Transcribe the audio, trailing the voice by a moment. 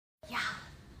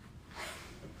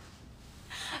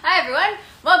everyone.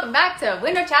 Welcome back to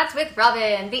Window Chats with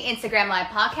Robin, the Instagram Live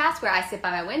podcast where I sit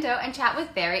by my window and chat with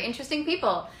very interesting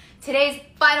people. Today's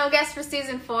final guest for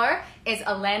season 4 is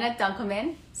Alana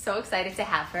Dunkelman. So excited to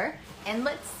have her. And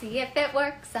let's see if it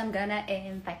works. I'm gonna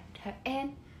invite her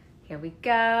in. Here we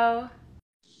go.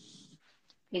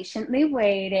 Patiently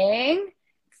waiting.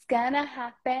 It's gonna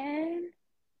happen.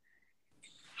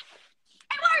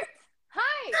 It worked!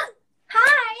 Hi!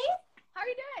 Hi! How are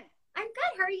you doing? I'm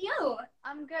good. How are you?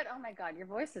 I'm good. Oh my God, your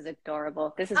voice is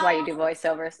adorable. This is why you do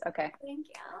voiceovers. Okay. Thank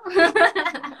you.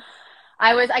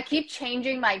 I keep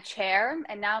changing my chair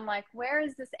and now I'm like, where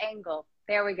is this angle?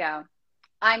 There we go.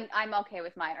 I'm okay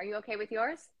with mine. Are you okay with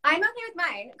yours? I'm okay with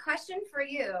mine. Question for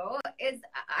you is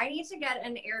I need to get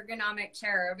an ergonomic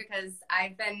chair because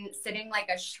I've been sitting like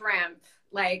a shrimp.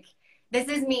 Like, this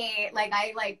is me. Like,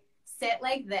 I like sit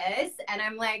like this and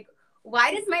I'm like,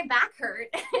 why does my back hurt?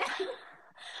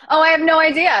 Oh, I have no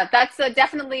idea. That's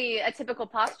definitely a typical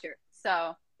posture.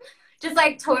 So just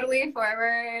like totally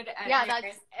forward. And yeah,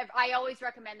 I always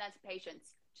recommend that to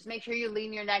patients. Just make sure you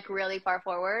lean your neck really far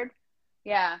forward.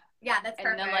 Yeah. Yeah, that's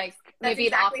perfect. And then like that's maybe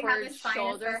exactly an awkward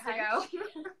shoulder hunch.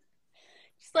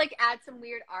 Just like add some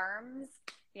weird arms.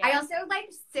 Yeah. I also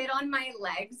like sit on my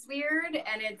legs weird,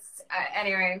 and it's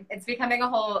anyway, it's becoming a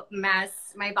whole mess.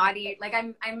 My body, like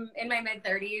I'm in my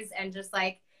mid-30s and just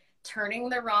like turning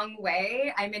the wrong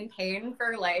way. I'm in pain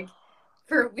for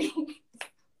weeks.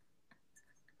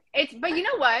 But you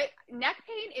know what? Neck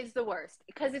pain is the worst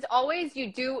because it's always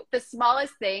you do the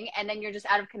smallest thing and then you're just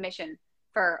out of commission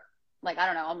for like, I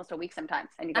don't know, almost a week sometimes.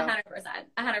 And you go 100%.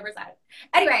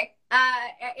 Anyway,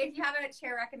 if you have a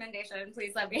chair recommendation,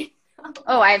 please let me know.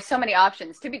 Oh, I have so many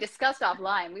options to be discussed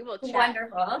offline. We will chat.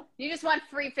 Wonderful. You just want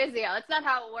free physio. That's not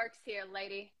how it works here,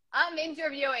 lady. I'm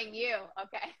interviewing you.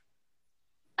 Okay.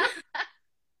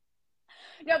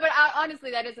 No, but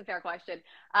honestly, that is a fair question.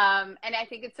 And I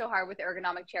think it's so hard with the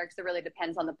ergonomic chair because it really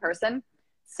depends on the person.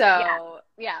 So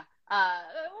yeah.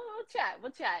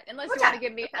 We'll chat. Unless you want to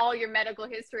give me all your medical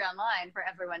history online for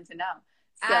everyone to know.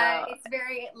 So it's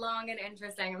very long and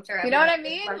interesting. I'm sure. You know what I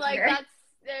mean? Like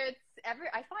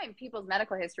I find people's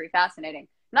medical history fascinating.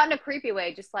 Not in a creepy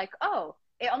way, just like, oh,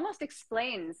 it almost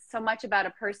explains so much about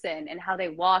a person and how they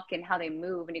walk and how they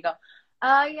move. And you go,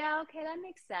 oh yeah, okay, that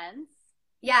makes sense.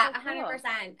 Yeah, so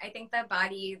 100%. I think the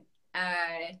body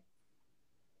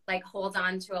like holds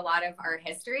on to a lot of our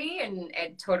history and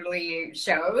it totally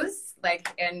shows like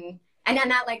and then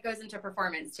that like goes into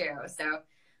performance too. So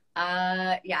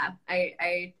yeah,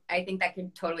 I think that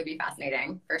could totally be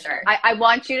fascinating for sure. I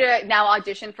want you to now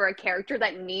audition for a character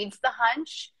that needs the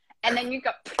hunch and then you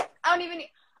go,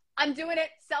 I'm doing it,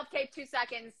 self-tape 2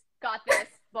 seconds, got this.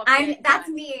 That's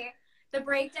me. The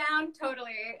breakdown,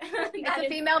 totally. It's a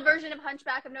female version of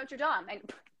Hunchback of Notre Dame. And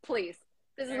please,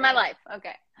 this is my life.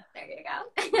 Okay. There you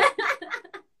go.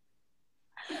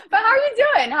 But how are you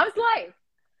doing? How's life?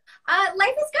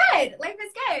 Life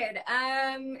is good.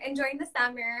 Enjoying the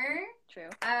summer. True.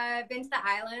 Been to the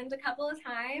island a couple of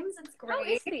times. It's great. How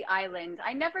is the island?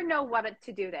 I never know what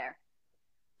to do there.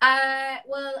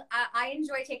 Well, I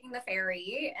enjoy taking the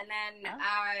ferry, and then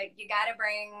you got to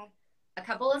bring a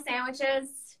couple of sandwiches.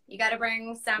 You got to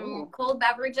bring some cold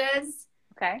beverages.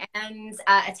 Okay. And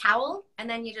a towel, and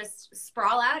then you just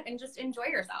sprawl out and just enjoy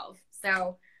yourself.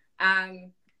 So,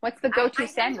 what's the go-to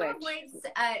sandwich?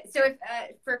 So, if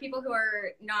for people who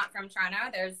are not from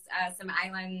Toronto, there's some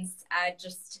islands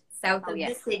just south of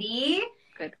the city.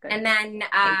 Good. And then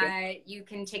you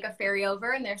can take a ferry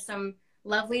over, and there's some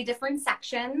lovely different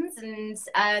sections. And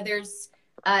there's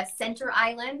Center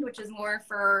Island, which is more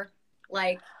for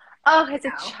like. Oh, as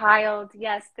a child,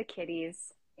 yes, the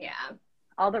kitties. Yeah.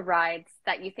 All the rides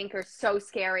that you think are so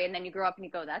scary, and then you grow up and you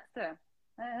go, that's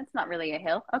not really a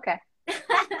hill. Okay.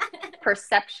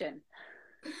 Perception.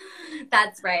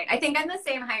 That's right. I think I'm the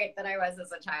same height that I was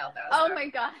as a child, though. Oh my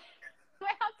God. Wait,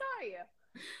 how tall are you?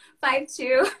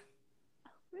 5'2".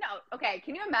 No. Okay.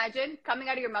 Can you imagine coming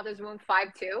out of your mother's womb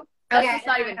 5'2"? That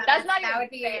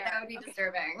would be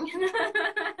disturbing.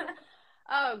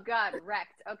 Oh God,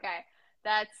 wrecked. Okay.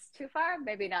 That's too far?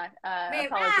 Maybe not.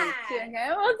 Apologies. Okay,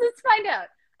 well, let's find out.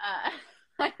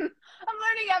 I'm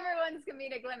learning everyone's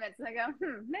comedic limits. And I go,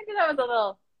 maybe that was a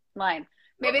little line.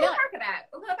 Maybe we'll not.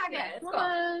 We'll go back at it. It's cool.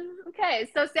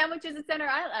 Okay, so sandwiches at Center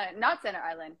Island. Not Center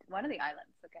Island. One of the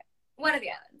islands. Okay. One of the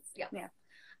islands. Yeah.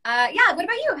 Yeah. What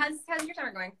about you? How's your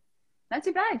summer going? Not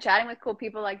too bad. Chatting with cool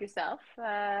people like yourself.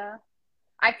 I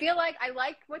feel like I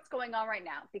like what's going on right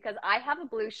now because I have a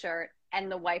blue shirt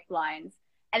and the white blinds.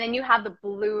 And then you have the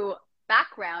blue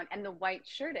background and the white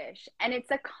shirtish. And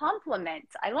it's a compliment.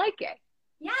 I like it.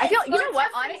 Yeah. I feel, you know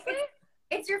what, honestly?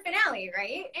 It's your finale. finale,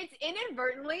 right? It's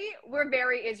inadvertently, we're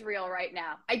very Israel right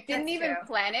now. I didn't That's even true.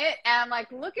 plan it. And I'm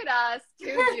like, look at us,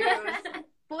 two Jews,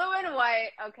 blue and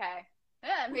white. Okay.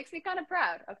 Yeah, it makes me kind of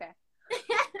proud. Okay.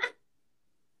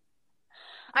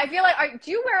 I feel like,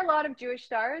 do you wear a lot of Jewish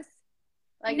stars?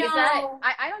 Like, No. is that,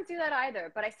 I don't do that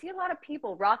either, but I see a lot of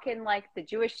people rocking like the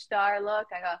Jewish star look.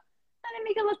 I go, that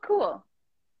make it look cool.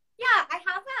 Yeah, I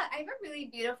have a really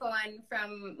beautiful one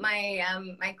from my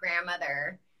my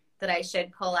grandmother that I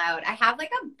should pull out. I have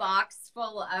like a box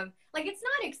full of, like, it's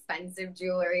not expensive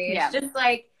jewelry. It's just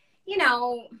like, you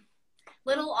know,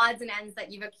 little odds and ends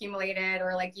that you've accumulated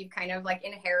or like you've kind of like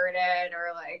inherited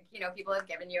or like, you know, people have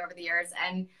given you over the years.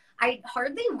 And I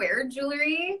hardly wear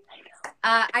jewelry.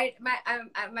 My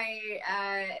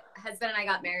husband and I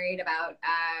got married about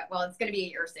well, it's gonna be a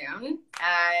year soon.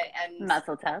 And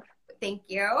Muscle tough. Thank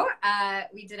you.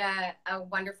 We did a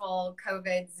wonderful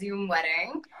COVID Zoom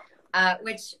wedding,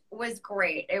 which was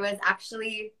great. It was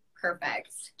actually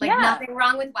perfect. Like, nothing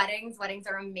wrong with weddings. Weddings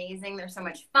are amazing. They're so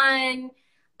much fun.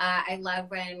 I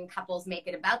love when couples make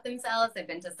it about themselves. I've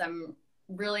been to some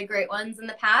really great ones in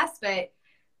the past, but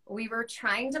we were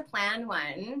trying to plan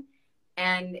one,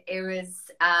 and it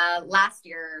was last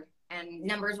year, and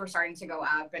numbers were starting to go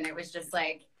up, and it was just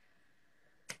like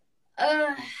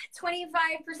 25%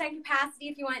 capacity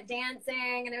if you want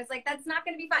dancing, and it was like, that's not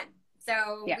going to be fun.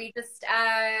 So we just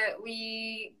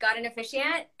we got an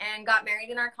officiant and got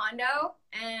married in our condo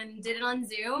and did it on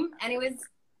Zoom, and it was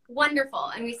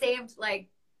wonderful, and we saved like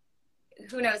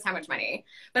who knows how much money.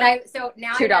 But so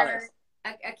now $2. I wear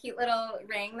a cute little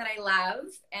ring that I love,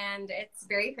 and it's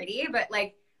very pretty, but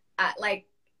like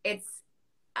it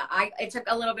took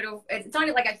a little bit of, it's not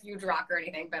like a huge rock or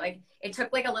anything, but like it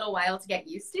took like a little while to get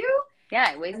used to.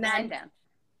 Yeah, it weighs the hand down.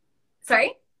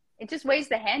 Sorry? It just weighs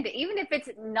the hand down. Even if it's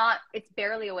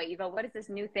barely a weight. You go, what is this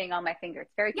new thing on my finger?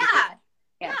 It's very confusing.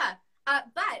 Yeah.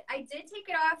 But I did take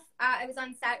it off. I was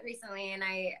on set recently, and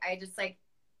I just like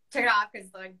took it off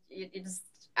because like you just,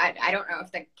 I don't know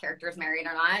if the character is married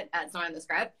or not. It's not in the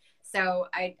script. So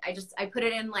I put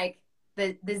it in like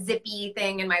the zippy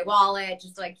thing in my wallet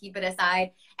just to like keep it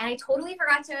aside. And I totally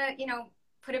forgot to, you know,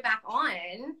 put it back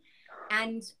on.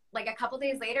 And like a couple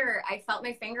days later, I felt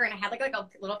my finger and I had like a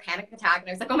little panic attack. And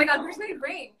I was like, oh my God, where's my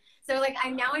ring? So like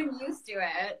I'm used to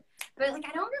it. But like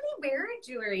I don't really wear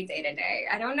jewelry day to day.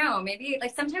 I don't know. Maybe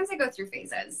like sometimes I go through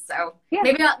phases. So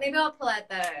maybe I'll pull out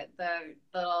the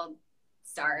little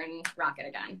star and rock it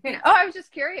again. Who knows? Oh, I was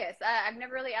just curious. I've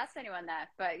never really asked anyone that,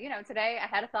 but you know, today I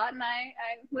had a thought and I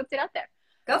whipped it out there.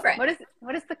 Go for it.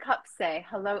 What does the cup say?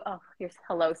 Hello. Oh, here's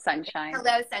hello, sunshine.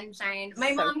 Hello, sunshine.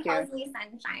 My mom calls me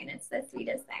sunshine. It's the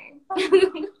sweetest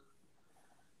thing.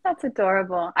 That's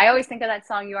adorable. I always think of that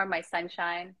song, You Are My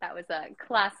Sunshine. That was a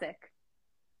classic.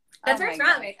 That's where it's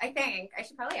from, I think. I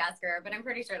should probably ask her, but I'm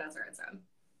pretty sure that's where it's from.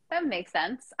 That makes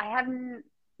sense. I haven't,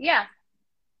 yeah.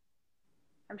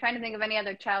 I'm trying to think of any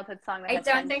other childhood song that has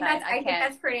sunshine. I think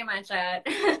that's pretty much it.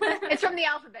 It's from the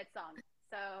alphabet song.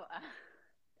 So,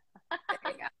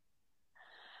 there you go.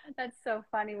 That's so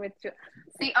funny with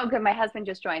see, oh good, my husband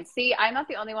just joined. See, I'm not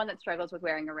the only one that struggles with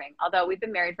wearing a ring, although we've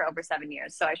been married for over 7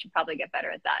 years, so I should probably get better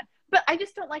at that. But I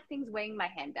just don't like things weighing my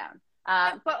hand down.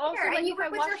 But also and you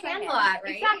work with your hand a lot,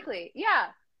 right? Exactly. Yeah.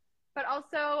 But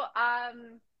also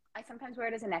I sometimes wear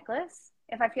it as a necklace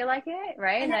if I feel like it,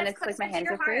 right? And then it's like my hands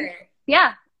are free.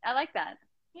 Yeah, I like that.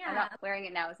 Yeah. I'm not wearing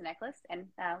it now as a necklace, and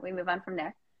we move on from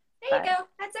there. There you go.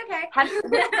 That's okay.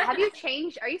 Have you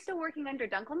changed? Are you still working under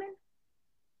Dunkelman?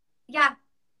 Yeah.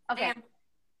 Okay.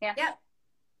 Yeah. Yep.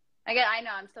 I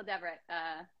know. I'm still Deborah.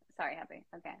 Sorry, Happy.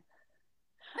 Okay.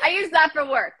 I use that for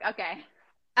work. Okay.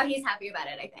 Oh, he's happy about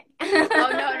it, I think.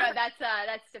 Oh no, that's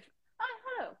oh,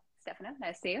 hello, Stefano.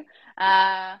 Nice to see you.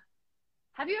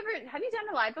 Have you done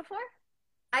a live before?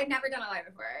 I've never done a live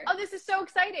before. Oh, this is so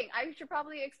exciting. I should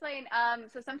probably explain.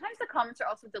 So sometimes the comments are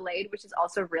also delayed, which is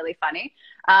also really funny.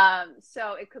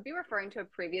 So it could be referring to a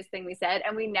previous thing we said,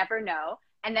 and we never know.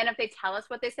 And then if they tell us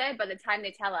what they said, by the time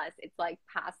they tell us, it's like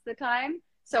past the time.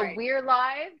 So we're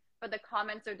live, but the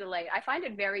comments are delayed. I find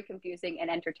it very confusing and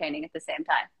entertaining at the same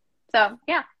time. So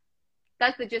yeah,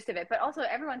 that's the gist of it. But also,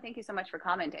 everyone, thank you so much for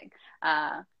commenting.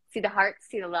 See the hearts,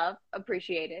 see the love,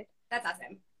 appreciate it. That's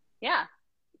awesome. Yeah.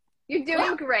 You're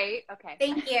doing great. Okay.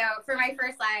 Thank you for my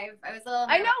first live. I was a little.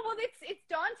 I know. Well, it's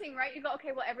daunting, right? You go,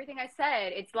 okay, well, everything I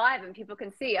said, it's live and people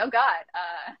can see. Oh God.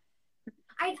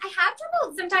 I have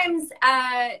trouble sometimes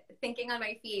thinking on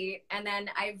my feet, and then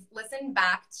I've listened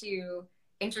back to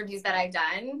interviews that I've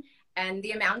done, and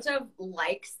the amount of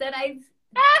likes that I've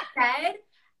said.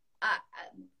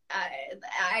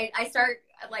 I start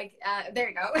like there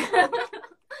you go.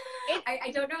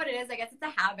 I don't know what it is. I guess it's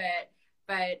a habit,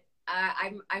 but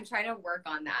I'm trying to work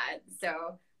on that.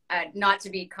 So not to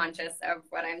be conscious of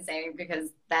what I'm saying, because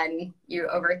then you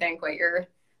overthink what you're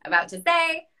about to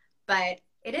say. But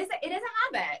it is a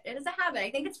habit. It is a habit.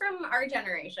 I think it's from our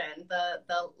generation, the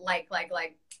like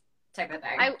type of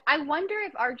thing. I wonder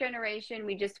if our generation,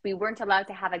 we weren't allowed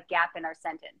to have a gap in our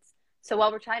sentence. So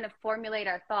while we're trying to formulate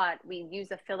our thought, we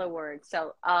use a filler word.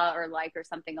 So or like or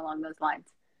something along those lines.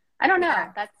 I don't know.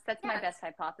 Yeah. That's my best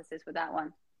hypothesis with that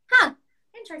one. Huh.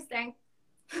 Interesting.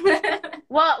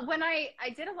 Well, when I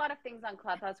did a lot of things on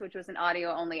Clubhouse, which was an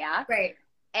audio only app. Right.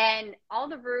 And all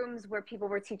the rooms where people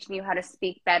were teaching you how to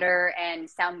speak better and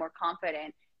sound more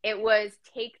confident, it was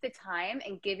take the time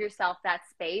and give yourself that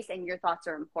space, and your thoughts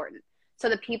are important. So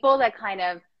the people that kind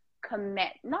of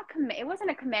it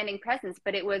wasn't a commanding presence,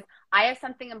 but it was, I have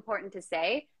something important to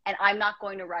say and I'm not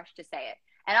going to rush to say it.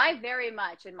 And I very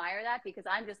much admire that, because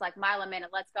I'm just like, mile a minute,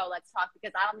 let's go, let's talk,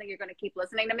 because I don't think you're going to keep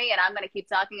listening to me, and I'm going to keep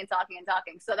talking and talking and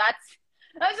talking. So that's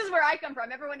just where I come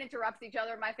from. Everyone interrupts each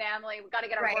other in my family. We've got to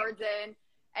get our words in.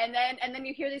 And then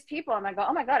you hear these people, and I go,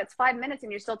 oh my God, it's 5 minutes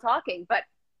and you're still talking, but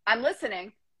I'm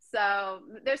listening. So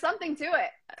there's something to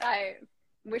it. I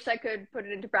wish I could put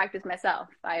it into practice myself.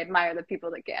 I admire the people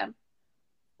that can.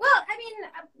 Well, I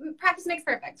mean, practice makes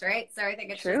perfect, right? So I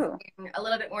think it's true. Just being a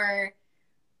little bit more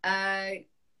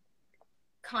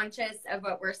conscious of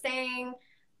what we're saying,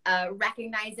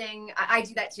 recognizing. I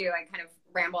do that too. I kind of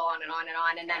ramble on and on and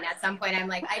on. And then at some point I'm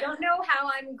like, I don't know how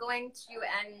I'm going to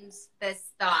end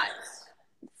this thought.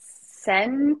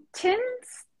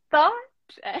 Sentence thought?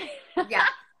 Yeah.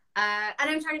 And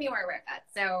I'm trying to be more aware of that.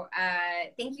 So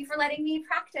thank you for letting me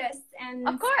practice and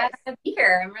of course. Be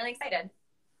here. I'm really excited.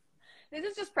 This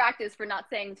is just practice for not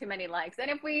saying too many likes. And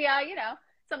if we,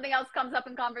 something else comes up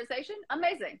in conversation,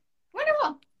 amazing.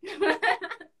 Wonderful.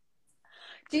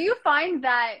 Do you find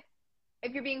that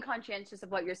if you're being conscientious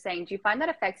of what you're saying, do you find that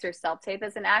affects your self-tape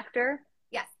as an actor?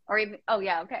 Yes. Or even, oh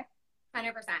yeah, okay.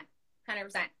 100%.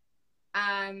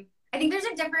 I think there's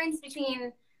a difference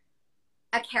between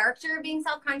a character being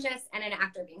self-conscious and an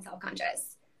actor being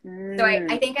self-conscious. So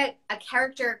I think a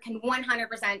character can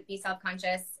 100% be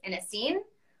self-conscious in a scene.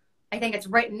 I think it's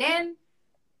written in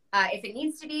if it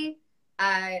needs to be.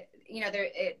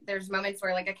 There's moments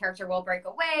where like a character will break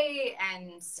away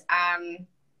and,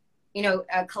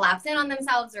 collapse in on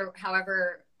themselves, or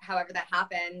however that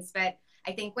happens. But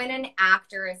I think when an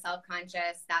actor is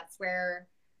self-conscious, that's where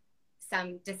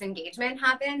some disengagement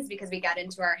happens, because we get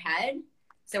into our head.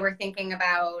 So we're thinking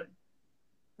about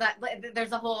that.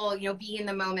 There's a whole, be in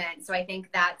the moment. So I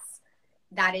think that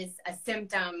is a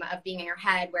symptom of being in your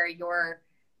head, where you're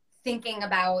thinking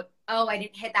about, oh, I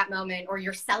didn't hit that moment, or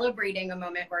you're celebrating a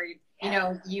moment where,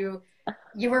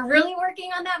 you were really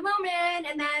working on that moment,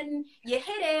 and then you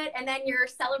hit it, and then you're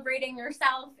celebrating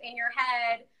yourself in your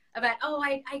head about, oh,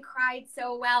 I cried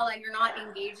so well, and you're not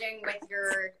engaging with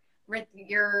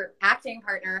your acting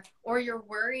partner, or you're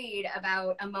worried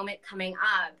about a moment coming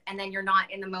up, and then you're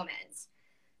not in the moment.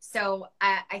 So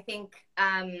I think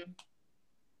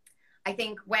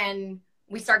when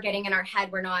we start getting in our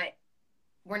head, we're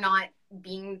not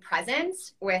being present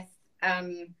with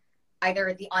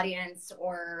either the audience,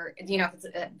 or if it's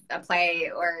a play,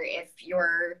 or if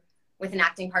you're with an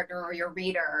acting partner or your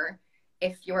reader.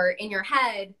 If you're in your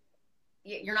head,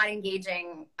 you're not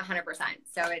engaging 100%.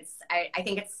 So I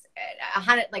think it's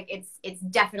 100, it's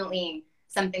definitely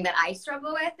something that I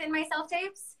struggle with in my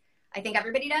self-tapes. I think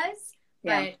everybody does,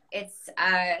 but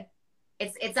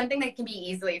it's something that can be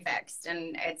easily fixed.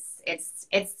 And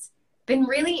it's been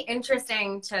really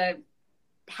interesting to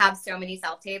have so many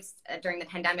self-tapes during the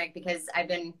pandemic, because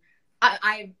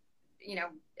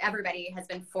everybody has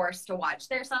been forced to watch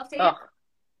their self-tape. Oh.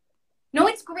 No,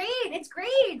 it's great. It's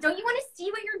great. Don't you want to see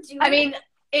what you're doing? I mean,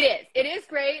 it is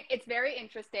great. It's very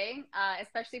interesting,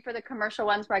 especially for the commercial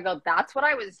ones where I go, that's what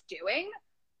I was doing?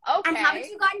 Okay. And haven't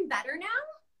you gotten better now?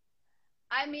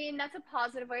 I mean, that's a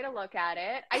positive way to look at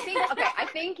it. I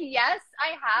think, yes, I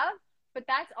have. But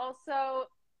that's also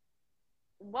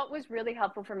what was really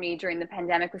helpful for me during the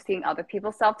pandemic, was seeing other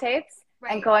people's self-tapes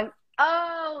and going,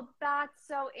 oh, that's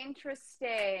so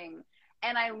interesting.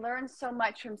 And I learned so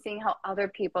much from seeing how other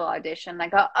people audition. I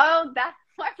go, oh,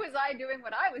 why was I doing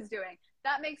what I was doing?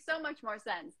 That makes so much more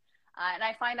sense. And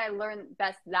I find I learn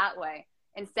best that way,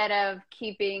 instead of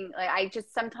I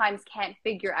just sometimes can't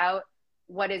figure out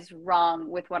what is wrong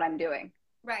with what I'm doing.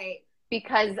 Right.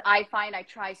 Because I find I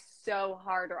try so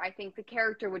hard, or I think the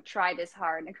character would try this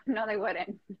hard. No, they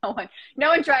wouldn't. No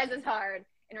one tries as hard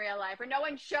in real life, or no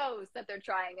one shows that they're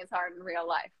trying as hard in real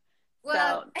life.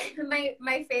 Well, so.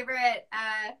 my favorite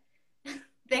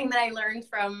thing that I learned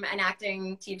from an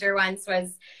acting teacher once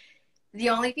was, The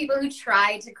only people who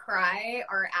try to cry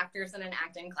are actors in an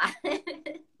acting class.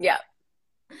 Yeah.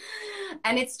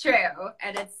 And it's true.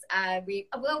 And it's, I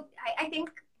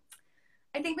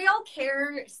think we all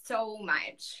care so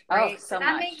much, right? Oh, so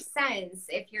that much. makes sense.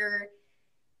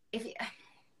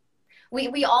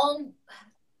 We all,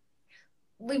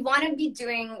 we want to be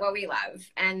doing what we love.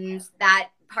 And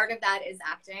that part of that is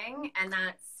acting. And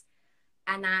that's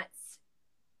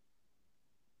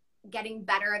getting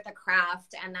better at the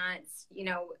craft, and that's, you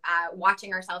know,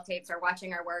 watching our self tapes or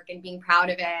watching our work and being proud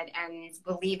of it and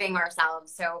believing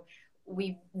ourselves. So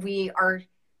we are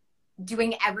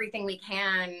doing everything we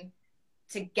can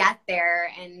to get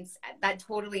there, and that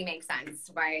totally makes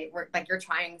sense why we're like, you're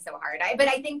trying so hard. But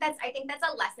I think that's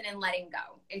a lesson in letting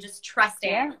go and just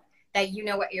trusting that you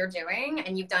know what you're doing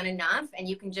and you've done enough, and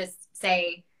you can just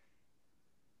say,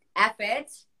 F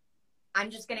it, I'm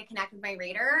just going to connect with my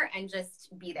reader and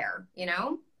just be there, you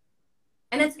know?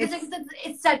 And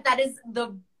that is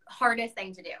the hardest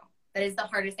thing to do. That is the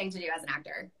hardest thing to do as an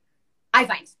actor, I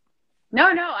find. No,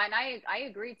 and I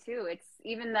agree too. It's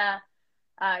even the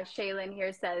Shaylin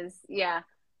here says,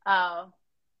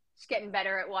 she's getting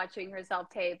better at watching her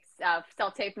self-tape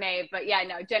May, but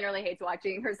generally hates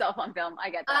watching herself on film. I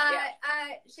get that.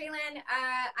 Shaylin,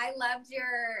 I loved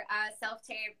your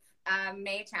self-tape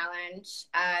May challenge.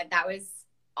 That was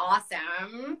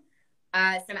awesome.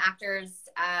 Some actors,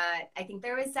 I think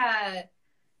there was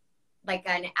not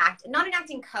an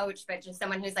acting coach, but just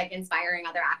someone who's like inspiring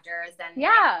other actors, and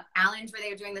challenge where they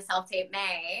were doing the self-tape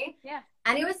May. Yeah.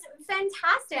 And it was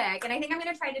fantastic. And I think I'm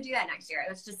going to try to do that next year.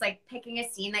 It's just like picking a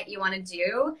scene that you want to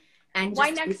do and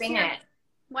just doing it.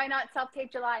 Why not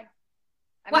self-tape July?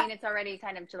 I mean, it's already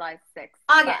kind of July 6th.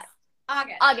 August.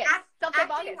 Self-tape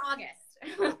August.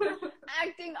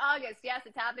 Acting August. Yes,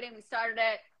 it's happening. We started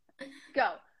it.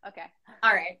 Go. Okay.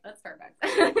 All right. That's perfect.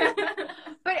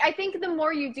 But I think the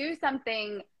more you do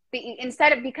something,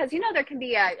 instead of, because, you know, there can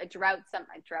be a drought.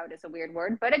 Drought is a weird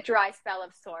word, but a dry spell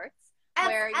of sorts.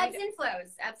 Ebbs and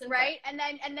flows. Right. And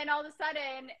then all of a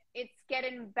sudden you're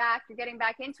getting back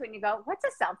into it, and you go, what's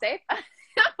a self-tape? How do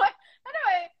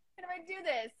I do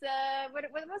this? What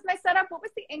was my setup? What was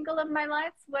the angle of my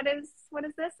lights? What is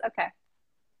this? Okay.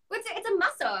 It's a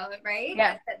muscle, right?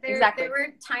 Yeah, exactly. There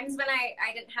were times when I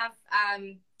didn't have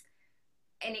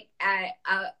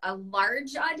a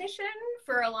large audition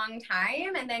for a long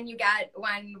time, and then you get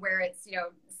one where it's, you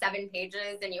know, 7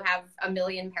 pages and you have a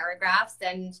million paragraphs,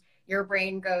 and your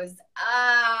brain goes,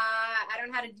 I don't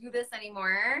know how to do this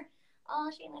anymore.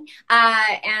 Oh, Shaylin.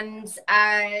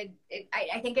 I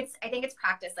think it's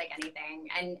practice like anything,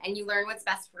 and you learn what's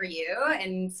best for you.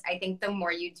 And I think the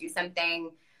more you do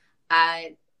something,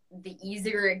 the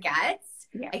easier it gets.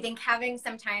 Yeah. I think having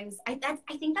sometimes, I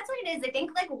think that's what it is. I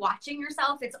think like watching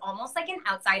yourself, it's almost like an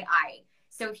outside eye.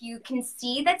 So if you can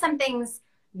see that something's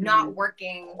not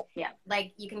working,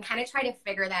 like you can kind of try to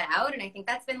figure that out. And I think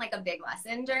that's been like a big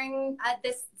lesson during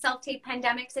this self-tape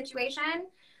pandemic situation.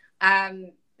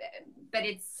 But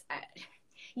it's,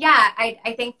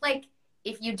 I think like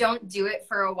if you don't do it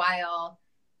for a while,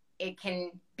 it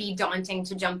can be daunting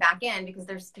to jump back in, because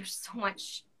there's so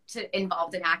much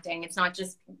involved in acting. It's not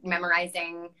just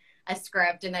memorizing a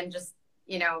script and then just,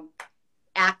 you know,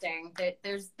 acting.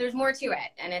 There's more to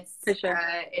it, and it's for sure.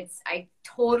 I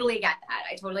totally get that.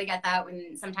 I totally get that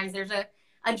when sometimes there's a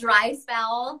dry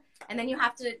spell, and then you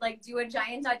have to like do a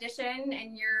giant audition,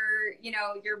 and your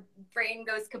brain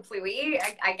goes completely.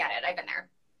 I get it. I've been there.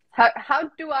 How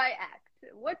do I act?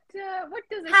 What does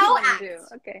it do?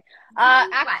 Okay.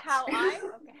 Act how I.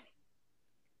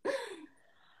 Okay.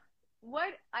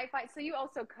 What I find, so you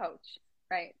also coach,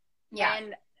 right? Yeah.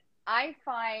 And I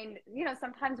find, you know,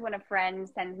 sometimes when a friend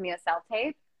sends me a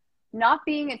self-tape, not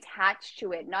being attached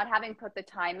to it, not having put the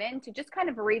time in to just kind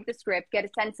of read the script, get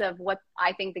a sense of what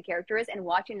I think the character is, and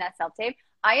watching that self-tape,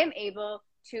 I am able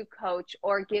to coach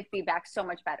or give feedback so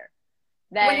much better.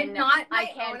 When it's not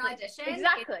my own audition,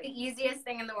 exactly. It's the easiest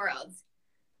thing in the world.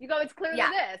 You go, it's clearly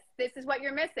this is what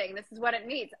you're missing. This is what it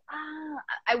needs.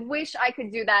 I wish I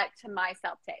could do that to my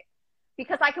self-tape.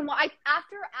 Because after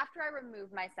I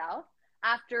remove myself,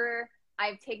 after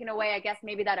I've taken away, I guess,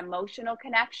 maybe that emotional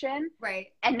connection.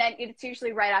 Right. And then it's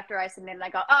usually right after I submit and I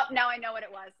go, oh, now I know what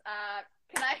it was.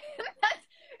 Can I,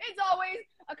 it's always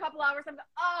a couple hours. I'm like,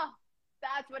 oh,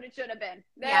 that's what it should have been.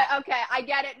 Yeah. Okay, I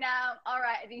get it now. All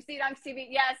right. Do you see it on TV?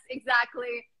 Yes,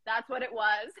 exactly. That's what it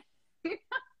was.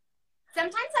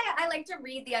 Sometimes I like to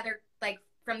read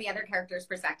from the other character's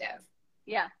perspective.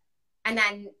 Yeah. And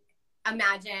then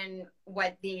imagine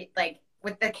with the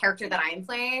character that I'm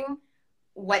playing,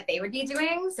 what they would be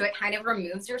doing. So it kind of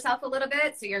removes yourself a little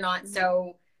bit. So you're not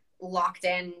so locked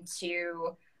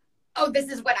into oh, this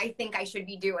is what I think I should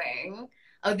be doing.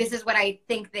 Oh, this is what I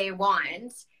think they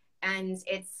want. And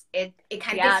it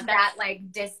kind of gives you that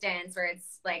like distance where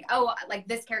it's like, oh, like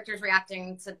this character is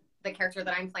reacting to the character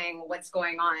that I'm playing. What's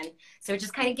going on? So it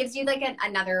just kind of gives you like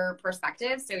another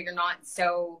perspective. So you're not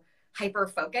so hyper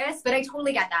focused. But I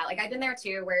totally get that. Like I've been there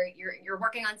too, where you're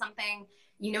working on something,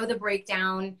 you know, the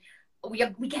breakdown. We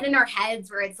get in our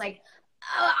heads where it's like,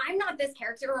 oh, I'm not this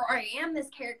character, or I am this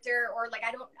character, or like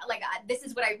I don't like this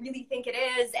is what I really think it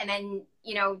is. And then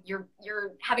you know you're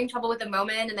having trouble with the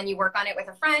moment, and then you work on it with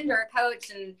a friend or a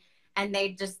coach, and they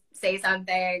just say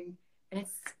something, and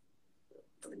it's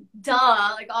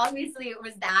duh. Like obviously it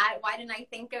was that. Why didn't I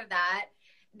think of that?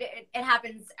 It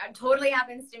happens. It totally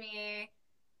happens to me.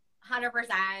 100%.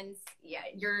 Yeah,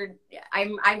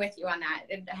 I'm with you on that.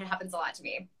 It happens a lot to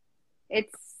me.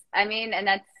 I mean, and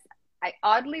that's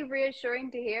oddly reassuring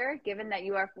to hear, given that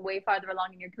you are way farther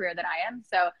along in your career than I am.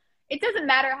 So it doesn't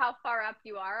matter how far up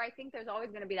you are. I think there's always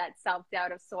going to be that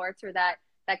self-doubt of sorts, or that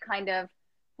kind of,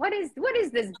 what is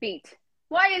this beat?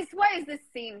 Why is this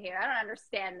scene here? I don't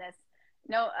understand this.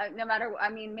 No matter, I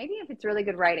mean, maybe if it's really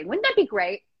good writing, wouldn't that be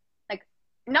great? Like,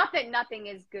 not that nothing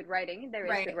is good writing. There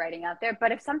is good writing out there.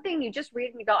 But if something you just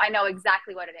read and you go, I know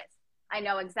exactly what it is. I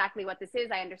know exactly what this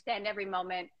is. I understand every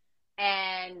moment,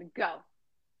 and go.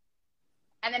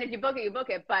 And then if you book it, you book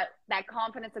it. But that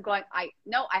confidence of going, I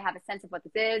know I have a sense of what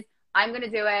this is. I'm going to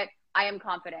do it. I am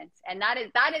confident. And that is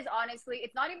honestly,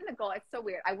 it's not even the goal. It's so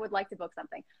weird. I would like to book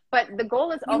something. But the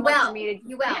goal is almost for me to.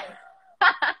 You will.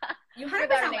 You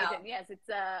 100% will. Yes, it's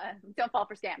don't fall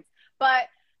for scams. But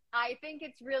I think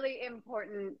it's really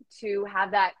important to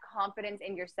have that confidence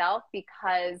in yourself,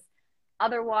 because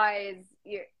otherwise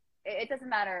it doesn't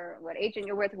matter what agent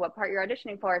you're with, what part you're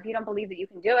auditioning for. If you don't believe that you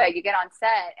can do it, you get on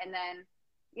set, and then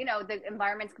you know, the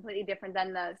environment's completely different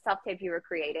than the self-tape you were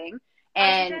creating.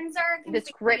 And the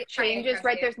script changes,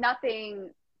 right? There's nothing,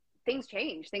 things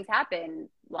change, things happen.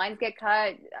 Lines get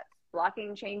cut,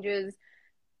 blocking changes.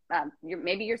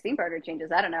 Maybe your scene partner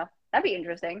changes. I don't know. That'd be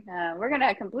interesting. We're going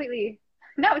to completely,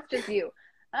 no, it's just you.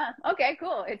 Okay,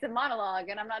 cool. It's a monologue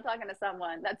and I'm not talking to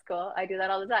someone. That's cool. I do that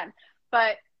all the time.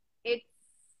 But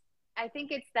I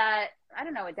think it's that, I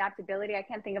don't know, adaptability. I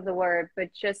can't think of the word,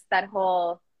 but just that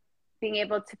whole being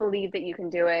able to believe that you can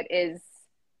do it is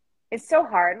so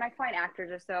hard. And I find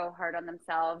actors are so hard on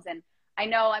themselves. And I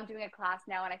know I'm doing a class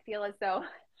now, and I feel as though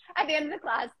at the end of the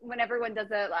class, when everyone does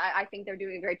it, I think they're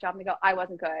doing a great job, and they go, I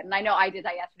wasn't good. And I know I did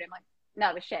that yesterday. I'm like, no,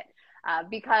 it was shit.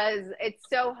 Because it's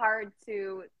so hard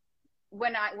to,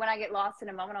 when I get lost in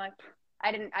a moment, I'm like,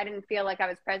 I didn't feel like I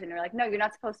was present. You're like, no, you're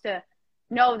not supposed to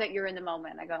know that you're in the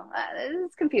moment. I go,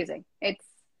 it's confusing. I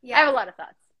have a lot of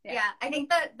thoughts. Yeah. I think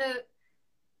that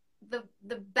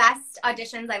the best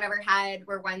auditions I've ever had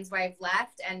were ones where I've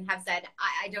left and have said,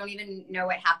 I don't even know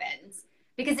what happened.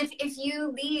 Because if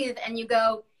you leave and you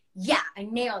go, yeah, I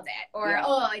nailed it, or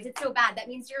oh, I did so bad, that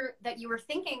means that you were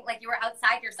thinking, like you were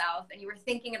outside yourself and you were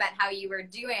thinking about how you were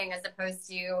doing, as opposed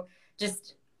to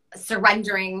just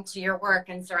surrendering to your work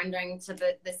and surrendering to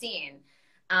the scene.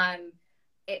 Do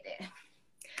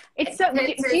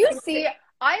you see,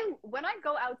 when I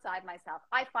go outside myself,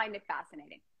 I find it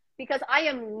fascinating, because I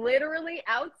am literally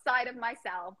outside of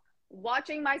myself,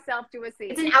 watching myself do a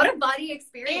scene. It's an out-of-body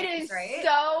experience, it is right?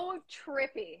 So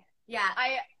trippy. Yeah.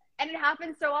 And it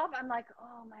happens so often. I'm like,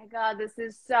 oh my God, this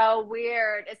is so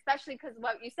weird. Especially because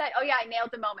what you said, oh yeah, I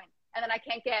nailed the moment. And then I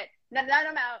can't then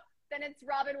I'm out. Then it's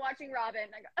Robin watching Robin.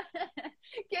 I go,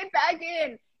 get back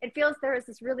in. It feels, there was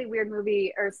this really weird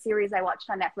movie or series I watched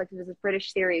on Netflix. It was this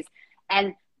British series.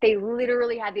 And they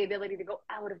literally had the ability to go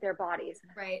out of their bodies.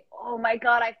 Right. Oh my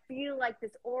God, I feel like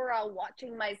this aura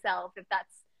watching myself. If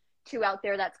that's too out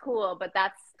there, that's cool. But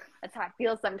that's how I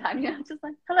feel sometimes. You know, just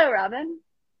like, hello, Robin.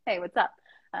 Hey, what's up?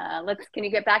 Can you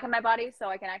get back in my body so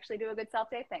I can actually do a good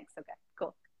self-tape? Thanks. Okay,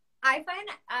 cool. I find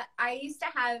I used to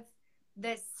have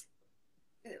this,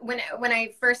 when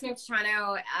I first moved to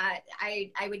Toronto,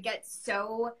 I would get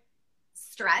so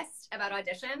stressed about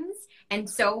auditions and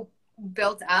so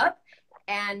built up,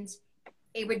 and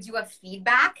it would do a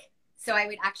feedback. So I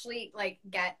would actually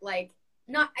get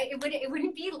it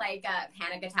wouldn't be like a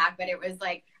panic attack, but it was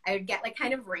like I would get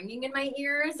kind of ringing in my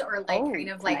ears, or kind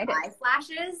of eye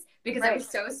flashes, because I was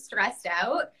so stressed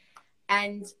out.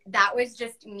 And that was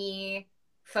just me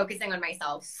focusing on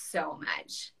myself so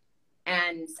much.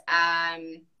 And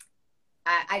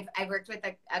I've worked with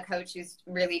a coach who's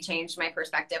really changed my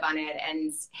perspective on it,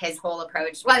 and his whole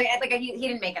approach. Well, he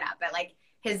didn't make it up, but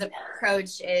his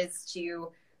approach is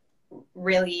to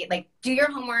really do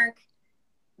your homework.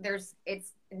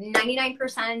 It's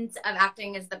 99% of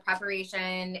acting is the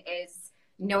preparation, is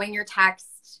knowing your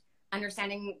text,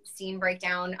 understanding scene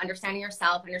breakdown, understanding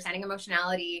yourself, understanding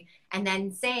emotionality, and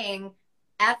then saying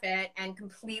F it and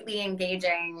completely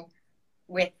engaging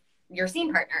with your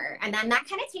scene partner. And then that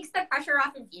kind of takes the pressure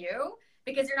off of you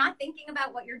because you're not thinking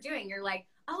about what you're doing. You're like,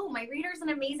 oh, my reader's an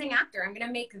amazing actor. I'm going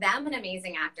to make them an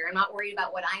amazing actor. I'm not worried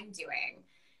about what I'm doing.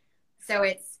 So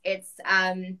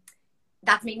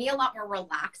that's made me a lot more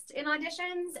relaxed in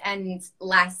auditions and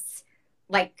less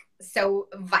like so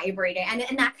vibrating.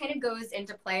 And that kind of goes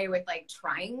into play with like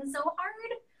trying so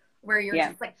hard where you're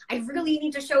just like, I really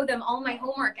need to show them all my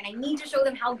homework and I need to show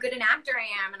them how good an actor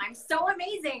I am and I'm so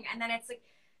amazing. And then it's like,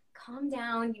 calm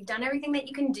down. You've done everything that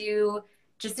you can do.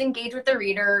 Just engage with the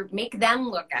reader, make them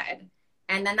look good.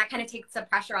 And then that kind of takes the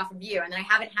pressure off of you. And then I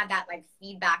haven't had that like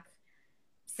feedback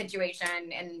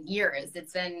situation in years.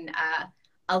 It's been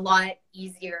a lot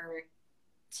easier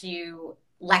to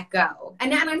let go.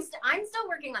 And then I'm still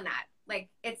working on that. Like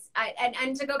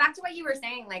and to go back to what you were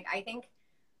saying, like, I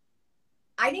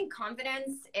think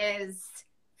confidence is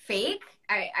fake.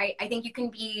 I think you can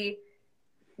be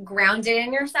grounded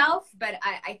in yourself, but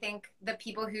I think the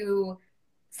people who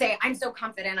say I'm so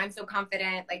confident,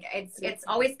 like it's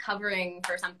always covering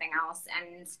for something else.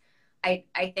 And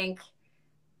I think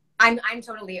I'm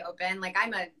totally open. Like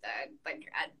I'm a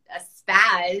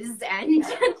spaz and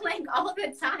like all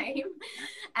the time,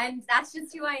 and that's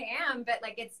just who I am. But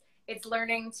like it's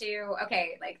learning to,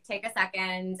 okay, like take a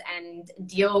second and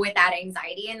deal with that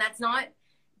anxiety. And that's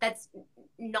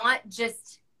not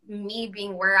just me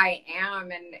being where I am.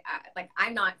 And like,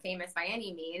 I'm not famous by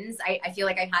any means. I feel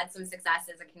like I've had some success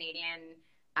as a Canadian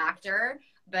actor,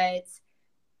 but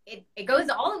it goes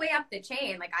all the way up the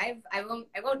chain. Like I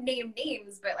won't name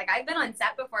names, but like I've been on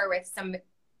set before with some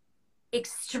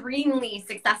extremely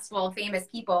successful, famous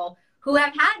people who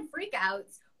have had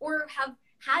freakouts or have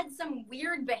had some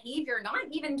weird behavior, not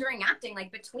even during acting,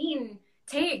 like between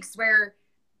takes where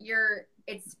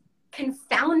it's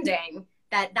confounding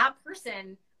that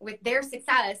person with their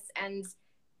success and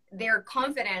their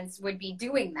confidence would be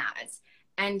doing that.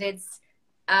 And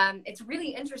it's really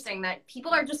interesting that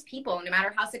people are just people, no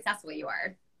matter how successful you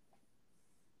are.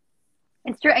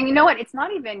 It's true. And you know what? It's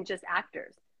not even just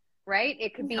actors, right?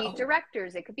 It could be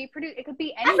directors. It could be it could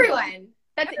be anyone. Everyone.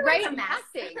 That's right.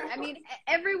 Acting. I mean,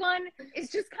 everyone is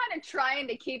just kind of trying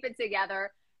to keep it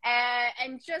together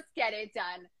and just get it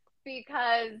done,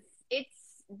 because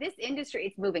this industry,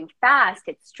 it's moving fast.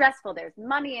 It's stressful. There's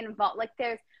money involved. Like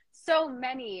there's so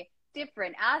many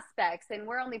different aspects, and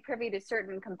we're only privy to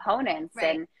certain components.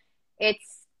 Right. And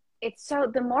it's so,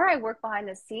 the more I work behind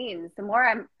the scenes, the more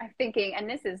I'm thinking, and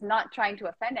this is not trying to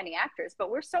offend any actors,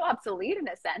 but we're so obsolete in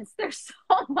a sense. There's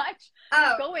so much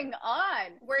going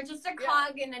on. We're just a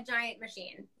cog in a giant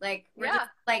machine. Like, we're just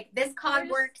like, this cog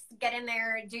works, get in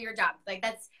there, do your job. Like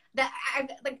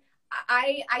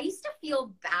I used to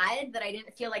feel bad that I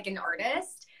didn't feel like an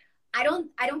artist. I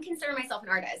don't consider myself an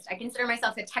artist. I consider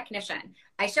myself a technician.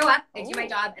 I show up, I do my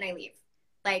job, and I leave.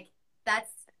 Like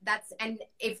that's, and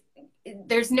if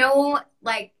there's no,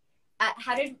 like,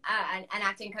 how did an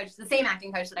acting coach, the same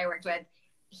acting coach that I worked with,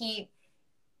 you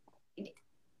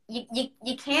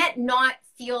can't not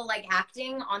feel like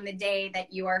acting on the day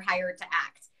that you are hired to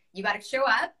act. You got to show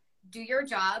up, do your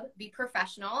job, be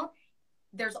professional.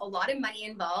 There's a lot of money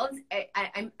involved.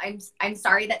 I'm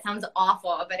sorry, that sounds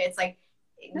awful, but it's like,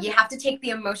 you have to take the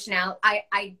emotional.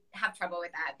 I have trouble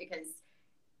with that because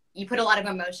you put a lot of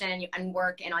emotion and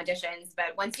work in auditions,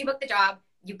 but once you book the job,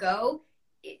 you go.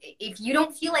 If you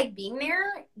don't feel like being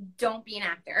there, don't be an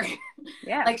actor.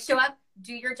 Yeah. Like, show up,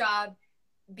 do your job,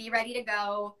 be ready to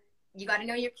go. You got to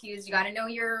know your cues. You got to know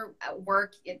your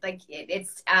work. If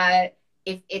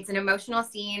it's an emotional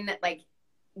scene, like,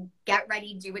 get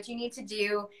ready, do what you need to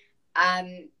do.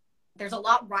 There's a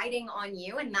lot riding on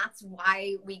you, and that's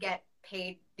why we get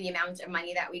paid the amount of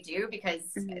money that we do, because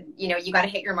you know, you got to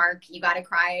hit your mark, you got to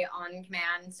cry on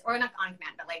command, or not on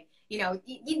command, but like, you know,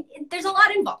 there's a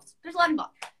lot involved.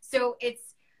 So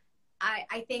it's,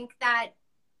 I think that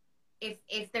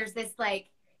if there's this,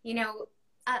 like, you know,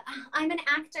 I'm an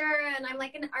actor and I'm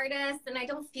like an artist and I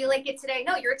don't feel like it today.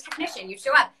 No, you're a technician. You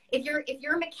show up. If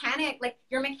you're a mechanic, like,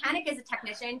 your mechanic is a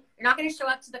technician, you're not going to show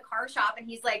up to the car shop and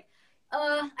he's like,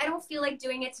 I don't feel like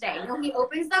doing it today. You know, he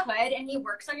opens the hood and he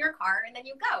works on your car and then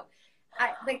you go.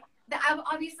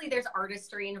 Obviously there's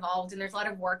artistry involved and there's a lot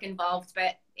of work involved,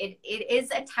 but it is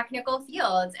a technical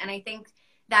field. And I think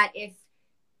that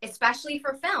especially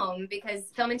for film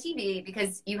and TV,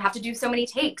 because you have to do so many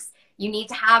takes, you need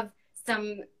to have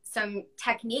some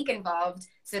technique involved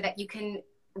so that you can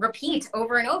repeat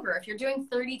over and over. If you're doing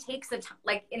 30 takes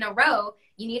like in a row,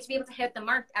 you need to be able to hit the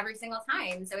mark every single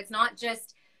time. So it's not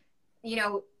just, you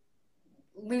know,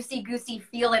 loosey goosey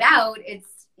feel it out.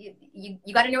 It's you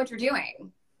got to know what you're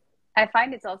doing. I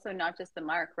find it's also not just the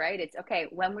mark, right? It's okay.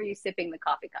 When were you sipping the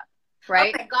coffee cup?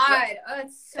 Right? Oh my God.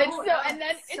 And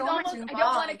then it's almost, I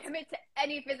don't want to commit to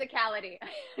any physicality.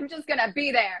 I'm just going to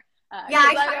be there. Yeah,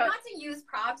 I try not to use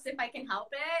props if I can help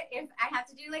it. If I have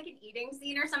to do like an eating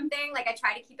scene or something, like I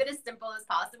try to keep it as simple as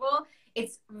possible.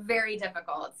 It's very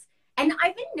difficult. And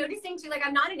I've been noticing too, like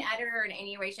I'm not an editor in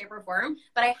any way, shape, or form,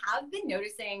 but I have been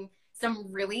noticing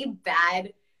some really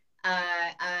bad,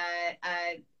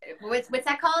 what's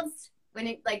that called? When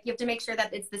it, like, you have to make sure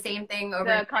that it's the same thing over.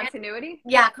 The continuity?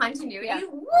 Yeah, continuity. Yeah.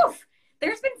 Woof!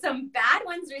 There's been some bad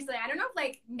ones recently. I don't know if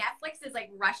like Netflix is like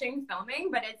rushing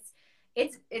filming, but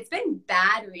it's been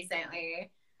bad recently.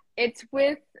 It's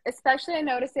with, especially I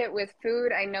notice it with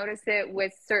food. I notice it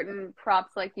with certain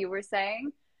props, like you were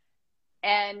saying.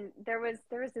 And there was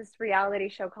this reality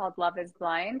show called Love is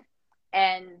Blind,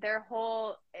 and their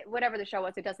whole, whatever the show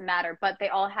was, it doesn't matter, but they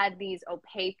all had these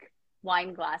opaque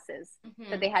wine glasses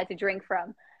that they had to drink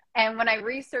from. And when I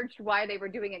researched why they were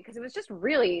doing it, because it was just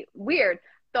really weird,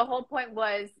 the whole point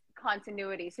was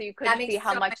continuity, so you couldn't see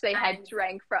how much they had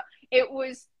drank from. It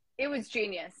was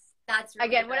genius. That's really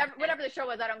again, whatever the show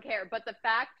was, I don't care. But the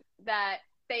fact that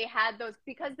they had those,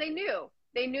 because they knew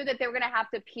that they were going to have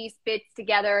to piece bits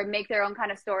together and make their own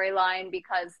kind of storyline,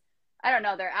 because I don't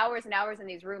know, they're hours and hours in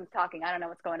these rooms talking. I don't know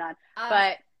what's going on,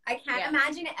 but I can't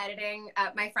imagine editing.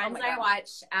 My friends and I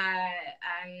watch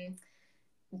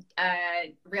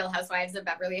Real Housewives of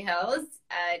Beverly Hills,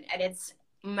 and it's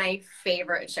my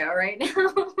favorite show right now.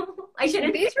 I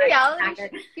shouldn't. These reality,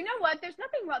 you know what? There's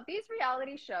nothing wrong. These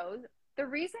reality shows, the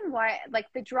reason why, like,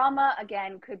 the drama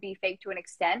again could be fake to an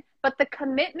extent, but the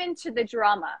commitment to the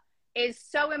drama is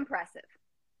so impressive.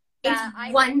 It's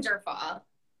wonderful.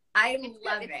 I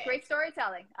love it. It's great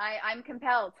storytelling. I'm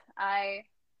compelled. I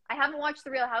haven't watched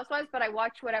The Real Housewives, but I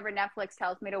watch whatever Netflix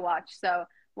tells me to watch. So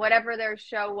whatever their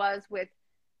show was with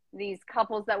these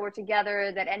couples that were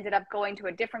together that ended up going to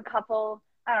a different couple,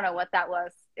 I don't know what that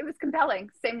was. It was compelling.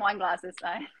 Same wine glasses.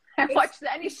 I watched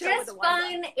any show with a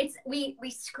wine glass. It's we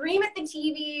scream at the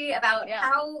TV about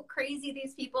how crazy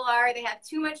these people are. They have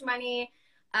too much money.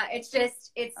 It's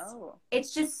just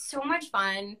so much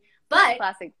fun. But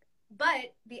classic.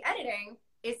 But the editing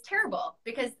is terrible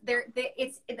because they're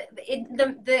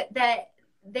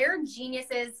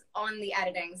geniuses on the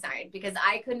editing side, because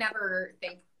I could never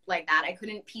think like that. I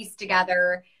couldn't piece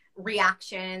together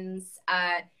reactions.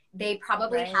 They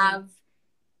probably have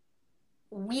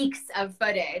weeks of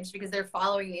footage because they're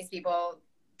following these people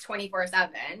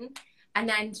 24/7, and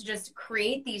then to just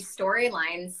create these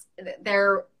storylines,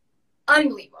 they're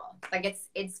unbelievable. Like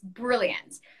it's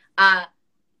brilliant.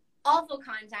 Awful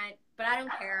content, but I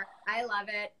don't care. I love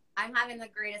it. I'm having the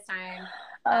greatest time.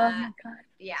 Oh my God.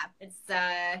 Yeah,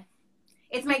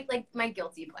 it's my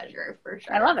guilty pleasure for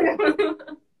sure. I love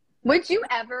it. Would you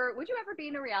ever be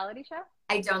in a reality show?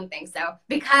 I don't think so,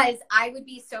 because I would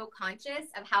be so conscious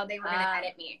of how they were going to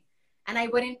edit me, and I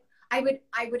wouldn't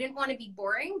want to be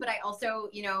boring, but I also,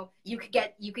 you could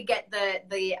get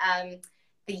the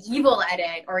evil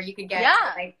edit, or you could get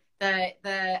like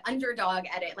the underdog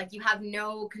edit. Like, you have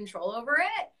no control over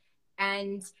it,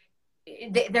 and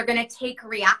they're going to take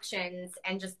reactions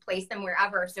and just place them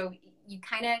wherever. So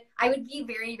I would be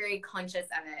very, very conscious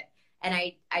of it. And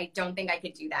I don't think I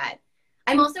could do that.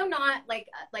 I'm also not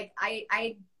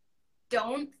I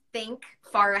don't think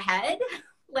far ahead.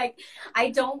 Like, I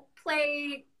don't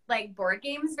play like board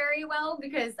games very well,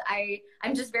 because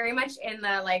I'm just very much in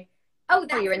the like,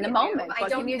 you're in the moment.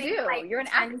 What can you do? Like, you're an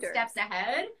 10 actor. steps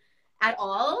ahead at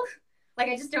all. Like,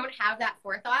 I just don't have that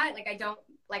forethought. Like,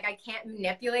 I can't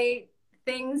manipulate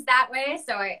things that way.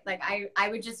 So I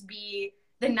would just be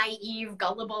the naive,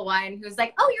 gullible one who's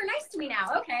like, oh, you're nice to me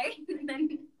now. Okay. And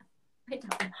then I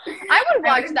don't. I would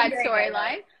watch that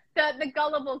storyline. The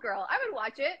gullible girl. I would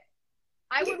watch it.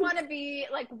 I would want to be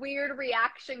like weird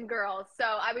reaction girl. So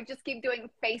I would just keep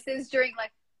doing faces during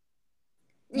like,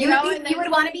 you would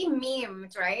want to be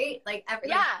memed, right? Like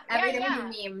everything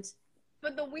would be memed.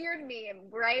 But the weird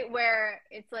meme, right? Where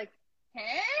it's like,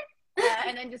 huh?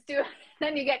 And then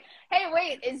then you get, hey,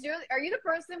 wait, are you the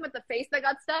person with the face that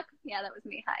got stuck? Yeah, that was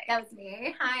me. Hi. That was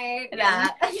me. Hi. And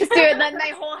just do it. Then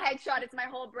my whole headshot, it's my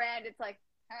whole brand. It's like,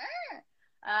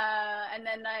 and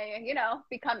then I,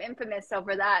 become infamous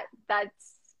over that. That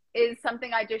is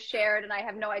something I just shared, and I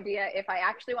have no idea if I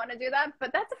actually want to do that,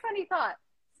 but that's a funny thought.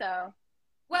 So.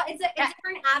 Well, it's a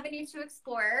different avenue to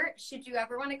explore. Should you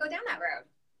ever want to go down that road?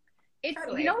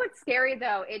 Totally. You know what's scary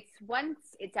though? It's once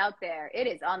it's out there, it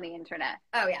is on the internet.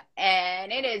 Oh yeah.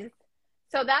 And it is,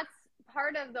 so that's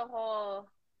part of the whole,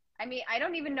 I mean, I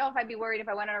don't even know if I'd be worried if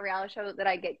I went on a reality show that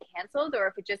I get canceled, or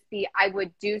if it just be I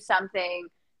would do something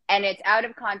and it's out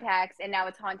of context and now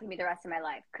it's haunting me the rest of my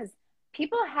life. Because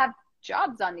people have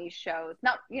jobs on these shows,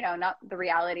 not, you know, not the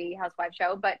reality housewife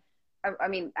show, but I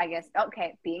mean, I guess,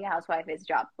 okay, being a housewife is a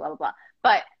job, blah, blah, blah.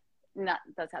 But not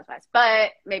those housewives.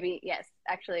 But maybe, yes,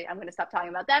 actually, I'm going to stop talking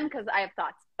about them because I have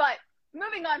thoughts. But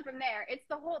moving on from there, it's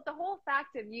the whole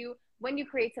fact of you, when you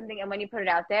create something and when you put it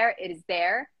out there, it is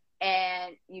there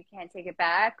and you can't take it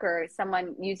back, or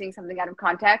someone using something out of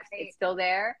context, it's still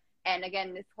there. And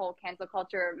again, this whole cancel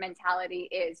culture mentality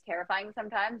is terrifying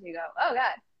sometimes. You go, oh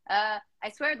God, I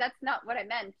swear that's not what I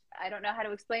meant. I don't know how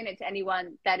to explain it to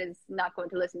anyone that is not going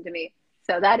to listen to me.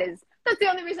 So that's the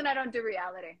only reason I don't do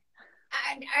reality.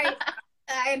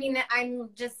 I mean, I know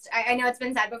it's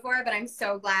been said before, but I'm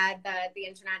so glad that the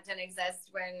internet didn't exist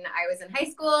when I was in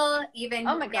high school. Even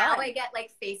oh my now God. I get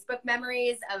like Facebook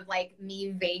memories of like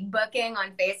me vague booking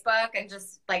on Facebook and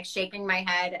just like shaking my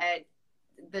head at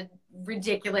the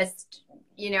ridiculous,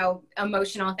 you know,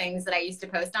 emotional things that I used to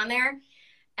post on there.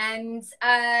 And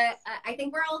I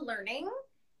think we're all learning.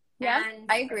 Yeah, and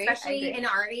I agree. Especially in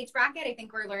our age bracket, I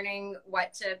think we're learning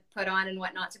what to put on and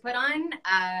what not to put on.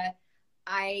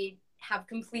 I have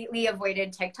completely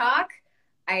avoided TikTok.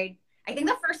 I think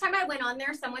the first time I went on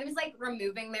there, someone was like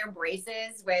removing their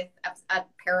braces with a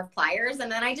pair of pliers,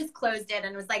 and then I just closed it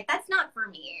and was like, "That's not for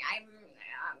me.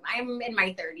 I'm in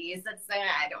my 30s. That's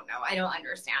I don't know. I don't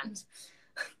understand."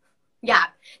 Yeah,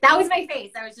 that was my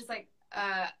face. I was just like,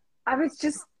 I was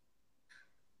just,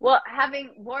 well, having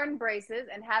worn braces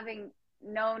and having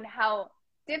known how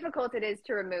difficult it is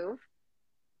to remove.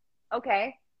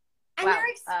 Okay. and Wow. they're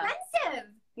expensive.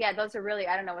 Yeah, those are really,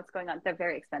 I don't know what's going on. They're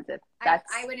very expensive. I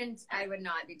would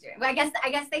not be doing. Well, I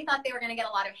guess they thought they were going to get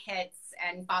a lot of hits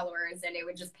and followers, and it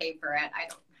would just pay for it. I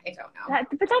don't know.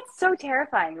 But that's so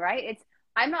terrifying, right?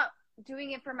 I'm not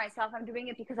doing it for myself. I'm doing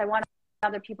it because I want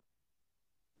other people.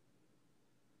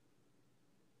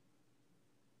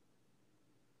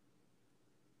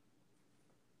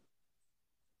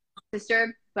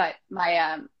 Disturbed, but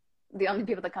my the only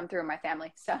people that come through are my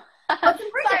family. So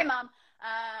sorry, Mom.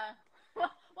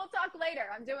 We'll talk later.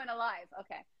 I'm doing a live.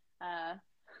 Okay.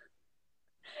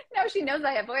 No, she knows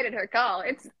I avoided her call.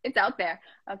 It's out there.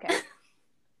 Okay.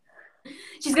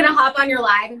 She's gonna hop on your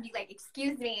live and be like,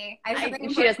 "Excuse me."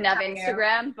 She doesn't have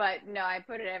Instagram, but no, I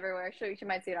put it everywhere. She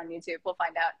might see it on YouTube. We'll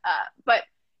find out. But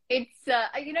it's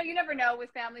you know, you never know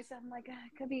with family stuff. I'm like,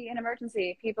 it could be an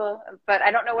emergency, people, but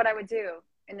I don't know what I would do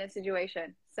in this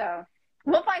situation. So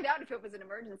we'll find out if it was an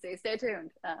emergency. Stay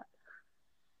tuned.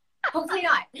 Hopefully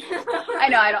not. I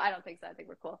know. I don't think so. I think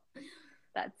we're cool.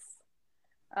 That's,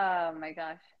 oh my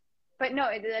gosh. But no,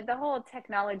 the whole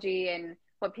technology and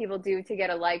what people do to get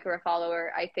a like or a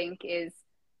follower, I think is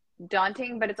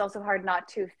daunting, but it's also hard not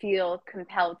to feel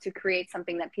compelled to create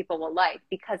something that people will like,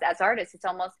 because as artists, it's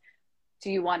almost,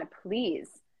 do you want to please?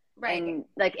 Right. And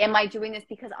like, am I doing this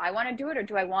because I want to do it, or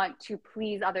do I want to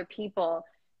please other people?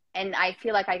 And I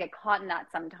feel like I get caught in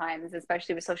that sometimes,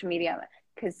 especially with social media,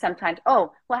 because sometimes,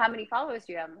 oh, well, how many followers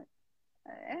do you have? I'm like,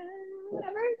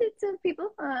 whatever, it's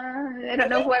people. I don't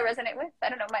know who I resonate with. I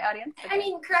don't know my audience. Okay. I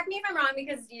mean, correct me if I'm wrong,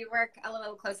 because you work a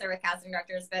little closer with casting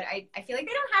directors, but I feel like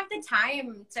they don't have the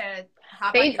time to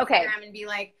hop on Instagram and be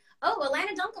like, oh,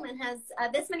 Alana Dunkelman has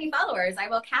this many followers, I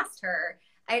will cast her.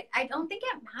 I don't think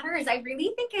it matters. I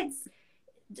really think it's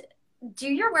do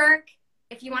your work.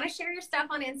 If you want to share your stuff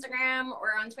on Instagram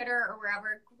or on Twitter or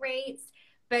wherever, great.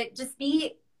 But just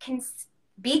be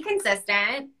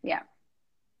consistent. Yeah.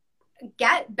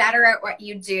 Get better at what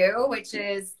you do, which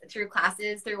is through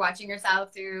classes, through watching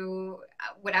yourself, through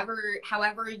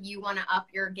however you want to up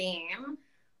your game.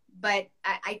 But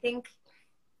I think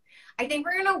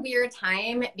we're in a weird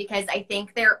time, because I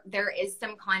think there is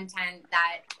some content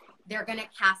that they're going to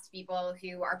cast people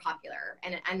who are popular,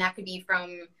 and that could be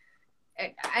from.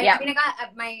 I mean, I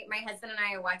got my husband and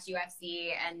I watch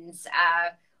UFC, and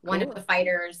one of the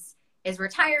fighters is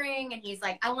retiring, and he's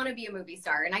like, I want to be a movie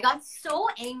star. And I got so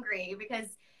angry, because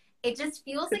it just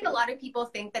feels like a lot of people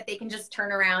think that they can just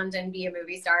turn around and be a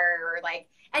movie star, or like,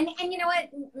 and you know what,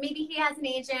 maybe he has an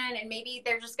agent, and maybe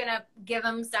they're just gonna give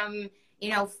him some, you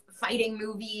know, fighting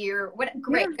movie or what.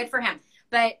 Great, good for him.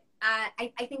 But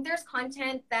I think there's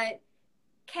content that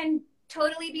can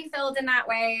totally be filled in that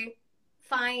way.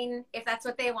 Fine, if that's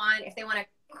what they want. If they want to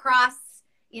cross,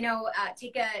 you know,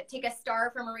 take a star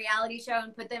from a reality show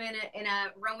and put them in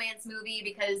a romance movie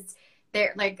because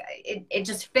they're like, it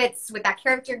just fits with that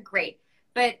character, great.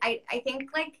 But I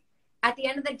think, like, at the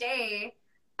end of the day,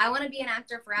 I want to be an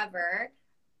actor forever.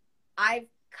 I've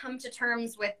come to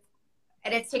terms with,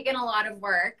 and it's taken a lot of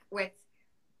work with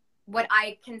what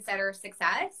I consider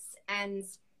success. And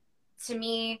to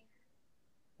me,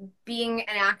 being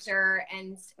an actor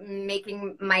and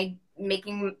making my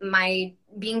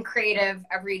being creative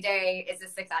every day is a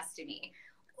success to me.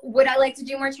 Would I like to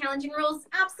do more challenging roles?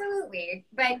 Absolutely.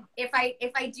 But if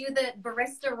I do the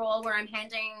barista role where I'm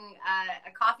handing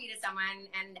a coffee to someone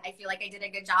and I feel like I did a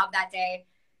good job that day,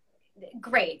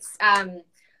 great.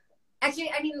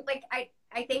 Actually, I mean, like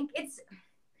I think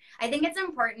it's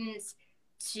important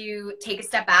to take a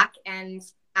step back and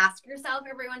ask yourself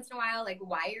every once in a while, like,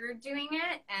 why you're doing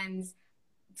it. And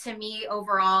to me,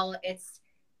 overall,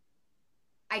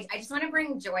 I just want to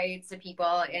bring joy to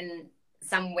people in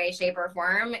some way, shape, or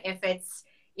form. If it's,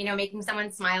 you know, making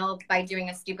someone smile by doing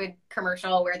a stupid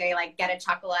commercial where they like get a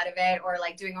chuckle out of it, or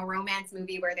like doing a romance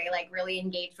movie where they like really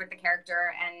engaged with the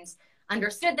character and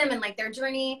understood them and like their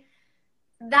journey,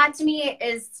 that to me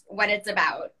is what it's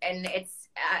about. And it's,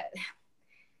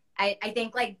 I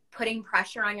think like putting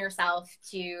pressure on yourself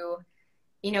to,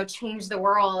 you know, change the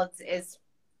world is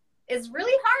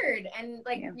really hard. And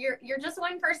like, you're just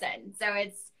one person. So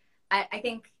it's, I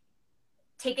think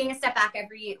taking a step back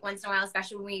every once in a while,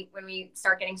 especially when we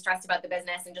start getting stressed about the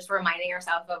business, and just reminding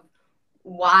yourself of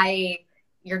why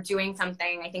you're doing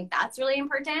something, I think that's really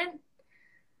important.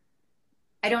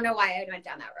 I don't know why I went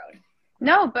down that road.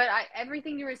 No, but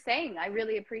everything you were saying, I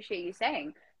really appreciate you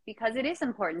saying, because it is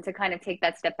important to kind of take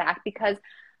that step back, because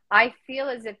I feel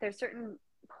as if there's certain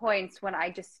points when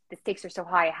the stakes are so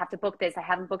high. I have to book this. I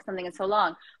haven't booked something in so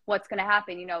long. What's going to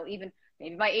happen? You know, even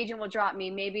maybe my agent will drop me.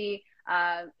 Maybe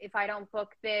if I don't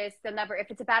book this,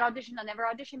 if it's a bad audition, they'll never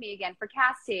audition me again for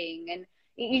casting. And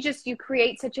you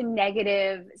create such a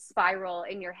negative spiral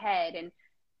in your head.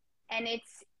 And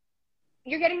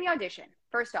you're getting the audition.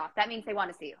 First off, that means they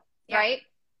want to see you, right?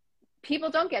 People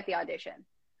don't get the audition.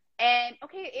 And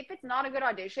okay, if it's not a good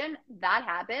audition, that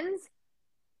happens.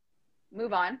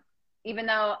 Move on. Even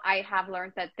though I have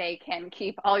learned that they can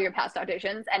keep all your past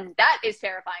auditions, and that is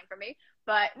terrifying for me.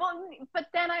 But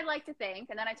then I like to think,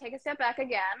 and then I take a step back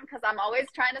again, because I'm always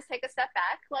trying to take a step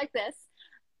back like this.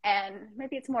 And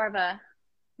maybe it's more of a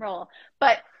role,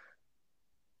 but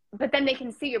then they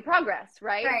can see your progress,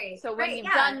 right? Right. So when you've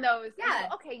done those,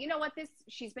 okay, you know what,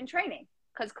 she's been training.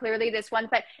 Because clearly this one,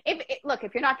 but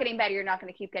if you're not getting better, you're not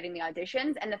going to keep getting the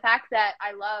auditions. And the fact that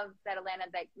I love that,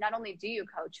 Alana, that not only do you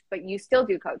coach, but you still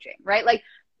do coaching, right? Like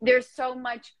there's so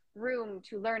much room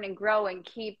to learn and grow and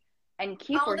keep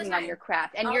working on your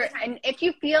craft. And and if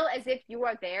you feel as if you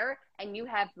are there and you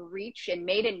have reached and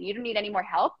made it and you don't need any more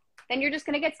help, then you're just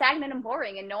going to get stagnant and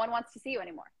boring and no one wants to see you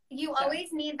anymore. You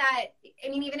always need that. I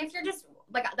mean, even if you're just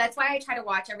like, that's why I try to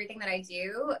watch everything that I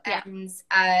do. And,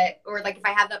 or like if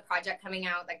I have a project coming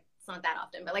out, like it's not that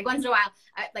often, but like once in a while,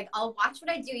 I'll watch what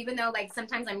I do, even though like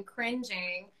sometimes I'm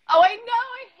cringing. Oh, I know.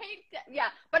 I hate that. Yeah.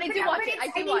 But I do watch it. I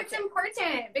think it's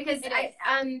important because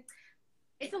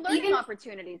it's a learning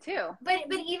opportunity too. But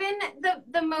even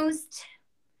the most,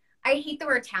 I hate the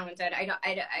word talented.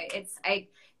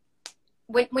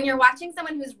 When you're watching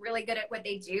someone who's really good at what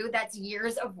they do, that's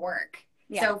years of work.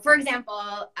 Yeah. So for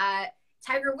example,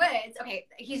 Tiger Woods, okay,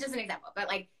 he's just an example, but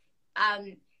like,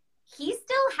 he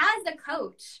still has a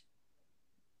coach.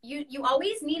 You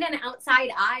always need an outside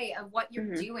eye of what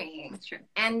you're doing. That's true.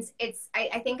 And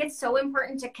I think it's so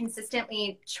important to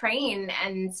consistently train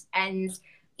and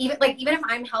even if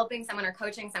I'm helping someone or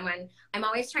coaching someone, I'm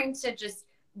always trying to just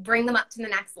bring them up to the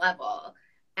next level.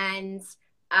 And,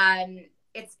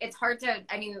 it's hard to,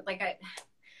 I mean, like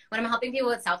when I'm helping people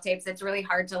with self-tapes, it's really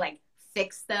hard to like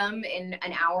fix them in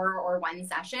an hour or one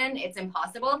session. It's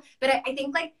impossible. But I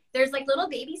think like there's like little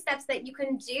baby steps that you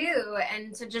can do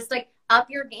and to just like up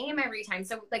your game every time.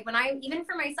 So like even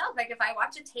for myself, like if I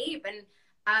watch a tape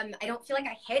and I don't feel like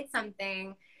I hit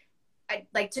something, I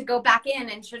like to go back in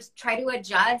and just try to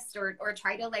adjust or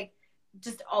try to like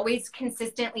just always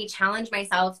consistently challenge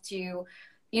myself to,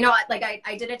 you know, like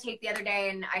I did a tape the other day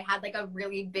and I had like a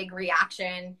really big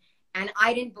reaction and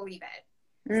I didn't believe it.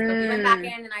 So we went back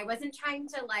in and I wasn't trying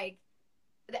to like,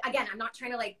 again, I'm not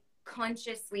trying to like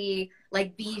consciously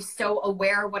like be so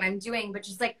aware of what I'm doing, but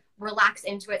just like relax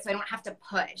into it so I don't have to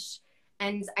push.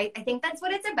 And I think that's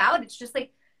what it's about. It's just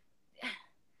like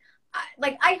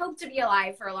I hope to be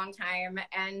alive for a long time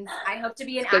and I hope to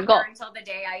be an actor until the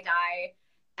day I die.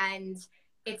 And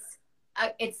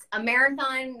it's a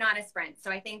marathon, not a sprint.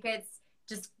 So I think it's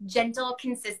just gentle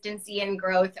consistency and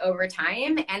growth over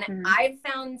time. And I've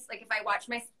found like if I watch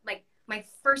my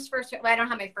first, well, I don't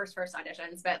have my first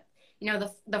auditions, but you know,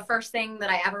 the first thing that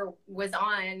I ever was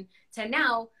on to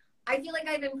now, I feel like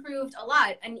I've improved a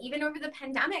lot. And even over the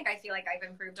pandemic, I feel like I've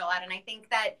improved a lot. And I think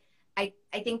that I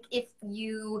think if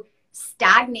you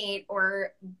stagnate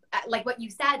or like what you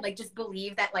said, like just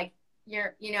believe that like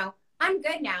I'm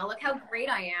good now. Look how great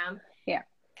I am. Yeah.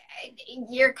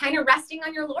 You're kind of resting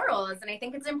on your laurels. And I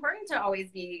think it's important to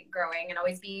always be growing and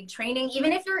always be training,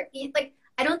 even if you're like,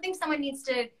 I don't think someone needs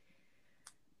to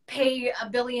pay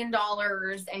 $1 billion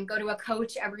and go to a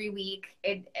coach every week.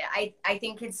 I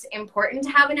think it's important to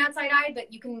have an outside eye, but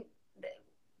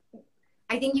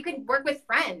I think you can work with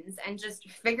friends and just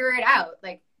figure it out.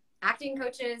 Like acting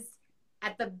coaches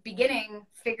at the beginning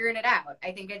figured it out.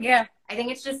 I think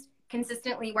it's just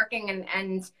consistently working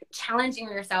and challenging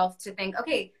yourself to think,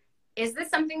 okay, is this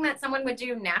something that someone would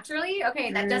do naturally?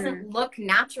 Okay, that doesn't look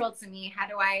natural to me. How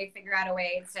do I figure out a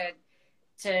way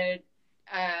to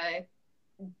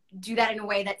do that in a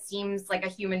way that seems like a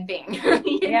human being?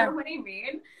 You know what I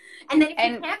mean? And then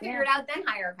if you can't figure it out, then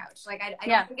hire a coach. Like I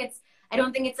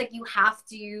don't think it's like you have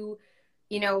to,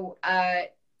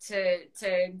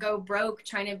 to go broke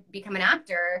trying to become an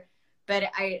actor. But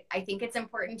I think it's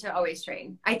important to always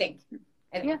train. I think.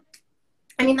 Yeah.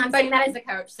 I mean, I'm saying that as a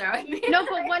coach, so. No,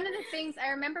 but one of the things I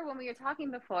remember when we were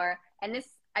talking before, and this,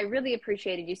 I really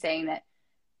appreciated you saying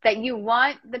that you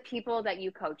want the people that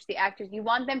you coach, the actors, you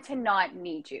want them to not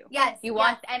need you. Yes. You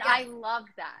want, and I love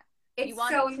that. It's you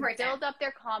want so them important to build up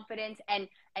their confidence and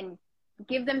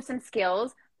give them some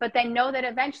skills, but then know that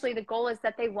eventually the goal is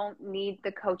that they won't need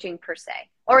the coaching per se,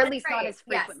 or at least not as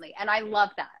frequently. Yes. And I love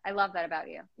that. I love that about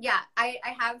you. Yeah, I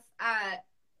have.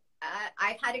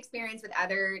 I've had experience with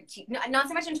other, not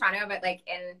so much in Toronto, but like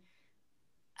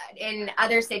in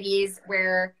other cities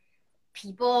where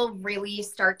people really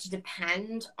start to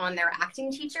depend on their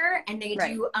acting teacher, and they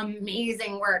do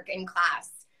amazing work in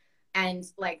class. And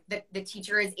like the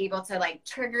teacher is able to like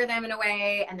trigger them in a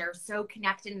way, and they're so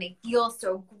connected and they feel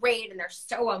so great and they're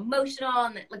so emotional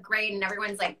and they look great, and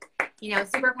everyone's like,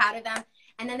 super proud of them.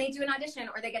 And then they do an audition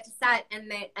or they get to set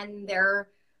and they're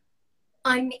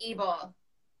unable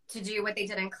to do what they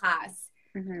did in class.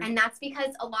 Mm-hmm. And that's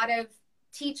because a lot of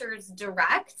teachers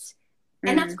direct,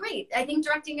 and that's great. I think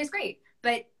directing is great,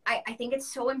 but I think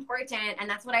it's so important. And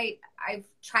that's what I've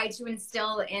tried to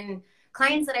instill in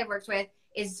clients that I've worked with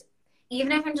is,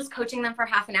 even if I'm just coaching them for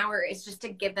half an hour, is just to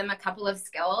give them a couple of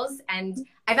skills. And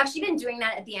I've actually been doing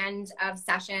that at the end of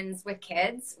sessions with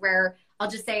kids, where I'll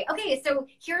just say, okay, so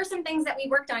here are some things that we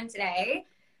worked on today.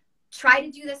 Try to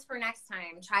do this for next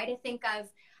time. Try to think of,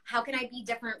 how can I be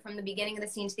different from the beginning of the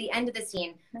scene to the end of the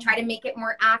scene? Try to make it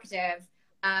more active.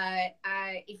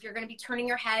 If you're going to be turning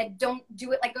your head, don't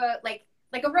do it like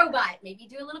a robot. Maybe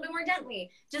do a little bit more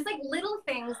gently. Just like little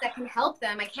things that can help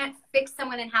them. I can't fix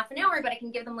someone in half an hour, but I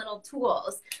can give them little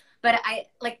tools. But I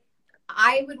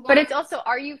would want. But it's also,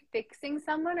 are you fixing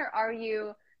someone, or are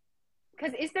you?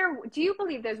 Because do you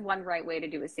believe there's one right way to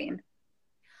do a scene?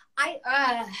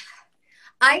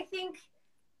 I think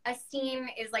a scene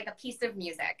is like a piece of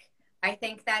music. I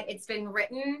think that it's been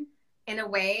written in a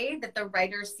way that the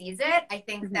writer sees it. I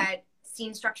think that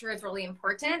scene structure is really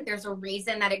important. There's a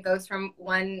reason that it goes from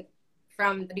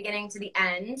the beginning to the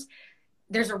end.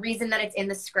 There's a reason that it's in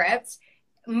the script.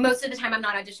 Most of the time I'm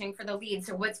not auditioning for the lead.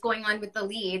 So what's going on with the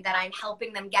lead that I'm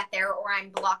helping them get there, or I'm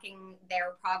blocking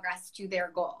their progress to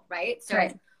their goal, right? So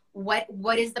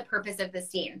what is the purpose of the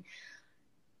scene?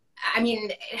 I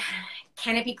mean,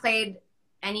 can it be played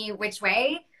any which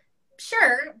way?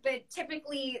 Sure, but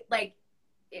typically, like,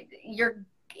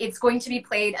 it's going to be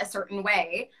played a certain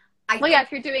way.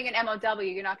 If you're doing an MOW,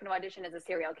 you're not going to audition as a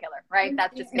serial killer, right?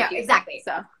 That's just no, exactly.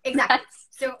 So exactly.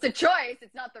 So it's a choice.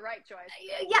 It's not the right choice.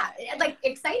 Yeah, like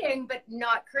exciting, but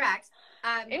not correct.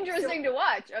 Interesting to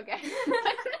watch. Okay.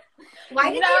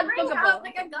 Why did they bring out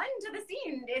like a gun to the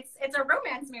scene? It's a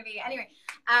romance movie. Anyway,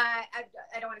 I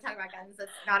don't want to talk about guns.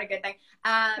 That's not a good thing.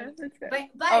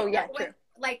 But true.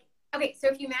 Like, okay, so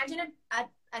if you imagine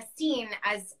a scene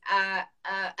as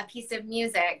a piece of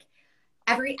music,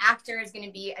 every actor is going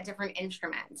to be a different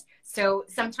instrument. So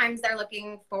sometimes they're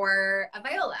looking for a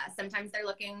viola, sometimes they're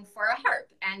looking for a harp,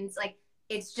 and like,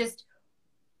 it's just,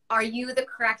 are you the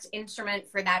correct instrument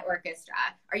for that orchestra?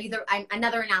 Are you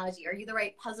another analogy, are you the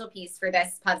right puzzle piece for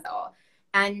this puzzle?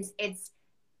 And it's,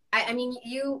 I mean,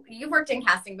 you've worked in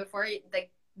casting before. Like,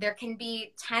 there can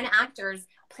be 10 actors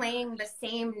playing the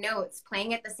same notes,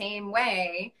 playing it the same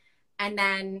way, and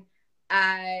then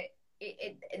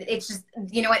it's just,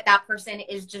 you know what, that person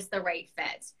is just the right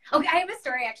fit. Okay, I have a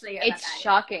story actually about it's that.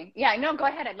 Shocking. Yeah, no, go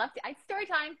ahead. I'd love to. Story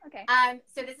time. Okay.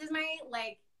 So this is my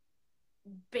like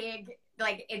big,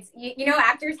 like, it's, you know,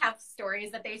 actors have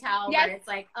stories that they tell where it's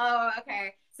like, oh,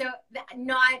 okay. So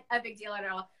not a big deal at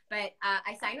all. But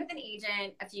I signed with an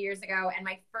agent a few years ago, and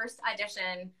my first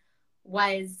audition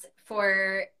was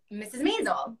for Mrs.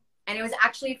 Maisel. And it was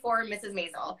actually for Mrs.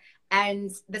 Maisel.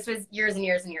 And this was years and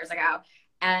years and years ago.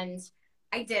 And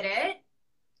I did it.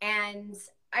 And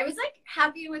I was like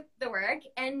happy with the work.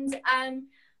 And I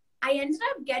ended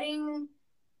up getting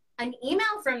an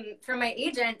email from my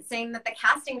agent saying that the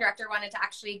casting director wanted to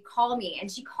actually call me. And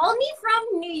she called me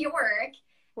from New York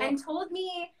and told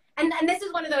me, and this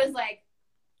is one of those like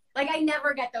I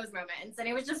never get those moments. And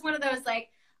it was just one of those like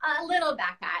a little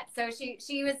backpat. So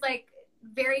she was like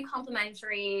very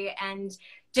complimentary and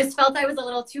just felt I was a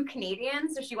little too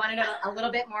Canadian. So she wanted a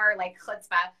little bit more like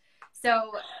chutzpah.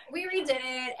 So we redid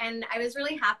it and I was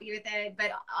really happy with it.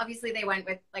 But obviously they went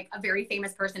with like a very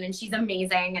famous person and she's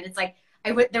amazing. And it's like,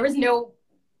 there was no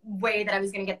way that I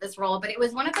was going to get this role. But it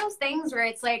was one of those things where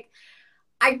it's like,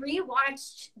 I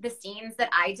rewatched the scenes that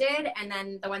I did and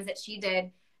then the ones that she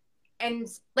did. And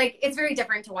like, it's very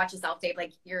different to watch a self-tape.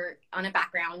 Like you're on a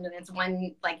background and it's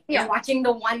one, like you're watching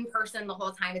the one person the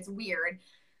whole time. It's weird.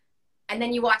 And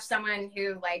then you watch someone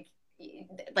who like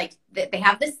they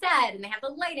have the set and they have the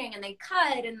lighting and they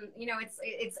cut and, you know,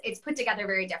 it's put together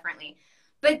very differently.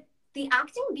 But the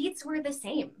acting beats were the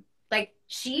same. Like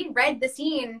she read the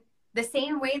scene the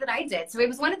same way that I did. So it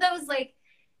was one of those, like,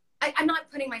 I'm not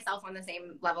putting myself on the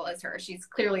same level as her. She's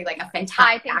clearly like a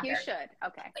fantastic actor. You should.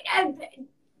 Okay.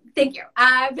 Thank you.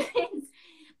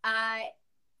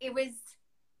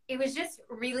 It was just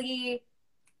really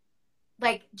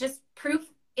like just proof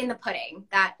in the pudding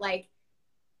that like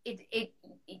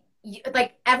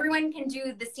like everyone can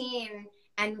do the scene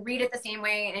and read it the same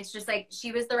way. And it's just like,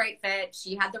 she was the right fit.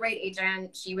 She had the right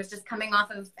agent. She was just coming off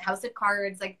of House of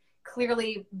Cards, like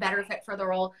clearly better fit for the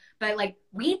role. But like,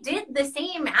 we did the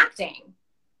same acting.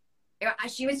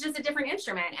 She was just a different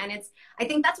instrument. And I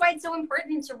think that's why it's so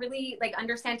important to really like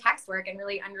understand text work and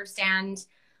really understand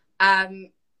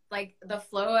like the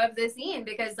flow of the scene,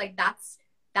 because like that's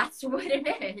what it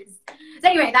is. So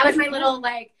anyway, that was my little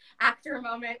like actor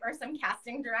moment or some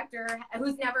casting director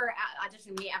who's never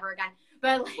auditioned me ever again.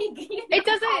 But like, you know, it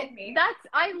doesn't,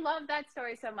 I love that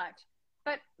story so much.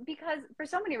 But because for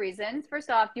so many reasons, first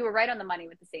off, you were right on the money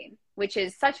with the scene, which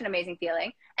is such an amazing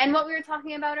feeling. And what we were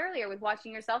talking about earlier with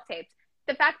watching your self-tapes,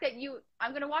 the fact that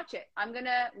I'm going to watch it. I'm going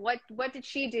to, what did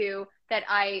she do that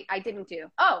I didn't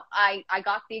do? Oh, I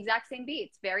got the exact same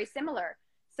beats, very similar.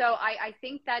 So I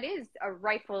think that is a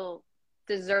rightful,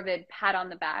 deserved pat on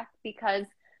the back because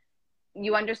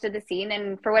you understood the scene.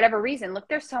 And for whatever reason, look,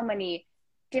 there's so many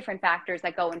different factors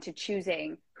that go into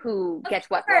choosing who gets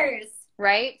what role,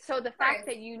 right? So the fact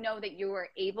that you know that you were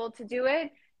able to do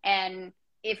it, and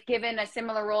if given a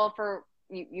similar role for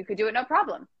you could do it, no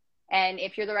problem. And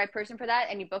if you're the right person for that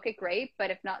and you book it, great.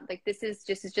 But if not, like this is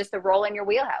just a role in your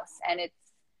wheelhouse. And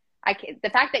the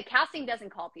fact that casting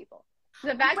doesn't call people,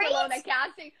 the fact alone that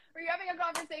casting, where you're having a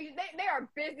conversation, they are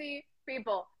busy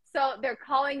people. So they're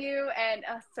calling you, and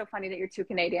it's so funny that you're too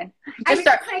Canadian. Just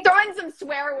start throwing some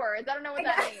swear words. I don't know what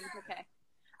that means. Okay.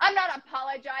 I'm not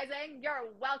apologizing.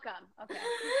 You're welcome. Okay.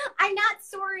 I'm not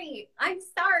sorry. I'm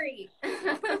sorry.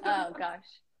 Oh gosh.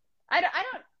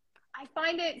 I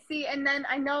find it, and then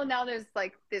I know now there's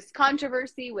like this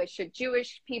controversy with should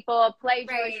Jewish people play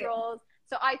Jewish roles.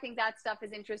 So I think that stuff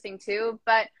is interesting too.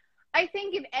 But I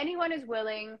think if anyone is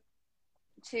willing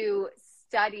to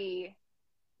study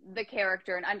the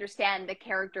character and understand the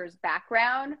character's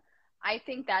background, I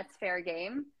think that's fair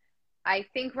game. I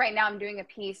think right now I'm doing a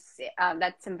piece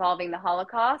that's involving the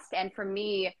Holocaust. And for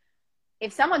me,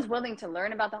 if someone's willing to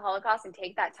learn about the Holocaust and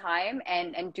take that time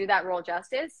and do that role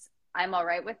justice, I'm all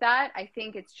right with that. I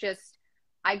think it's just,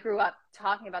 I grew up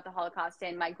talking about the Holocaust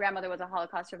and my grandmother was a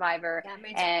Holocaust survivor. Yeah,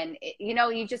 and you know,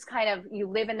 you just kind of, you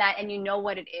live in that and you know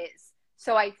what it is.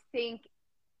 So I think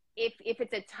if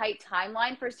it's a tight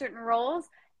timeline for certain roles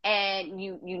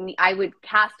and I would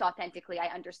cast authentically, I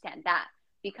understand that.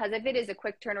 Because if it is a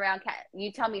quick turnaround,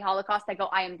 you tell me Holocaust, I go,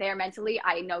 I am there mentally.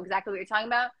 I know exactly what you're talking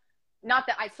about. Not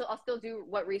that I'll still do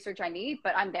what research I need,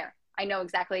 but I'm there. I know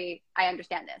exactly, I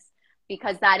understand this.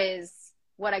 Because that is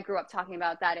what I grew up talking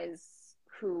about. That is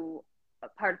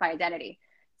part of my identity.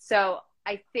 So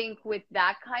I think with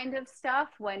that kind of stuff,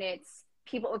 when it's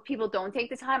if people don't take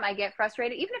the time, I get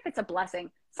frustrated, even if it's a blessing.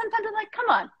 Sometimes I'm like, come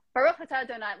on, Baruch atah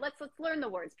Adonai, let's learn the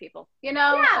words, people. You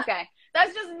know? Yeah. Okay.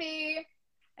 That's just me.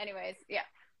 Anyways, yeah.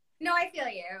 No, I feel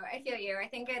you. I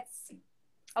think it's.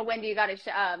 Oh, Wendy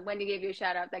Wendy gave you a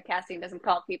shout out that casting doesn't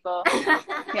call people.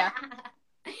 Yeah.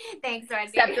 Thanks,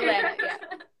 Wendy. Except Atlanta, yeah.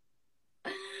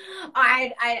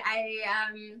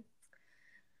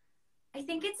 I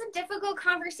think it's a difficult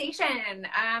conversation.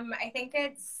 I think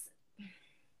it's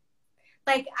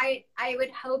like I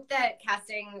would hope that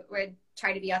casting would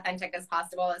try to be authentic as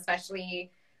possible,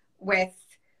 especially with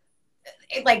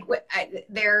like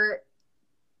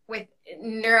with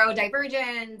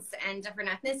neurodivergence and different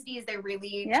ethnicities, they're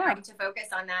really trying to focus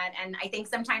on that. And I think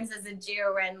sometimes as a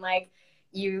Jew, and like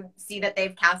you see that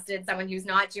they've casted someone who's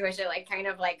not Jewish, it like kind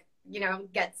of like, you know,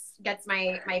 gets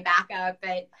my back up.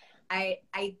 But I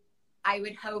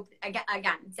would hope,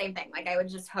 again, same thing. Like I would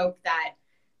just hope that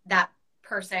that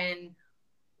person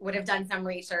would have done some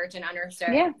research and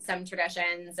understood some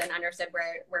traditions and understood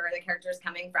where the character is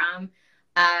coming from.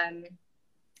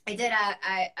 I did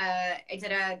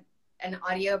an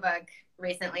audiobook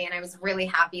recently, and I was really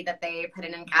happy that they put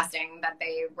in casting that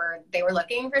they were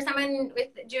looking for someone with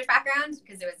Jewish background,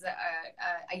 because it was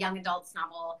a young adults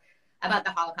novel about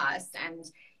the Holocaust,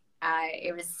 and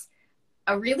it was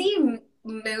a really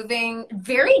moving,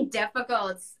 very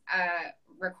difficult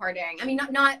recording. I mean,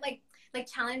 not like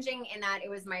challenging in that it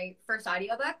was my first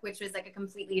audiobook, which was like a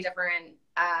completely different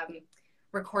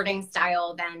recording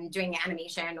style than doing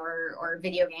animation or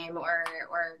video game or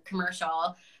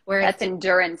commercial. Where that's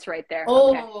endurance right there.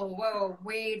 Oh, okay. Whoa,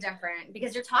 way different,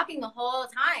 because you're talking the whole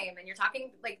time, and you're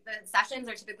talking, like, the sessions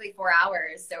are typically 4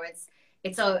 hours, so it's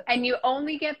and you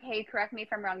only get paid, correct me if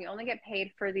I'm wrong, you only get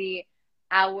paid for the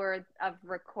hour of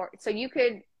record. So you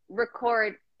could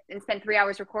record and spend 3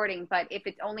 hours recording, but if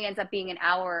it only ends up being an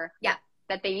hour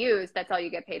that they use, that's all you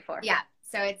get paid for. Yeah.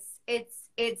 So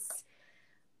it's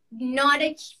not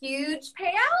a huge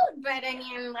payout, but I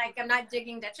mean, like, I'm not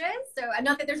digging ditches. So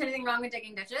not that there's anything wrong with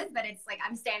digging ditches, but it's like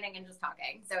I'm standing and just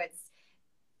talking. So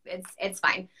it's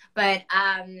fine. But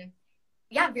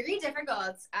yeah, very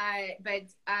difficult. But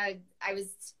I was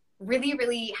really,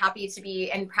 really happy to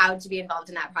be and proud to be involved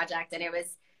in that project. And it was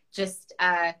just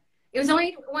it was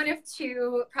only one of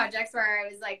 2 projects where I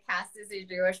was like cast as a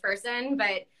Jewish person,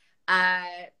 but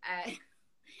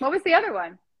what was the other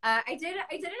one? I did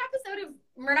an episode of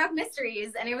Murdoch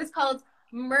Mysteries, and it was called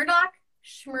Murdoch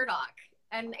Schmurdoch,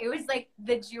 and it was like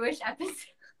the Jewish episode.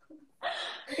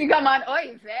 You come on,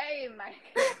 oy vey, Mike.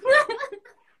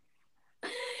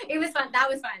 It was fun. That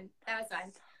was fun.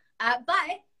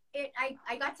 But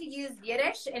I got to use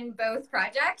Yiddish in both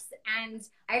projects, and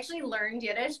I actually learned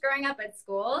Yiddish growing up at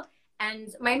school.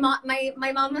 And my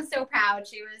mom was so proud.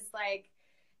 She was like,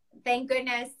 "Thank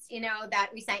goodness, you know, that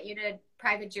we sent you to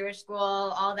private Jewish school.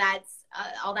 All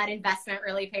that investment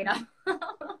really paid off."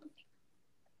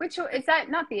 Which is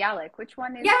that? Not Bialik. Which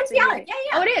one is? Yeah, it's Bialik. Yeah.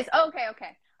 Oh, it is. Oh,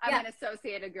 okay. I'm an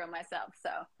associated girl myself, so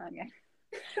okay.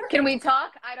 Can we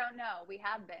talk? I don't know. We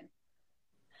have been.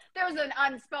 There was an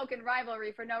unspoken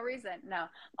rivalry for no reason. No.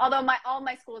 Although all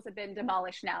my schools have been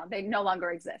demolished now. They no longer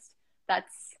exist.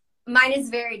 Mine is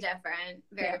very different.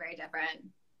 Very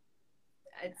different.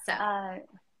 It's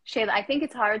Shayla, I think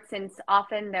it's hard since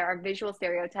often there are visual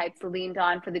stereotypes leaned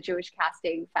on for the Jewish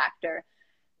casting factor.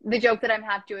 The joke that I'm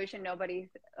half Jewish and nobody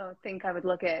think I would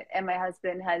look at, and my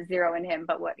husband has 0 in him,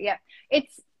 but what? Yeah,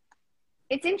 it's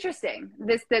interesting.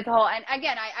 This whole, and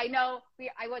again, I know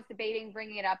I was debating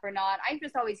bringing it up or not. I'm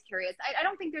just always curious. I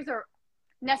don't think there's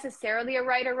necessarily a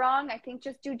right or wrong. I think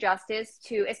just do justice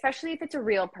to, especially if it's a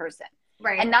real person.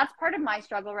 Right. And that's part of my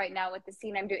struggle right now with the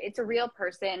scene I'm doing. It's a real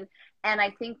person. And I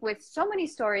think with so many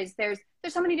stories, there's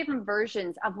so many different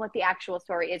versions of what the actual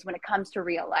story is when it comes to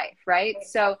real life, right?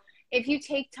 So if you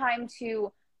take time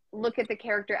to look at the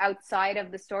character outside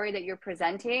of the story that you're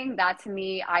presenting, that to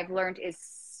me, I've learned is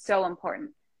so important.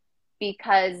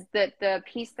 Because the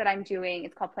piece that I'm doing,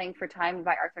 it's called Playing for Time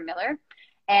by Arthur Miller.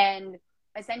 And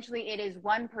essentially it is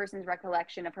one person's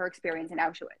recollection of her experience in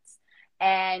Auschwitz.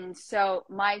 And so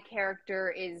my character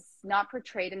is not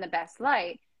portrayed in the best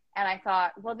light. And I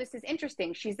thought, well, this is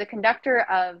interesting. She's the conductor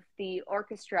of the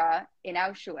orchestra in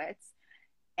Auschwitz.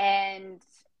 And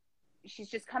she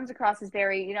just comes across as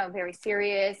very, very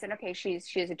serious. And okay, she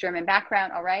has a German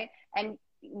background. All right. And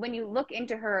when you look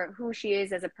into her, who she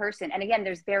is as a person, and again,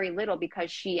 there's very little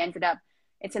because she ended up,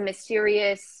 it's a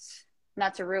mysterious,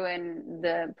 not to ruin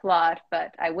the plot,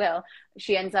 but I will.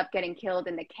 She ends up getting killed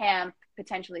in the camp,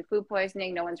 potentially food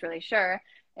poisoning. No one's really sure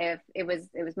if it was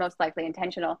most likely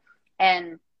intentional.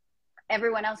 And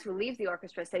everyone else who leaves the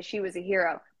orchestra says she was a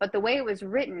hero. But the way it was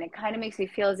written, it kind of makes me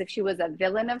feel as if she was a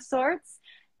villain of sorts.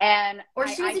 Or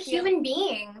she was a human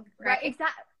being. Right.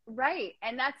 Exactly. Right.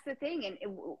 And that's the thing. And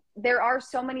there are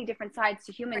so many different sides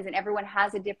to humans, and everyone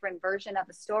has a different version of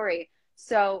a story.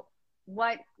 So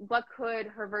what could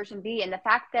her version be? And the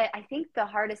fact that I think the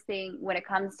hardest thing when it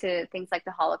comes to things like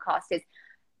the Holocaust is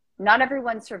not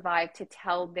everyone survived to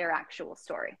tell their actual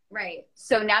story. Right.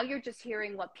 So now you're just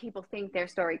hearing what people think their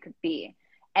story could be.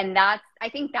 And I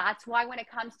think that's why when it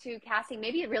comes to casting,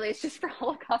 maybe it really is just for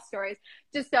Holocaust stories,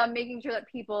 just making sure that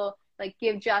people like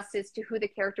give justice to who the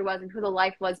character was and who the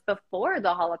life was before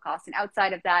the Holocaust and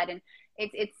outside of that. And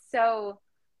it's so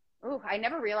Ooh, I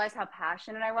never realized how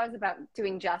passionate I was about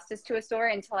doing justice to a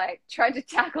story until I tried to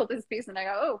tackle this piece, and I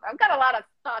go, oh, I've got a lot of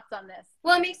thoughts on this.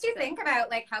 Well, it makes you think about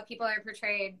like how people are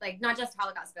portrayed, like not just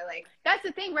Holocaust, but like that's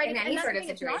the thing, right? In any sort of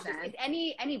situation, it's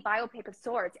any biopic of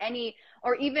sorts,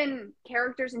 or even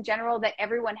characters in general, that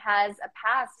everyone has a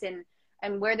past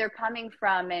and where they're coming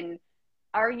from, and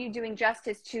are you doing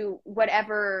justice to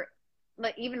whatever,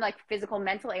 like even like physical,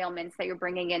 mental ailments that you're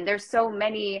bringing in? There's so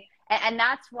many. And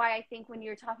that's why I think when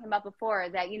you were talking about before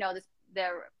that, you know, the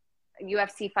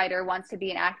UFC fighter wants to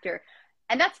be an actor,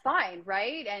 and that's fine,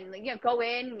 right? And, you know, go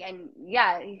in and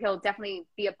yeah, he'll definitely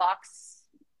be a box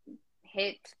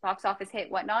office hit,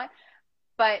 whatnot.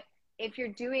 But if you're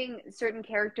doing certain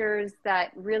characters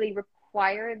that really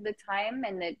require the time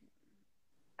and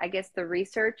I guess the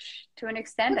research to an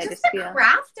extent, well, I just the feel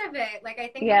craft of it. Like I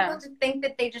think people just think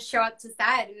that they just show up to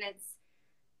set, and it's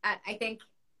I think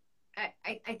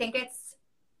it's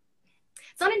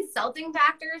not insulting to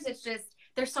actors. It's just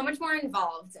there's so much more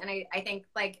involved, and I think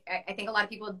a lot of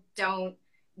people don't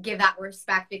give that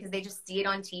respect because they just see it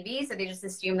on TV, so they just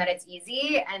assume that it's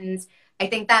easy. And I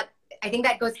think that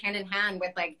goes hand in hand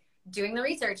with like doing the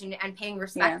research and paying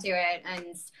respect to it.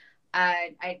 And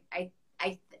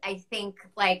I think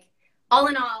like all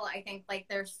in all, I think like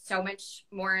there's so much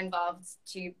more involved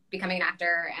to becoming an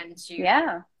actor and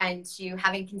to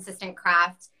having consistent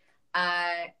craft.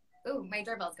 Ooh, my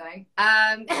doorbell's going.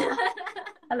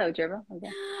 Hello, doorbell.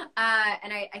 Okay.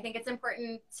 And I think it's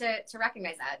important to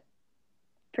recognize that.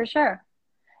 For sure.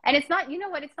 And it's not, you know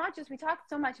what, it's not just, we talk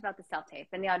so much about the self-tape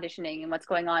and the auditioning and what's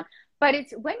going on, but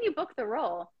it's when you book the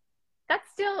role, that's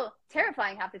still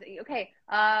terrifying. Have to okay,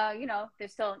 you know,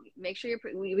 there's still, make sure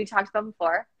we talked about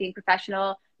before, being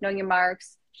professional, knowing your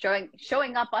marks,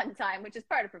 showing up on time, which is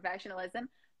part of professionalism,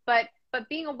 but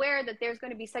being aware that there's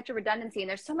going to be such a redundancy and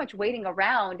there's so much waiting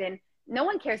around, and no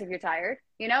one cares if you're tired,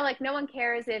 you know, like no one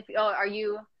cares if,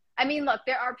 I mean, look,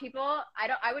 there are people,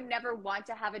 I would never want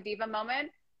to have a diva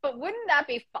moment, but wouldn't that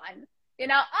be fun? You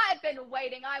know, I've been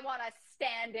waiting. I want to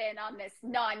stand in on this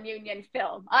non-union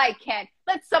film. I can't.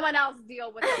 Let someone else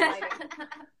deal with the lighting.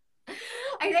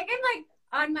 I think I'm like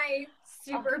on my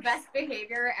super best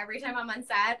behavior every time I'm on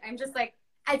set. I'm just like,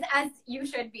 as you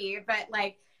should be, but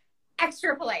like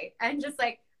extra polite and just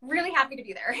like really happy to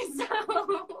be there.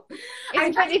 So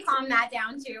I'm trying to calm that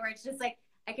down too, where it's just like,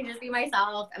 I can just be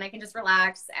myself and I can just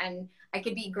relax and I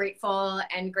can be grateful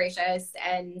and gracious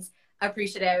and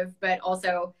appreciative, but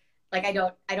also like I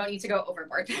don't need to go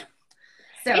overboard.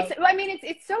 So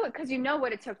it's so, because you know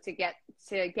what it took to get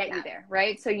you there,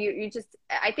 right? So you just,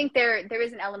 I think there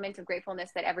is an element of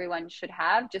gratefulness that everyone should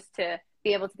have just to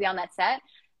be able to be on that set,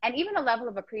 and even a level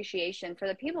of appreciation for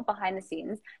the people behind the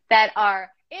scenes that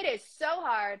it is so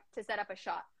hard to set up a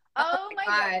shot. Oh my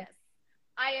goodness,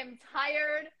 I am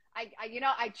tired.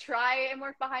 I try and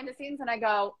work behind the scenes and I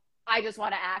go, I just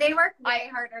want to act. They work way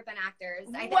harder than actors.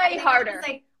 Way harder. It's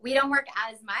like we don't work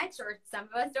as much, or some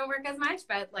of us don't work as much,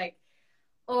 but like,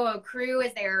 crew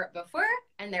is there before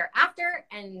and they're after,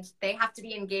 and they have to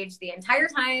be engaged the entire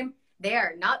time. They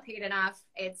are not paid enough.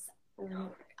 It's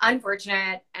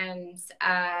unfortunate, and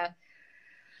I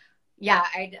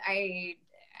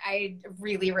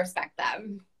really respect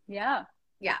them. Yeah.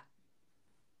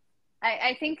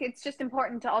 I think it's just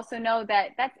important to also know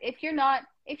that if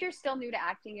you're still new to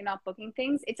acting, you're not booking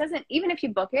things, it doesn't, even if you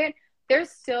book it, there's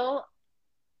still,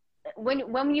 when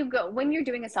you're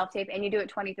doing a self-tape and you do it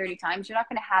 20, 30 times, you're not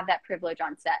going to have that privilege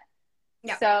on set.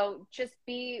 No. So just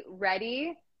be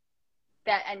ready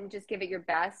and just give it your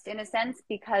best in a sense,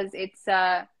 because it's,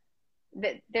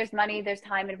 there's money, there's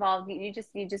time involved. You just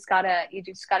gotta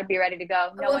be ready to go.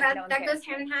 That goes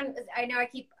hand in hand. I know I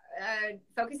keep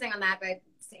focusing on that, but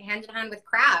hand in hand with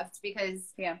craft,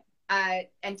 because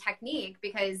and technique,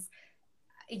 because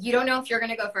you don't know if you're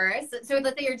going to go first. So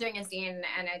let's say you're doing a scene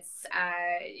and it's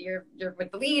you're with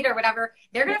the lead or whatever.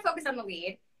 They're going to focus on the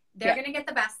lead. They're going to get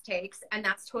the best takes, and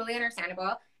that's totally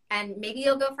understandable. And maybe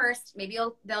you'll go first. Maybe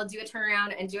they'll do a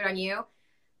turnaround and do it on you.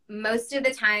 Most of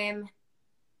the time,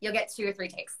 you'll get 2 or 3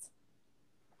 takes.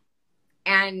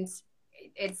 And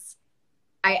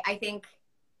I think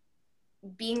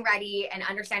being ready and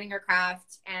understanding your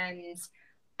craft and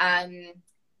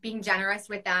being generous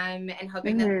with them and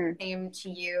hoping that they're the same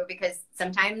to you, because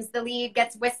sometimes the lead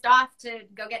gets whisked off to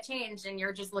go get changed and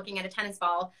you're just looking at a tennis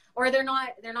ball, or they're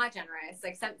not generous.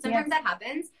 Like sometimes that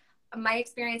happens. My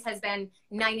experience has been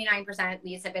 99%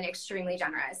 leads have been extremely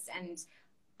generous. And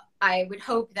I would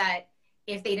hope that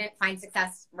if they didn't find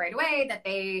success right away, that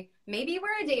they maybe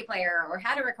were a day player or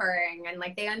had a recurring, and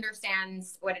like they understand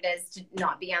what it is to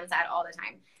not be on set all the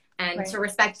time, and to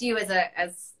respect you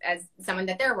as someone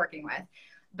that they're working with.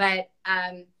 But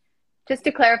Just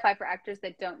to clarify for actors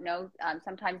that don't know,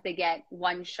 sometimes they get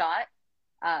one shot.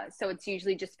 So it's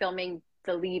usually just filming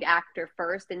the lead actor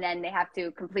first, and then they have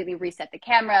to completely reset the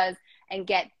cameras and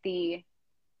get the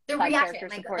reaction,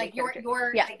 like your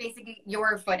like basically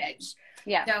your footage.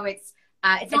 Yeah. So it's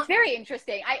very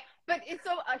interesting. But it's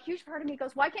so a huge part of me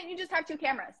goes, why can't you just have two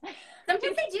cameras?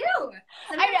 Sometimes they do.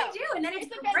 Sometimes they do, and then it's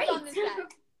great. On the set.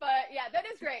 But yeah, that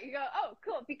is great. You go, oh,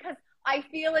 cool, because I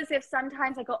feel as if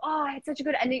sometimes I go, oh, I had such a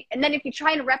good, and then if you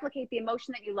try and replicate the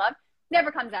emotion that you love,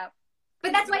 never comes out.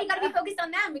 But that's why you got to be focused on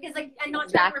them, because like, and not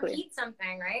try to repeat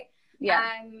something, right? Yeah.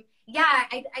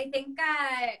 I think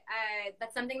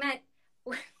that's something that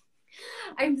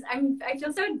I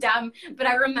feel so dumb, but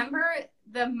I remember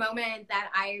the moment that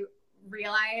I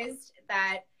realized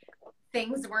that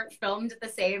things weren't filmed at the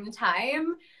same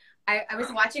time. I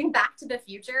was watching Back to the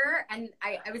Future, and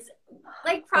I was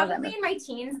like probably in my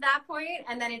teens at that point,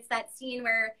 and then it's that scene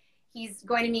where he's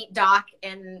going to meet Doc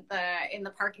in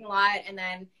the parking lot, and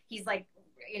then he's like,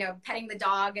 you know, petting the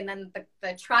dog, and then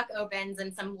the truck opens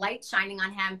and some light shining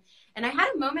on him, and I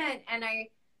had a moment, and I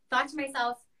thought to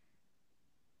myself,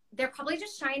 they're probably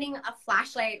just shining a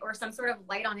flashlight or some sort of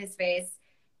light on his face.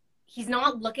 He's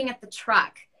not looking at the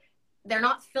truck. They're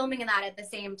not filming that at the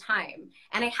same time.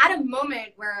 And I had a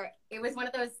moment where it was one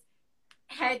of those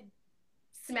head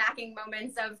smacking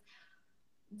moments of,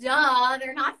 duh,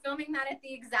 they're not filming that at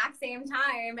the exact same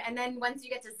time. And then once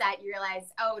you get to set, you realize,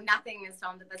 oh, nothing is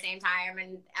filmed at the same time.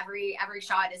 And every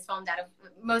shot is filmed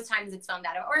most times it's filmed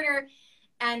out of order.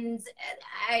 And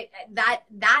that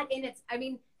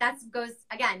goes,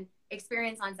 again,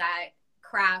 experience on set,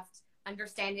 craft,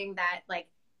 understanding that like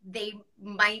they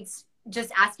might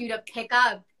just ask you to pick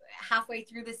up halfway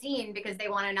through the scene because they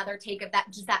want another take of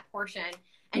that portion,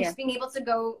 and just being able to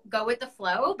go with the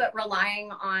flow, but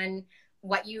relying on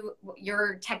what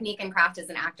your technique and craft as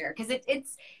an actor, because it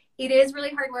is really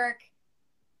hard work.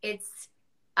 It's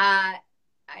I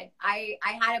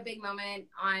had a big moment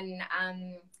on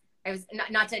I was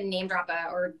not to name drop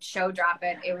or show drop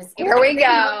it. Here we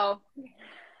go.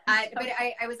 But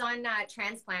I was on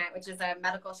Transplant, which is a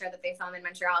medical show that they film in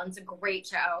Montreal, and it's a great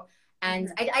show.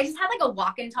 And I just had like a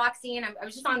walk and talk scene. I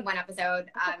was just on one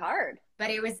episode. Hard. But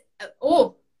it was,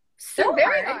 so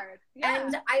very hard. Yeah.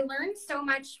 And I learned so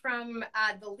much from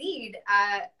the lead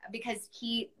because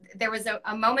there was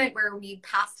a moment where we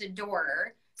passed a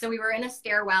door. So we were in a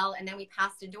stairwell, and then we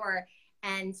passed a door,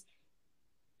 and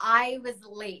I was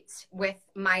late with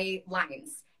my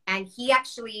lines. And he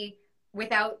actually,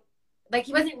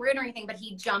 he wasn't rude or anything, but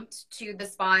he jumped to the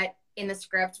spot in the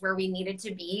script where we needed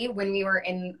to be when we were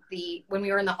in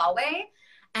the hallway.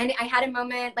 And I had a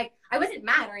moment, like, I wasn't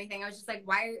mad or anything. I was just like,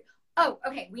 oh,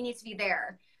 okay, we need to be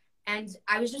there. And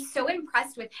I was just so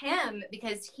impressed with him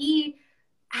because he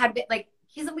had been, like,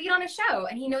 he's a lead on a show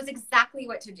and he knows exactly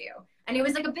what to do. And it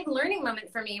was like a big learning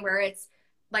moment for me where it's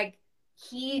like,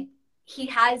 he's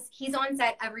on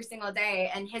set every single day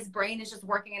and his brain is just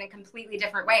working in a completely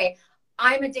different way.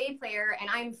 I'm a day player and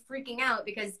I'm freaking out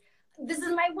because this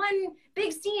is my one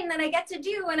big scene that I get to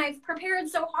do, and I've prepared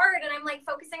so hard, and I'm like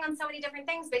focusing on so many different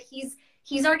things, but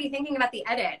he's already thinking about the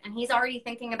edit, and he's already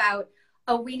thinking about,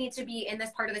 oh, we need to be in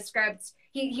this part of the script.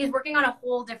 He's working on a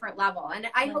whole different level, and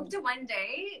I hope to one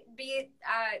day be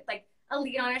like a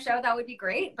lead on a show. That would be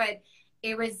great, but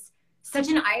it was such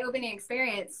an eye-opening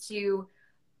experience to,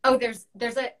 oh,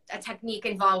 there's a technique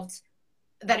involved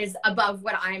that is above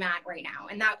what I'm at right now,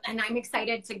 and I'm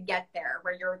excited to get there,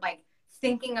 where you're like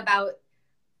thinking about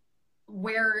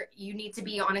where you need to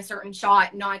be on a certain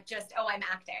shot, not just, oh, I'm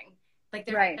acting. Like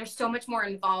there's so much more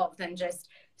involved than just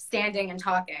standing and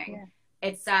talking.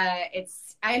 Yeah.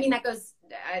 I mean, that goes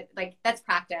like that's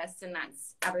practice and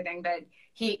that's everything, but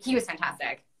he was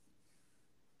fantastic.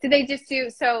 Did they just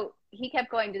so he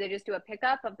kept going, do they just do a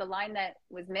pickup of the line that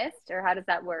was missed, or how does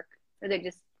that work? Or they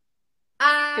just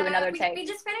do another take? We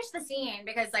just finished the scene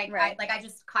because I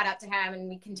just caught up to him and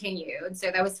we continued,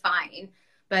 so that was fine.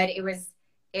 But it was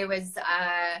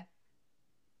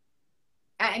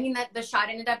I mean, that the shot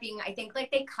ended up being, I think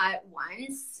like they cut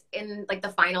once in like the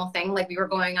final thing, like we were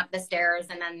going up the stairs,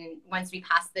 and then once we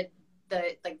passed the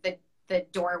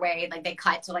doorway, like they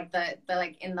cut to like the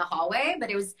like in the hallway.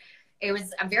 But it was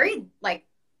a very like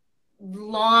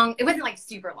long, it wasn't like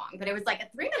super long, but it was like a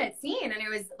 3-minute scene, and it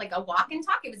was like a walk and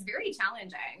talk. It was very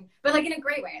challenging, but like in a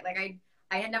great way. Like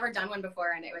I had never done one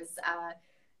before, and it was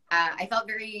I felt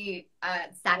very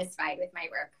satisfied with my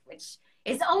work, which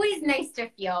is always nice to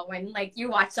feel when like you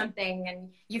watch something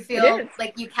and you feel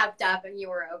like you kept up and you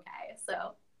were okay.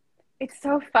 So it's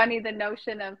so funny, the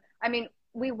notion of, I mean,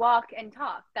 we walk and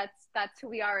talk. That's who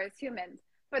we are as humans.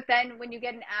 But then when you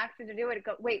get an actor to do it,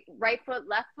 go, wait, right foot,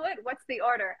 left foot? What's the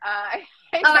order? I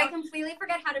completely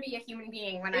forget how to be a human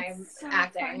being when I'm so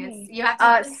acting. You have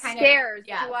to just kind stairs. of,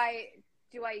 yeah.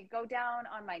 Do I go down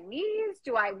on my knees?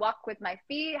 Do I walk with my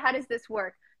feet? How does this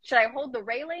work? Should I hold the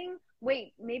railing?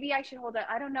 Wait, maybe I should hold it.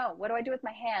 I don't know. What do I do with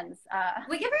my hands?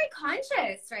 We get very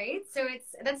conscious, right? So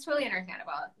that's totally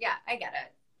understandable. Yeah, I get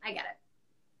it.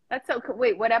 That's so cool.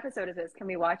 Wait, what episode is this? Can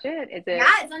we watch it? Is it?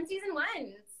 Yeah, it's on season 1.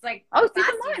 It's like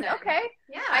season 1. Okay.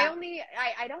 Yeah. I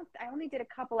only did a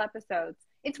couple episodes.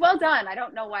 It's well done. I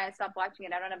don't know why I stopped watching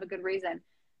it. I don't have a good reason.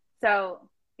 So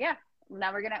yeah,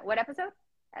 now we're gonna. What episode?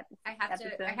 I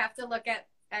have to look at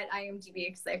IMDb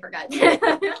because I forgot.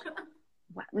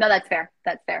 Wow. No, that's fair.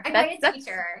 That's fair.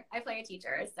 I play a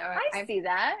teacher, so I see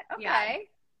that. Okay. Yeah.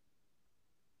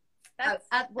 That's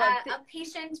a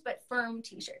patient but firm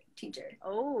teacher.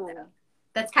 Oh, so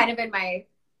that's kind of been my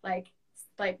like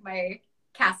my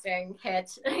casting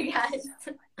hit, I guess.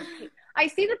 I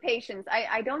see the patience.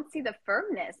 I don't see the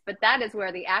firmness, but that is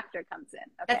where the actor comes in.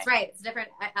 Okay. That's right. It's a different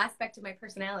aspect of my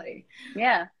personality.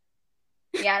 Yeah.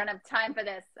 Yeah, I don't have time for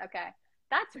this. Okay.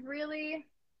 That's really,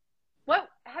 what,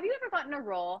 have you ever gotten a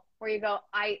role where you go,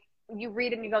 you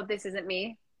read it and you go, this isn't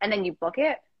me, and then you book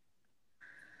it?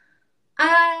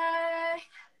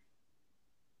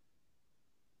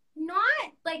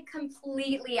 Not like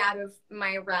completely out of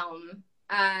my realm.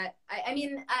 I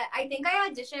mean, I think I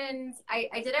auditioned,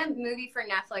 I did a movie for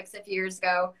Netflix a few years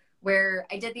ago where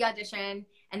I did the audition,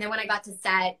 and then when I got to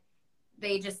set,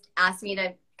 they just asked me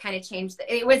to kind of change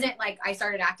it wasn't like I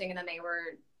started acting and then they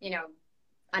were,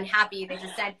 unhappy. They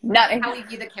just said how we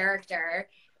view the character,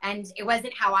 and it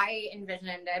wasn't how I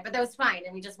envisioned it, but that was fine,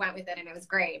 and we just went with it, and it was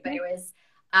great. But it was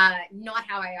not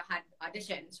how I had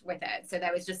auditioned with it, so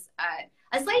that was just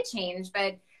a slight change.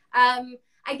 But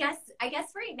I guess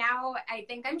right now I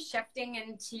think I'm shifting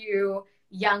into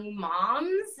young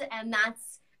moms, and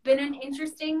that's been an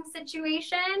interesting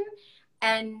situation.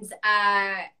 And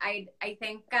I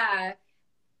think that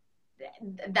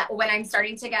when I'm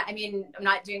starting to get, I mean, I'm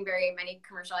not doing very many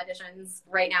commercial auditions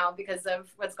right now because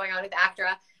of what's going on with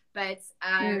ACTRA, but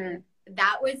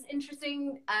that was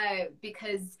interesting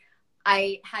because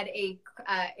I had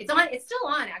it's still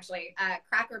on actually,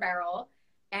 Cracker Barrel,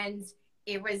 and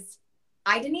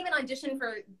I didn't even audition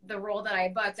for the role that I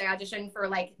booked. I auditioned for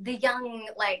like the young,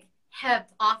 like hip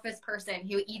office person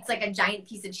who eats like a giant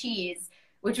piece of cheese,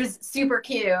 which was super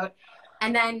cute.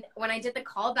 And then when I did the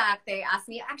callback, they asked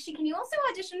me, actually, can you also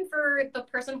audition for the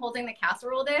person holding the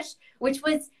casserole dish, which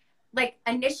was like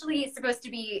initially supposed to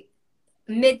be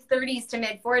mid 30s to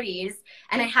mid 40s.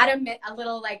 And I had a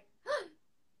little like,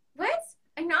 what?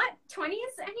 I'm not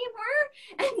 20s anymore?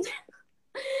 And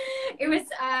it was,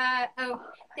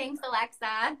 thanks,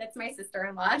 Alexa. That's my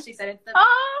sister-in-law. She said it's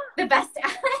the best.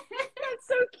 That's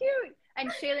so cute. And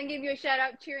Shaylin gave you a shout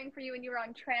out cheering for you when you were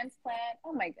on transplant.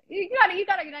 Oh my God, you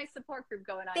got a nice support group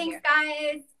going on. Thanks,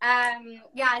 here. guys.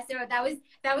 Yeah, so that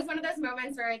was one of those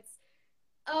moments where it's,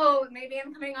 maybe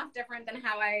I'm coming off different than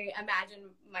how I imagine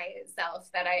myself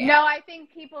that I am. No, I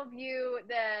think people view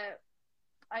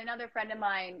another friend of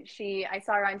mine, I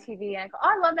saw her on TV and I go,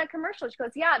 I love that commercial. She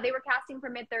goes, yeah, they were casting for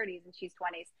mid 30s and she's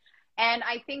 20s. And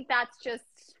I think that's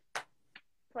just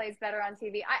plays better on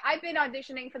TV. I've been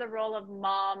auditioning for the role of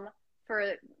mom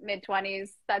for mid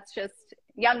 20s. That's just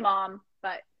young mom,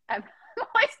 but I've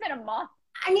always been a mom.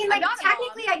 I mean, like,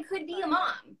 technically I could be a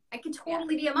mom. I could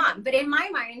totally be a mom. But in my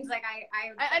mind, like,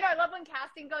 I know, I love when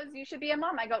casting goes, you should be a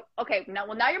mom. I go, okay, now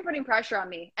you're putting pressure on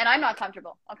me and I'm not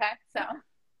comfortable. Okay. So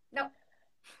no,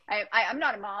 I'm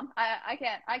not a mom. I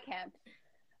can't.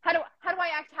 How do I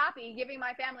act happy giving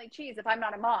my family cheese if I'm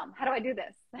not a mom? How do I do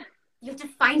this? You have to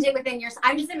find it within yourself.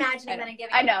 I'm just imagining that I'm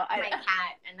giving my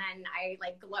cat and then I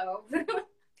like glow.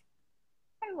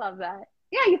 I love that.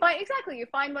 Yeah, you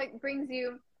find what brings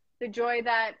you the joy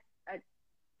that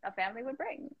a family would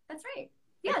bring. That's right.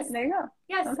 Yes. There you go.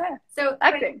 Yes. Okay. So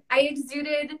I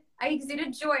exuded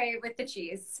joy with the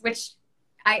cheese, which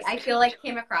I feel like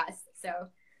came across. So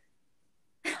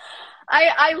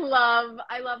I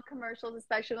love commercials,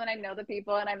 especially when I know the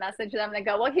people and I message them and they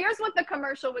go, well, here's what the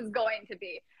commercial was going to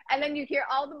be. And then you hear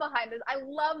all the behind this. I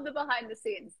love the behind the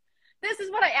scenes. This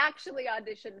is what I actually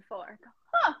auditioned for.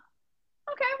 Huh.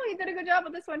 Okay, well, you did a good job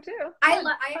with this one too. I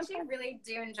actually really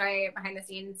do enjoy behind the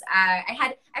scenes.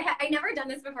 I never done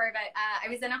this before, but I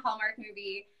was in a Hallmark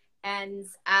movie, and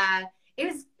it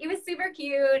was super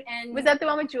cute. And was that the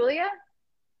one with Julia?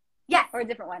 Yes. Or a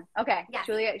different one? Okay. Yes.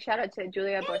 Julia, shout out to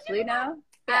Julia Borsellino.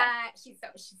 Yeah. She's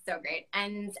so great.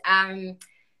 And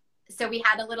so we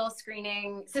had a little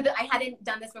screening. So I hadn't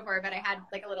done this before, but I had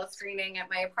like a little screening at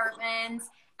my apartment,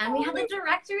 and we had the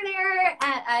director there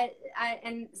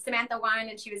and Samantha Wan,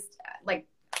 and she was like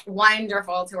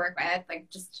wonderful to work with, like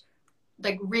just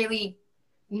like really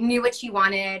knew what she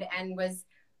wanted and was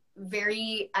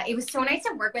very, it was so nice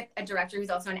to work with a director who's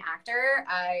also an actor.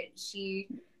 She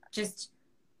just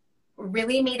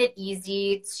really made it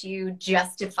easy to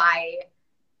justify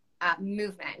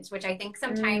movement, which I think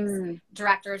sometimes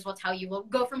directors will tell you, well,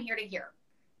 go from here to here.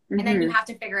 And then you have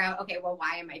to figure out, okay, well,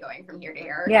 why am I going from here to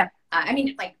here? Yeah. I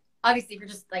mean, like, obviously, if you're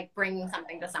just like bringing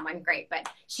something to someone, great. But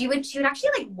she would actually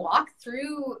like walk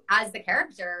through as the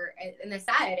character in the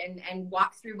set and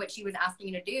walk through what she was asking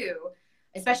you to do,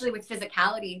 especially with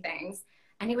physicality things.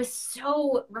 And it was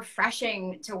so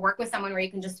refreshing to work with someone where you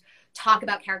can just talk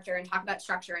about character and talk about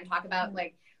structure and talk about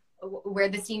like where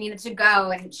the scene needed to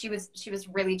go. And she was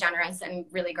really generous and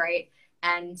really great.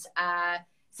 And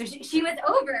so she was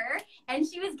over and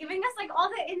she was giving us like all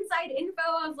the inside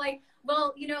info of like,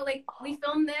 well, you know, like we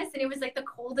filmed this and it was like the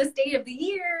coldest day of the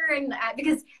year. And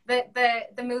because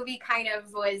the movie kind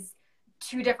of was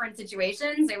two different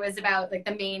situations. It was about like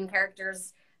the main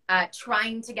characters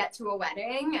trying to get to a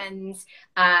wedding and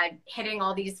hitting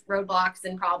all these roadblocks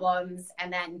and problems.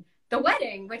 And then the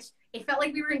wedding, which it felt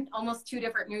like we were in almost two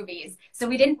different movies. So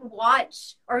we didn't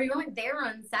watch, or we weren't there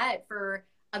on set for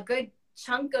a good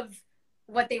chunk of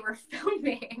what they were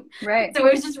filming. Right. So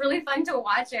it was just really fun to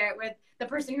watch it with the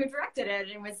person who directed it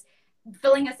and was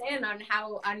filling us in on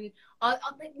how,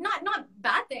 not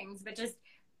bad things, but just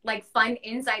like fun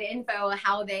inside info,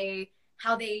 how they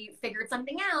figured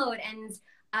something out. And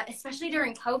especially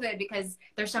during COVID, because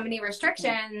there's so many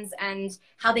restrictions, and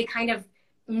how they kind of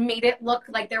made it look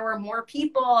like there were more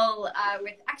people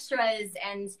with extras,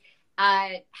 and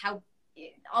how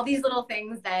all these little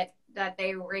things that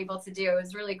they were able to do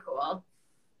is really cool.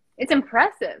 It's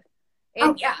impressive.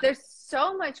 Yeah. There's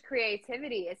so much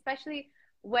creativity, especially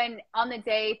when on the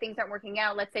day things aren't working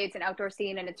out. Let's say it's an outdoor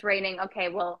scene and it's raining. Okay,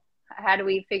 well, how do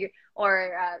we figure?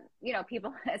 Or, you know,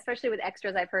 people, especially with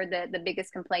extras, I've heard the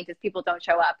biggest complaint is people don't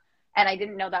show up. And I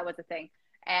didn't know that was a thing.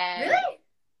 And really?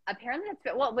 Apparently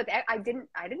that's, well, I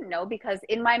didn't know, because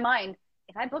in my mind,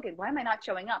 if I book it, why am I not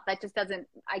showing up? That just doesn't,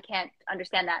 I can't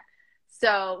understand that.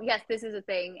 So yes, this is a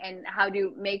thing. And how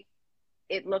to make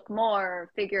it look more,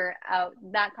 figure out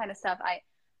that kind of stuff.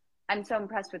 I'm so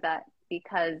impressed with that,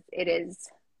 because it's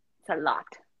a lot.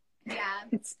 Yeah.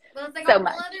 It's like so a whole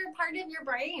much. other part of your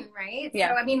brain, right? Yeah.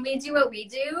 So I mean, we do what we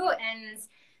do, and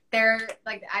they're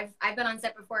like, I've been on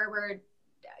set before where,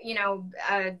 you know,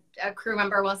 a crew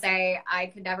member will say, I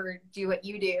could never do what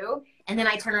you do, and then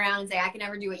I turn around and say, I can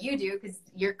never do what you do because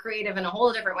you're creative in a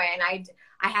whole different way, and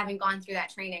I haven't gone through that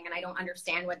training and I don't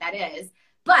understand what that is.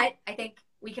 But I think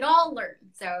we can all learn.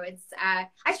 So it's I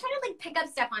try to like pick up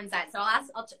stuff on set. So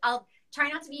I'll try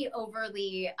not to be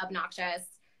overly obnoxious,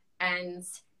 and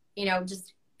you know,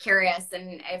 just curious.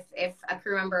 And if a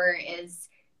crew member is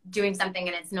doing something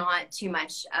and it's not too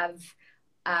much of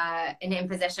an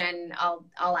imposition,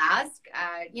 I'll ask.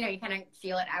 You know, you kind of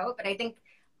feel it out. But I think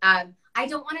I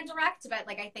don't want to direct, but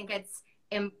like I think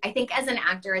as an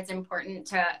actor, it's important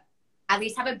to at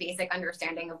least have a basic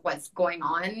understanding of what's going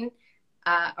on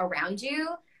around you,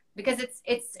 because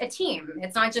it's a team.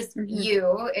 It's not just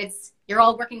you. You're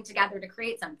all working together to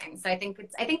create something. So I think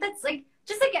that's like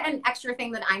just like an extra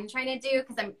thing that I'm trying to do,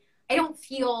 because I don't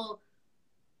feel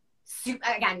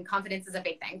again, confidence is a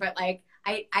big thing, but like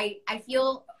I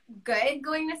feel good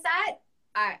going to set.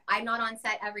 I'm not on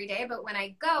set every day, but when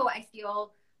I go, I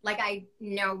feel like I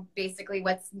know basically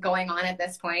what's going on at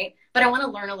this point, but I want to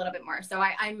learn a little bit more. So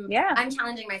I'm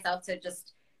challenging myself to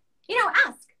just, you know,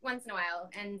 ask once in a while.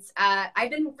 And I've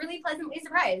been really pleasantly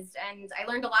surprised, and I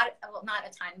learned a lot, well, not a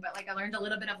ton, but like I learned a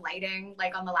little bit of lighting,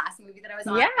 like on the last movie that I was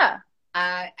on.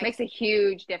 Yeah. Makes a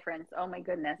huge difference. Oh my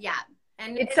goodness. Yeah.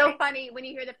 And it's so funny when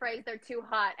you hear the phrase, they're too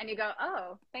hot, and you go,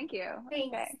 oh, thank you.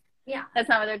 Thanks. Okay. Yeah. That's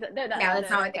not what they're yeah, that's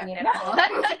not what they mean at all.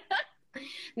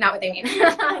 Not what they mean. Is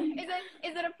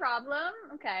it a problem?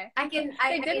 Okay. I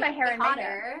did my hair and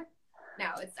hotter. No,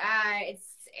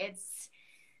 it's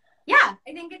yeah,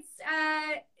 I think it's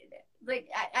like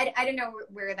I don't know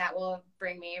where that will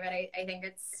bring me, but I think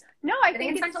it's I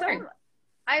think it's so,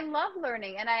 I love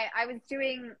learning. And I was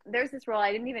doing, there's this role,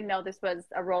 I didn't even know this was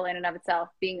a role in and of itself,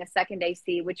 being a second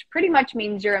AC, which pretty much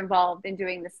means you're involved in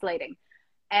doing the slating.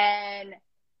 And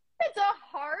it's a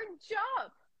hard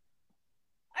job.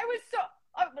 I was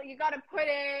so, you got to put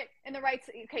it in the right,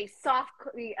 soft,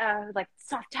 like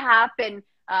soft tap, and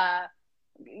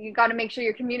you got to make sure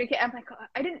you're communicating. I'm like,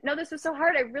 I didn't know this was so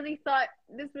hard. I really thought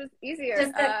this was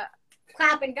easier.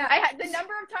 clap and go. I had the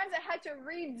number of times I had to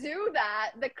redo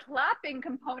that, the clapping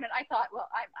component. I thought, well,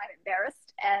 I'm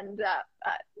embarrassed, and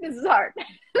this is hard.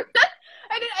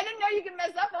 I didn't know you could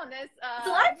mess up on this. It's a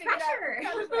lot of pressure.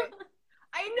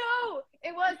 I know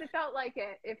it was. It felt like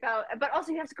it. It felt, but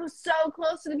also you have to go so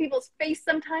close to the people's face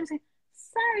sometimes.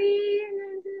 Sorry,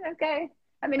 okay,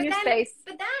 I'm in your space.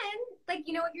 But then, like,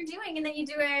 you know what you're doing, and then you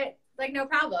do it like no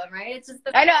problem, right? It's just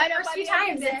the I know, first few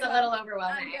times it's a little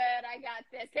overwhelming. I'm good. I got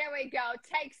this. Here we go.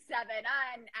 Take 7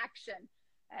 on action.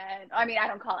 And I mean, I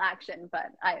don't call action, but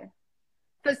I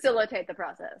facilitate the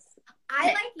process. I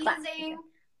like using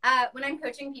when I'm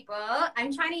coaching people.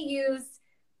 I'm trying to use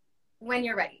when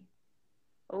you're ready.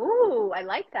 Ooh, I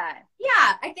like that.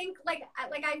 Yeah, I think like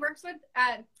I worked with.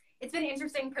 It's been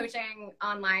interesting coaching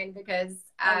online because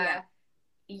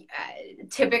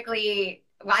typically.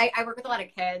 Well, I work with a lot of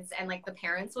kids, and like the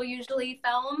parents will usually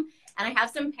film, and I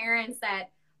have some parents that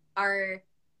are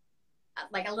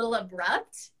like a little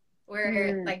abrupt,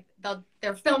 where like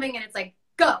they're filming and it's like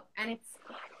go, and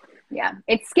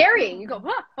it's scary. You go,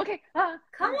 okay,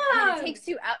 come on. It takes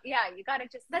you out. Yeah, you gotta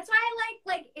just. That's why I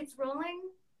like it's rolling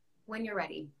when you're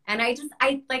ready, and I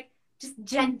like just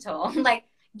gentle, like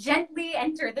gently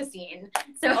enter the scene.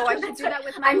 So I should do that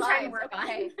with my I'm lives. trying to work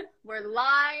on. We're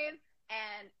live.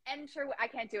 And enter. I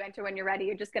can't do enter when you're ready.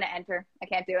 You're just gonna enter. I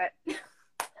can't do it.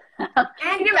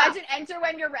 Can you imagine enter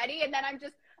when you're ready? And then I'm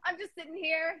just sitting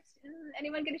here.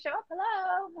 Anyone gonna show up?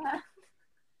 Hello.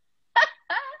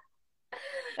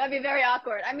 That'd be very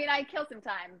awkward. I mean, I'd kill some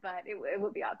time, but it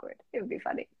would be awkward. It would be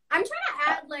funny. I'm trying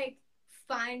to add like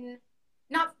fun,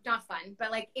 not fun,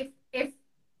 but like if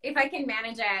I can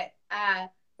manage it,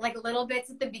 like little bits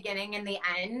at the beginning and the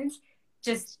end.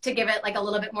 Just to give it like a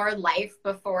little bit more life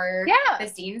before the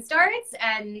scene starts,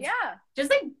 and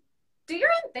just like do your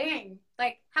own thing,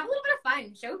 like have a little bit of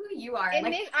fun, show who you are. I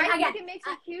think it makes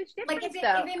a huge difference. Like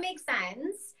if it makes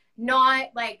sense, not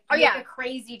like make a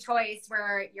crazy choice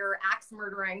where you're axe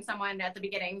murdering someone at the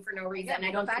beginning for no reason. I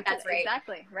don't think that's right.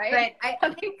 Exactly right. But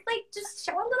I think like just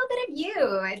show a little bit of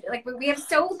you. Like we have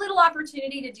so little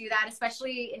opportunity to do that,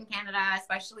 especially in Canada,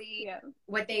 especially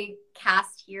what they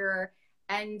cast here,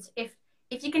 and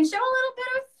if you can show a little bit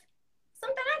of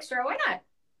something extra, why not?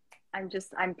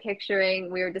 I'm picturing,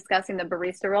 we were discussing the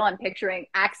barista role. I'm picturing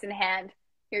axe in hand.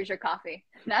 Here's your coffee.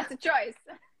 That's a choice.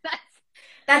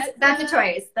 That's a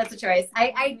choice. That's a choice.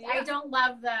 I don't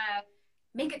love the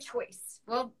make a choice.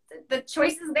 Well, the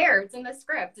choice is there. It's in the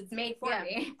script. It's made for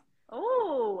me.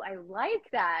 Oh, I like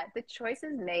that. The choice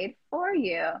is made for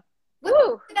you.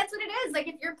 Woo! That's what it is. Like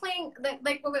if you're playing,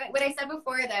 like what I said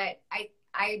before, that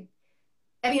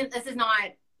I mean, this is not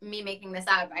me making this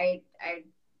up. I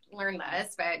learned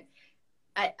this, but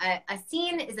a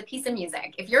scene is a piece of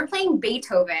music. If you're playing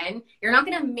Beethoven, you're not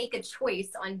going to make a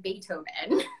choice on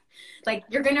Beethoven. Like,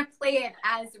 you're going to play it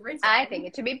as written. I think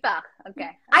it should be Bach. Okay.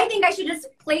 I think I should just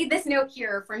play this note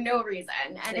here for no reason.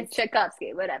 And it's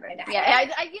Tchaikovsky, whatever. Yeah,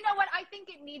 you know what? I think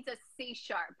it needs a C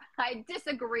sharp. I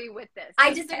disagree with this.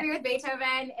 I disagree with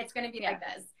Beethoven. It's going to be like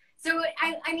this. So,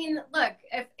 I mean, look,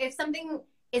 if something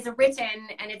is written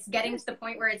and it's getting to the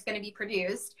point where it's going to be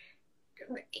produced,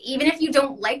 even if you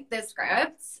don't like the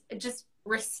script, just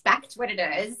respect what it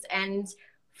is and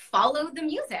follow the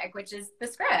music, which is the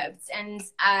script, and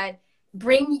I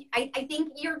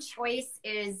think your choice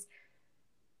is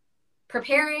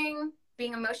preparing,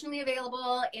 being emotionally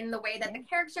available in the way that the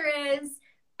character is,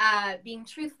 being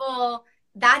truthful.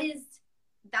 That is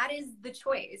the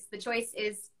choice. The choice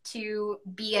is to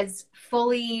be as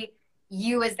fully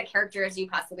you as the character as you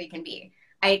possibly can be.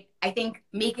 I think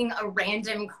making a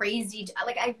random crazy,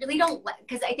 like, I really don't,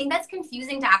 because I think that's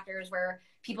confusing to actors where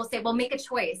people say, well, make a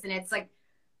choice. And it's like,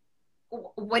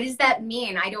 what does that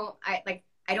mean? I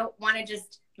don't want to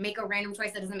just make a random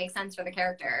choice that doesn't make sense for the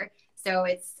character. So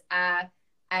it's, I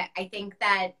think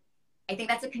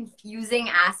that's a confusing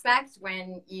aspect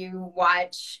when you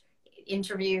watch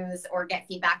interviews or get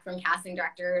feedback from casting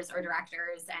directors or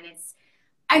directors. And it's,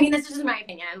 I mean, this is just my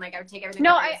opinion. Like, I would take everything.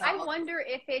 No, I wonder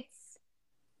if it's,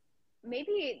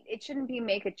 maybe it shouldn't be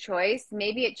make a choice.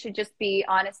 Maybe it should just be,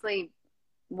 honestly,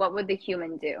 what would the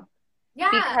human do?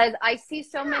 Yeah. Because I see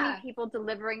so many people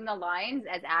delivering the lines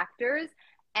as actors.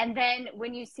 And then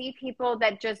when you see people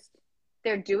that just,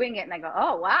 they're doing it and I go,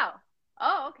 oh, wow.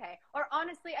 Oh, okay. Or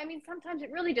honestly, I mean, sometimes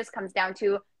it really just comes down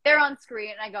to they're on screen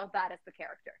and I go, that is the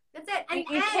character. That's it. And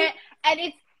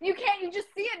you just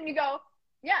see it and you go,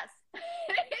 yes.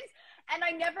 And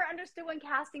I never understood when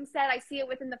casting said, I see it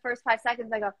within the first 5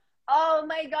 seconds. I go, oh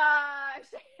my gosh,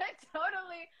 I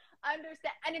totally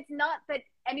understand. And it's not that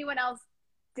anyone else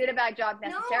did a bad job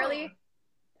necessarily.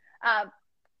 No.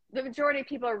 The majority of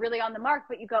people are really on the mark,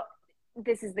 but you go,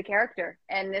 this is the character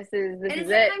and this is and it.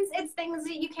 Sometimes it's things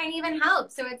that you can't even help.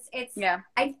 So it's yeah.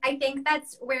 I think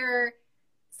that's where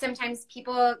sometimes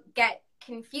people get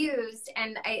confused,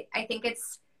 and I think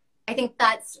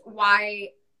that's why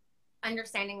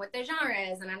understanding what the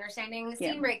genre is and understanding the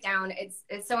scene breakdown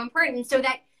is so important, so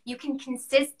that you can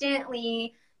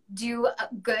consistently do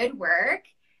good work,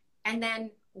 and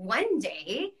then one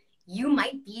day you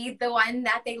might be the one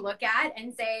that they look at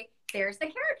and say, there's the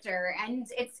character. And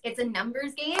it's a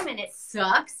numbers game, and it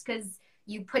sucks because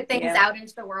you put things out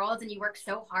into the world and you work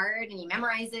so hard and you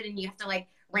memorize it and you have to like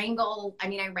wrangle. I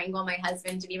mean, I wrangle my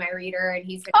husband to be my reader, and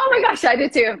he's been my gosh, I do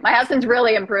too. My husband's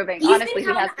really improving. He's honestly,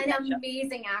 been he has an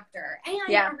amazing actor and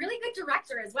a really good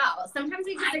director as well. Sometimes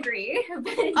we disagree.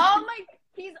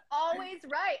 He's always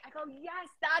right. I go, yes,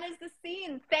 that is the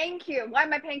scene. Thank you. Why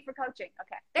am I paying for coaching?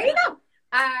 Okay, there you go.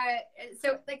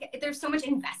 So like there's so much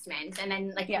investment, and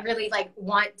then like you really like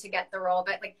want to get the role,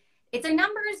 but like it's a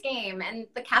numbers game, and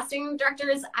the casting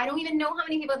directors, I don't even know how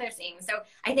many people they're seeing. So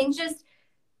I think just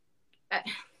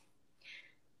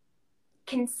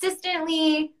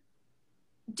consistently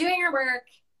doing your work,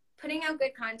 putting out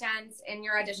good content in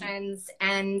your auditions,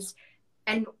 and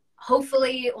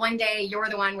hopefully one day you're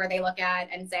the one where they look at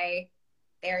and say,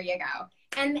 there you go.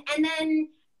 And then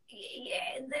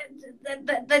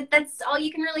that's all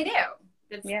you can really do.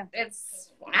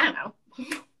 It's I don't know.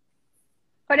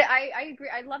 But I agree.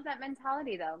 I love that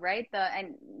mentality though, right?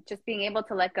 And just being able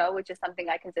to let go, which is something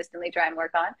I consistently try and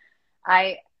work on.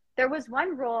 There was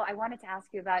one role I wanted to ask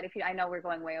you about. I know we're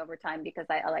going way over time because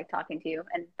I like talking to you,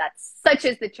 and that's such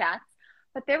is the chat.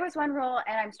 But there was one role,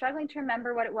 and I'm struggling to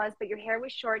remember what it was, but your hair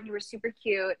was short and you were super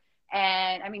cute.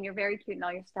 And I mean, you're very cute and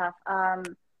all your stuff.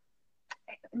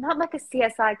 Not like a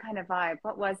CSI kind of vibe.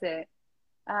 What was it?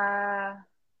 I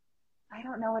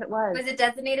don't know what it was. Was it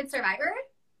Designated Survivor?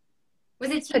 Was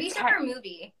it a TV show or a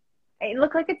movie? It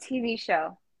looked like a TV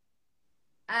show.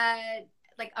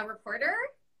 Like a reporter?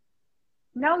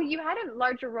 No, you had a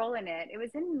larger role in it. It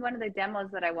was in one of the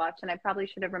demos that I watched, and I probably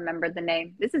should have remembered the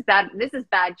name. This is bad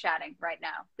chatting right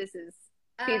now. This is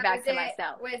feedback to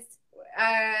myself. Do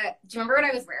you remember what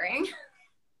I was wearing?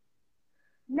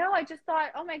 No, I just thought,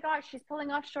 oh my gosh, she's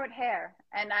pulling off short hair,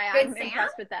 and I'm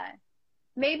impressed with that.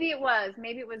 Maybe it was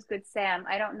Good Sam.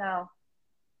 I don't know.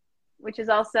 Which is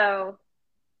also,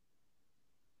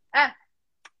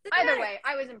 either way,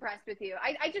 I was impressed with you.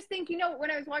 I just think,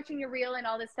 when I was watching your reel and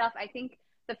all this stuff, I think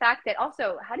the fact that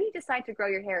also, how do you decide to grow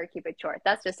your hair or keep it short?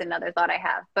 That's just another thought I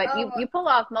have. But you pull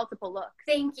off multiple looks.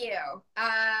 Thank you.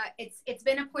 It's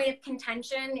been a point of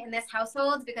contention in this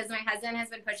household because my husband has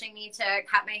been pushing me to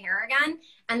cut my hair again.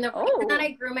 And the reason that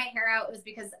I grew my hair out was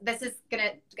because this is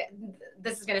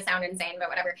gonna sound insane, but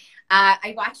whatever.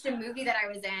 I watched a movie that I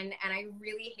was in, and I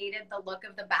really hated the look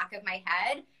of the back of my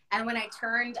head. And when I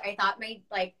turned, I thought my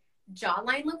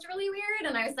jawline looked really weird,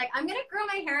 and I was like, I'm gonna grow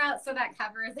my hair out so that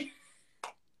covers it.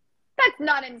 That's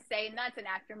not insane. That's an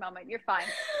actor moment. You're fine.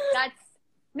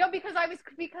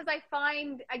 Because I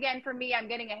find, again, for me, I'm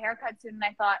getting a haircut soon, and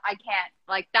I thought, I can't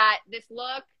like that. This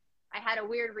look, I had a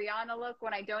weird Rihanna look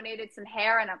when I donated some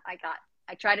hair, and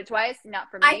I tried it twice,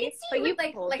 not for me. I can see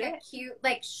but you like a cute,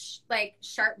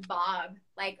 sharp bob.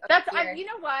 You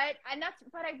know what? And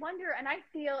but I wonder, and I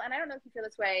feel, and I don't know if you feel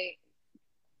this way,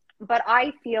 but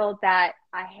I feel that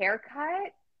a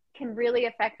haircut can really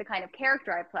affect the kind of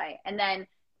character I play. And then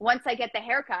once I get the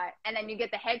haircut, and then you get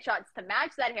the headshots to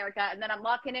match that haircut, and then I'm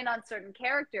locking in on certain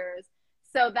characters.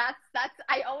 So that's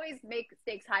I always make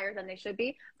stakes higher than they should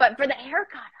be. But for the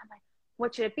haircut, I'm like,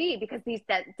 what should it be? Because these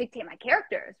that dictate my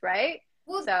characters, right?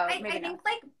 Well, so I think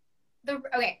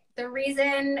the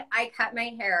reason I cut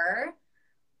my hair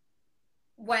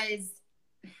was,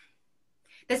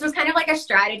 this was kind of like a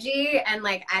strategy, and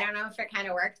I don't know if it kind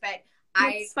of worked, but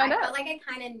I felt like I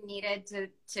kind of needed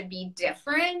to be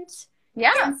different.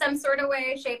 Yeah. In some sort of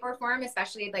way, shape, or form,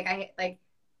 especially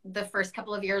the first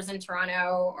couple of years in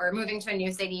Toronto or moving to a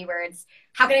new city where it's,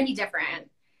 how can I be different?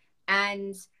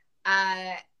 And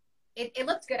it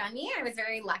looked good on me. I was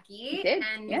very lucky. It did.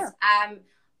 And yeah.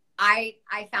 I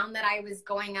found that I was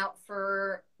going out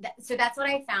for that. So that's what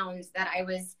I found, that I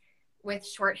was with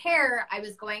short hair. I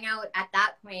was going out at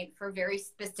that point for very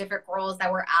specific roles that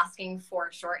were asking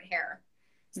for short hair.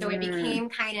 So it became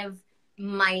kind of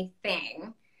my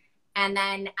thing. And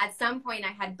then at some point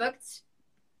I had booked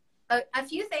a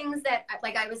few things that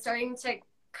I was starting to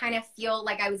kind of feel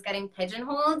like I was getting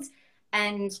pigeonholed,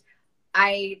 and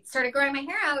I started growing my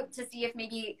hair out to see if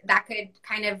maybe that could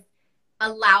kind of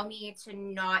allow me to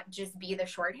not just be the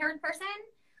short haired person.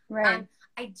 Right.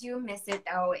 I do miss it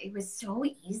though. It was so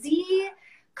easy.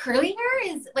 Curly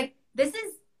hair is this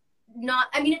is not,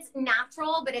 I mean, it's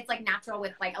natural, but it's like natural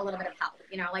with like a little bit of help,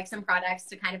 you know, like some products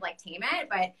to kind of like tame it,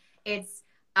 but it's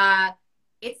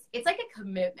like a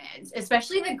commitment,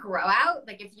 especially the grow out.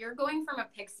 Like if you're going from a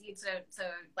pixie to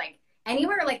like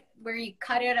anywhere like where you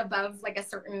cut it above like a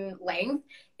certain length,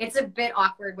 it's a bit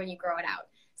awkward when you grow it out.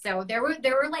 So there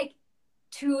were like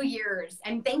 2 years,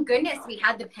 and thank goodness we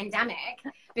had the pandemic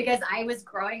because I was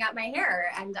growing out my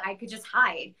hair and I could just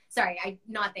hide. Sorry,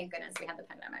 not thank goodness we had the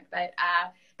pandemic, but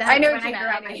that's I know when what I you grew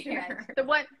out meant. my hair. The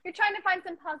one you're trying to find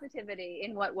some positivity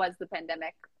in what was the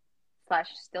pandemic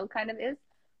 / still kind of is.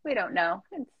 We don't know.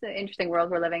 It's an interesting world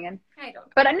we're living in. I don't know.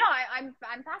 But no, I'm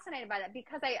fascinated by that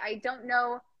because I don't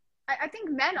know. I think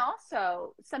men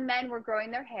also, some men were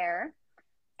growing their hair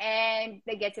and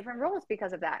they get different roles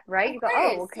because of that, right? Of You go,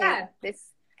 course, oh, okay, yeah.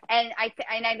 this, and I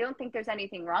don't think there's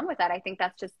anything wrong with that. I think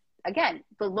that's just, again,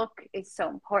 the look is so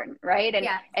important, right? And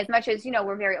Yeah. as much as, you know,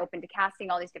 we're very open to casting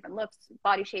all these different looks,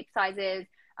 body shape, sizes,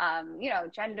 you know,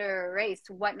 gender, race,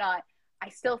 whatnot, I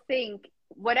still think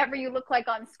whatever you look like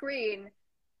on screen,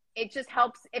 it just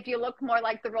helps if you look more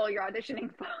like the role you're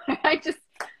auditioning for.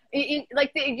 You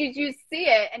see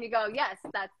it and you go, yes,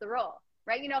 that's the role,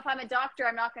 right? You know, if I'm a doctor,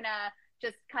 I'm not gonna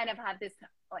just kind of have this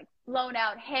like blown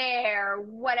out hair,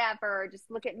 whatever.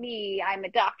 Just look at me, I'm a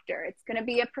doctor. It's gonna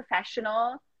be a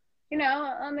professional, you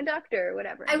know, I'm a doctor,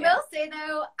 whatever. I will say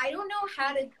though, I don't know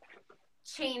how to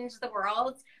change the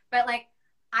world, but like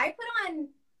I put on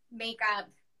makeup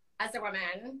as a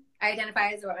woman. I identify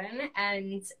as a woman,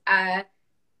 and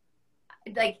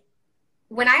like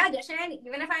when I audition,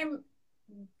 even if I'm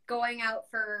going out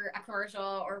for a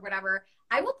commercial or whatever,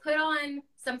 I will put on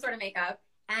some sort of makeup.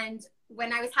 And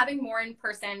when I was having more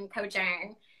in-person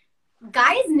coaching,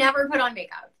 guys never put on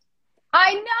makeup.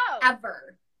 I know.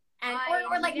 Ever. And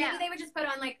or like maybe they would just put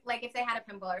on like if they had a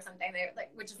pimple or something, they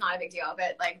like, which is not a big deal,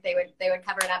 but like they would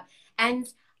cover it up. And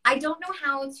I don't know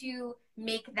how to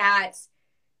make that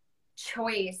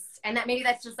choice, and that maybe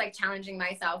that's just like challenging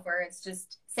myself, where it's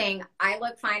just saying I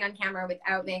look fine on camera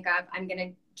without makeup, I'm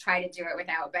gonna try to do it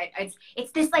without, but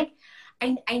it's this like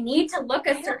I need to look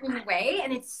a certain way,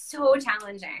 and it's so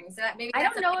challenging. So that maybe I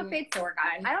don't know if it's to work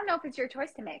on. I don't know if it's your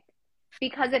choice to make,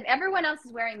 because if everyone else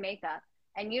is wearing makeup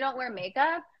and you don't wear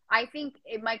makeup, I think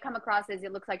it might come across as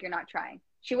it looks like you're not trying.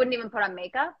 She wouldn't even put on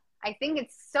makeup. I think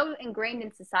it's so ingrained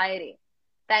in society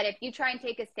that if you try and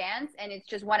take a stance and it's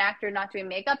just one actor not doing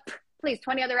makeup, please,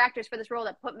 20 other actors for this role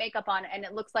that put makeup on and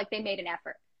it looks like they made an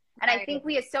effort. And right. I think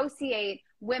we associate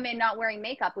women not wearing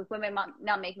makeup with women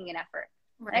not making an effort.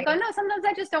 Right. And I go, no, sometimes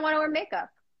I just don't want to wear makeup.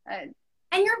 And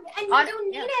you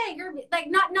don't need it. You're like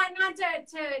not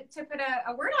to put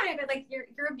a word on it, but like you're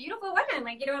a beautiful woman.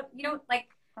 Like you don't like,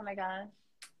 oh my gosh.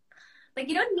 Like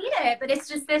you don't need it, but it's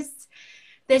just this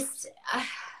it's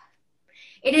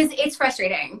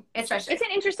frustrating. It's frustrating. It's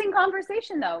an interesting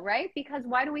conversation though, right? Because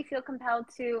why do we feel compelled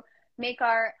to make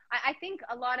I think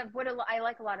a lot of what I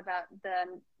like a lot about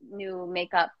the new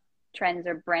makeup trends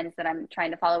or brands that I'm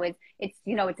trying to follow is it's,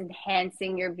 you know, it's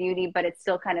enhancing your beauty, but it's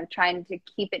still kind of trying to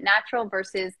keep it natural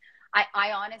versus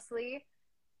I honestly,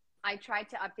 I tried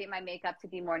to update my makeup to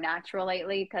be more natural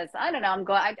lately because I don't know,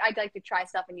 I'd like to try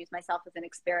stuff and use myself as an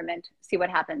experiment, see what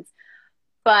happens.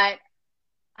 But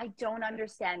I don't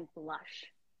understand blush.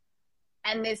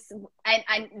 And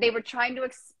they were trying to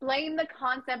explain the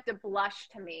concept of blush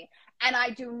to me, and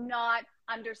I do not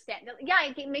understand. Yeah,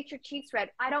 it makes your cheeks red.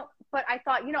 But I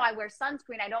thought, you know, I wear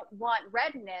sunscreen. I don't want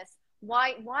redness.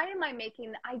 Why am I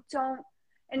making? I don't.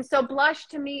 And so blush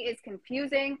to me is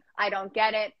confusing. I don't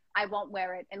get it. I won't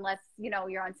wear it unless, you know,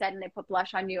 you're on set and they put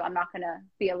blush on you. I'm not gonna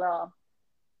be a little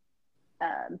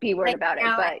B word about it.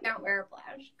 But I don't wear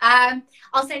blush. I'll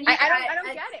send you. I don't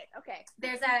get it. Okay.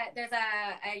 There's a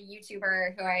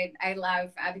YouTuber who I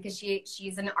love because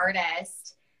she's an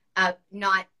artist.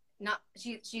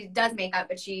 She does makeup,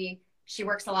 but she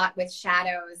works a lot with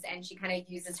shadows, and she kind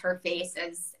of uses her face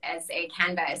as a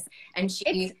canvas, and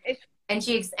she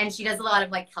does a lot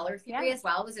of like color theory as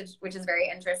well, which is very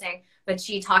interesting. But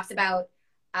she talks about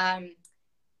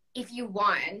if you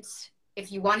want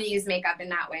to use makeup in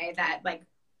that way, that like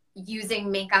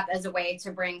using makeup as a way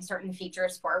to bring certain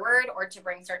features forward or to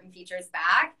bring certain features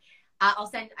back. I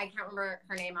can't remember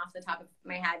her name off the top of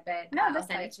my head, but I'll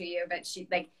send it to you. But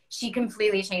she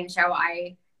completely changed how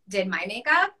I did my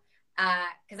makeup.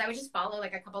 Cause I would just follow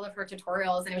like a couple of her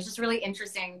tutorials, and it was just really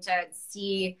interesting to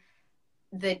see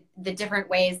the different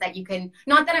ways that you can,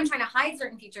 not that I'm trying to hide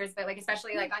certain features, but like,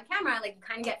 especially like on camera, like you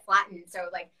kind of get flattened. So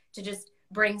like to just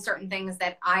bring certain things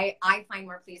that I find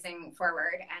more pleasing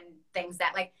forward, and things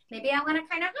that like maybe I want to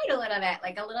kind of hide a little bit,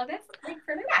 like a little bit like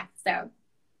further back. So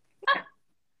yeah.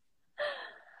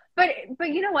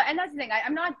 but you know what? And that's the thing.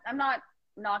 I'm not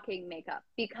knocking makeup,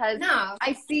 because No.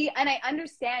 I see and I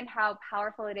understand how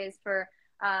powerful it is for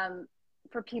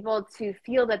people to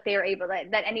feel that they're able,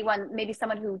 that anyone, maybe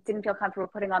someone who didn't feel comfortable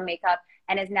putting on makeup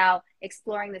and is now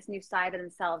exploring this new side of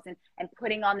themselves and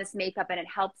putting on this makeup, and it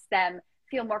helps them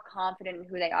feel more confident in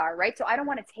who they are, right? So I don't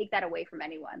want to take that away from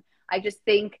anyone. I just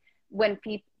think when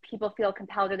people feel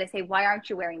compelled, or they say, why aren't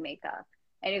you wearing makeup?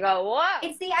 And you go, whoa.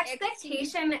 It's the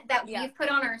expectation that we've put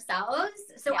on ourselves.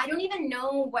 So I don't even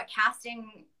know what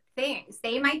casting thinks.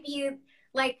 They might be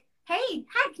like, hey,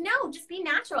 heck no, just be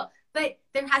natural. But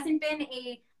there hasn't been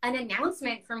an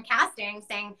announcement from casting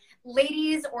saying,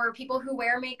 ladies or people who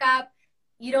wear makeup,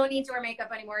 you don't need to wear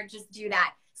makeup anymore, just do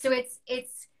that. So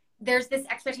there's this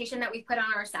expectation that we put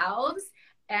on ourselves,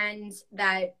 and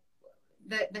that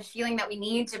the feeling that we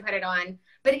need to put it on.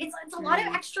 But it's a lot of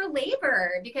extra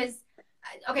labor, because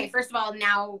okay, first of all,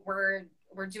 now we're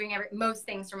doing most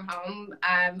things from home.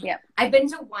 I've been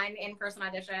to one in-person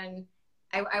audition.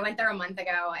 I went there a month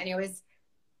ago, and it was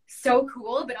so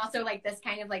cool, but also like this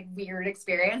kind of like weird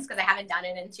experience, because I haven't done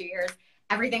it in 2 years.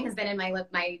 Everything has been in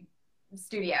my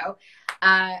studio.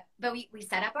 But we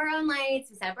set up our own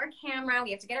lights, we set up our camera,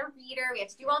 we have to get a reader, we have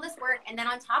to do all this work. And then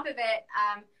on top of it,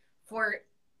 for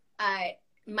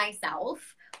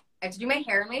myself, I have to do my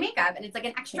hair and my makeup, and it's like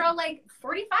an extra like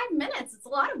 45 minutes. It's a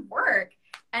lot of work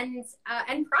and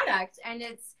product. And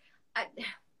it's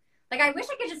like, I wish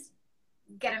I could just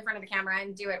get in front of the camera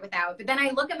and do it without, but then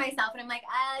I look at myself and I'm like,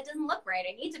 it doesn't look right.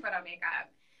 I need to put on makeup.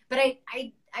 But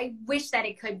I wish that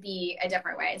it could be a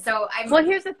different way. So well,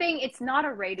 here's the thing. It's not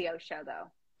a radio show though,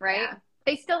 right? Yeah.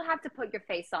 They still have to put your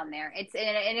face on there.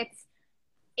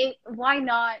 Why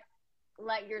not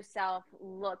let yourself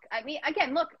look? I mean,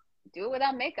 again, look, do it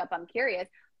without makeup. I'm curious.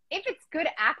 If it's good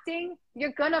acting,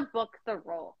 you're going to book the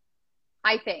role,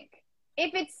 I think.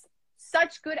 If it's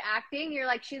such good acting, you're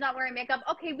like, she's not wearing makeup,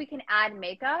 okay, we can add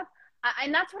makeup.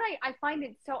 And that's what I find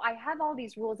it. So I have all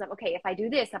these rules of, okay, if I do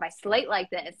this, if I slate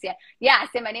like this, I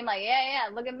say my name like,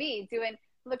 look at me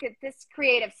look at this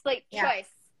creative slate choice.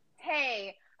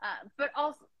 Hey, but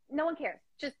also no one cares.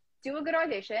 Just do a good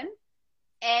audition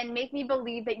and make me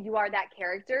believe that you are that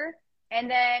character. And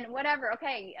then whatever,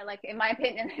 okay, like in my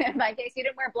opinion, in my case, you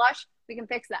didn't wear blush, we can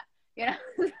fix that, you know?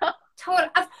 Total,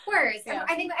 of course. Yeah.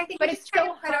 I think, but it's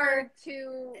so hard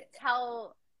to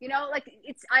tell, you know, like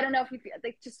I don't know if you feel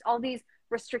like just all these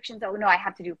restrictions. Oh no, I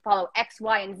have to follow X,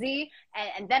 Y, and Z,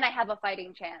 and then I have a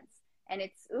fighting chance. And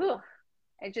it's,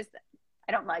 I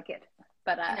don't like it.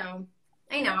 But I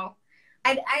know.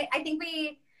 I think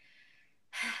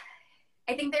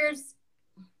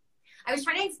I was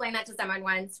trying to explain that to someone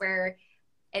once, where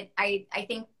I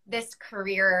think this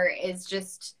career is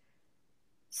just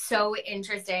so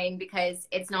interesting, because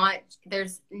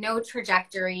there's no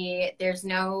trajectory, there's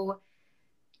no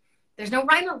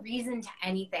rhyme or reason to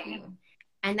anything.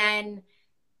 And then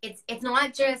it's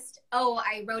not just, oh,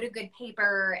 I wrote a good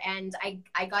paper and I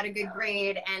got a good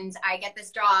grade and I get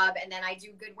this job, and then I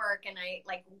do good work and I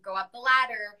like go up the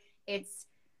ladder.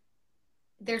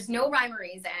 There's no rhyme or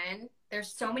reason.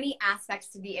 There's so many aspects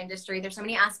to the industry. There's so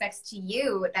many aspects to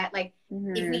you that like,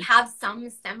 if we have some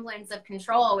semblance of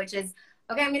control, which is,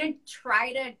 okay, I'm going to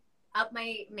try to up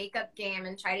my makeup game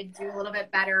and try to do a little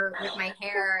bit better with my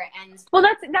hair. And well,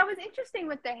 that was interesting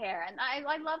with the hair. And I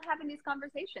love having these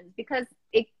conversations, because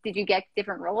did you get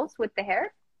different roles with the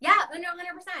hair? Yeah, no,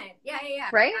 100%. Yeah.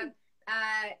 Right?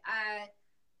 I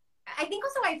think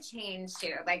also I've changed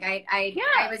too. Like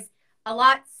I was a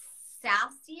lot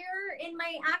sassier in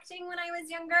my acting when I was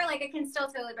younger. Like I can still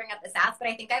totally bring up the sass, but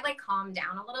I think I've like calmed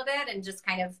down a little bit and just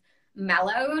kind of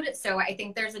mellowed. So I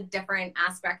think there's a different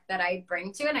aspect that I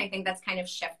bring to it, and I think that's kind of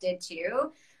shifted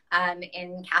too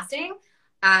in casting.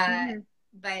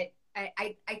 But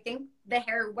I think the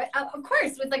hair, of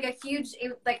course, was like a huge,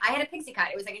 like I had a pixie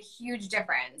cut. It was like a huge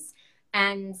difference.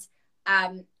 And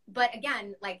but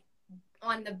again, like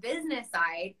on the business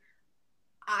side,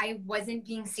 I wasn't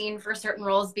being seen for certain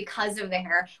roles because of the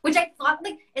hair, which I thought,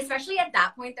 like, especially at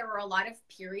that point, there were a lot of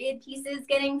period pieces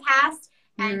getting cast.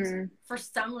 And for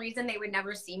some reason, they would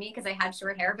never see me because I had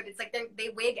short hair. But it's like they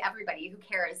wig everybody. Who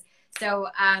cares? So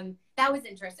that was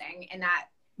interesting in that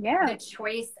the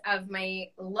choice of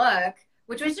my look,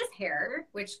 which was just hair,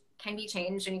 which can be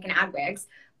changed and you can add wigs.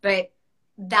 But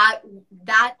that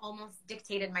almost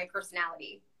dictated my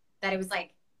personality. That it was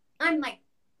like, I'm like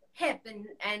hip and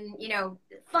you know,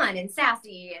 fun and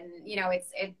sassy, and you know,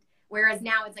 whereas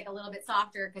now it's like a little bit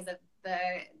softer because of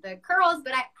the curls,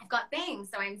 but I've got bangs,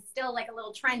 so I'm still like a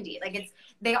little trendy. Like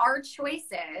they are choices.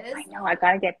 I know, I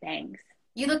gotta get bangs.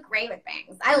 You look great with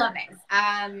bangs. I love bangs.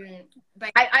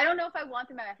 But I don't know if I want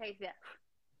them on my face yet.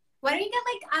 Why don't you get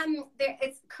like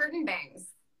it's curtain bangs.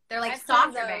 They're like I've heard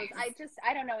softer those. bangs.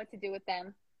 I don't know what to do with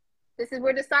them.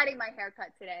 We're deciding my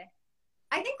haircut today.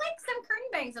 I think like some curtain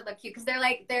bangs would look cute because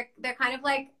they're kind of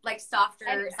like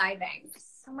softer side bangs.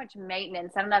 So much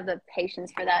maintenance. I don't have the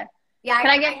patience for that. Yeah,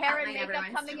 Can I get hair and makeup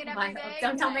coming in every day?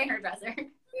 Don't tell my hairdresser.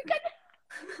 You can,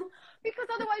 because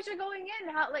otherwise you're going in.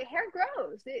 How like hair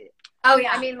grows. Oh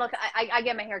yeah. I mean, look, I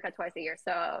get my hair cut twice a year,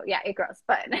 so yeah, it grows.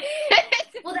 But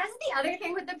well, that's the other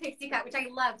thing with the pixie cut, which I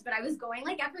loved. But I was going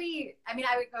like I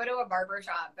would go to a barber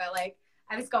shop, but like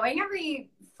I was going every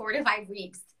 4 to 5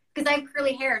 weeks because I have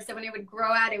curly hair. So when it would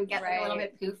grow out, it would get like a little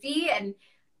bit poofy, and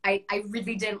I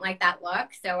really didn't like that look.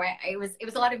 So it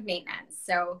was a lot of maintenance.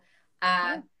 So,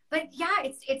 but yeah,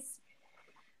 it's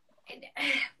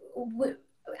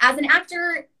as an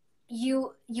actor,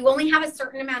 you only have a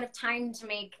certain amount of time to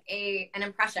make an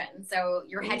impression. So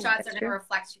your headshots are going to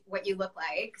reflect what you look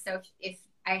like. So if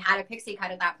I had a pixie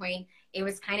cut at that point, it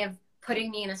was kind of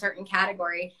putting me in a certain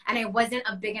category, and I wasn't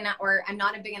a big enough, or I'm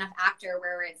not a big enough actor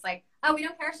where it's like, oh, we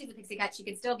don't care if she's a pixie cut, she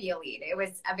could still be a lead. It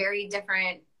was a very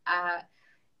different,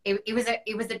 it was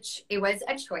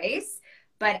a choice,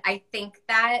 but I think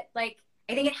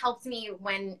it helped me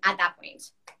when at that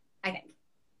point, I think.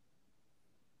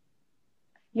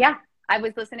 Yeah, I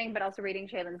was listening, but also reading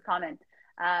Shaylin's comment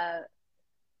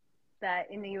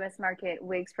that in the U.S. market,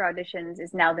 wigs for auditions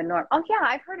is now the norm. Oh, yeah,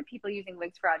 I've heard of people using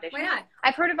wigs for auditions. Why not?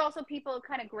 I've heard of also people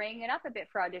kind of graying it up a bit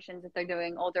for auditions if they're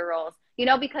doing older roles. You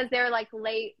know, because they're like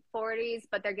late 40s,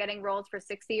 but they're getting roles for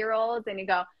 60-year-olds, and you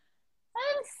go,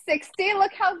 I'm 60,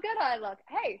 look how good I look.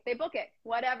 Hey, they book it,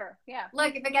 whatever. Yeah.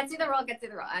 Look, if it gets you the role, it gets you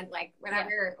the role. And like,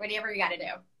 whatever you got to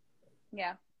do.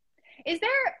 Yeah. Is there,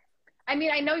 I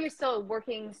mean, I know you're still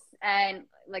working and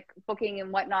like booking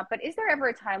and whatnot, but is there ever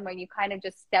a time when you kind of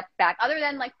just step back, other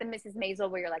than like the Mrs. Maisel,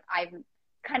 where you're like, I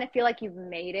kind of feel like you've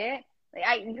made it,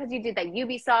 like because you did that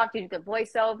Ubisoft, you did the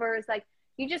voiceovers, like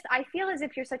I feel as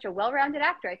if you're such a well-rounded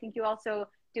actor. I think you also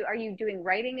are you doing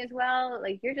writing as well?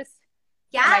 Like you're just,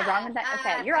 yeah. Am I wrong with that?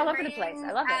 Okay, you're all over the place.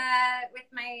 I love it. With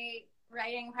my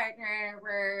writing partner,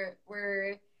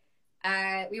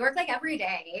 we work like every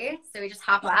day, so we just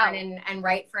hop on and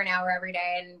write for an hour every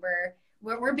day, and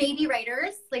we're baby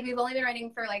writers. Like we've only been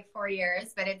writing for like 4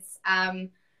 years, but it's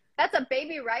that's a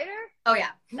baby writer. Oh yeah,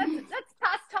 that's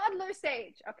past toddler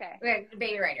stage. Okay,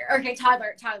 baby writer. Okay,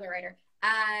 toddler writer.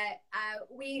 I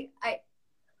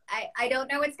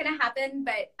don't know what's gonna happen,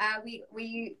 but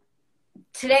we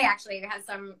today actually has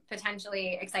some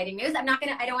potentially exciting news. I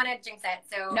don't want to jinx it,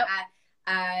 so nope.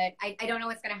 I don't know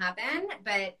what's gonna happen,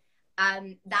 but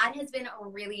that has been a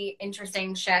really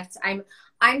interesting shift.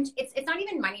 It's not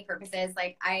even money purposes.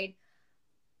 Like I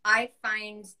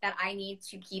find that I need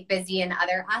to keep busy in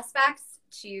other aspects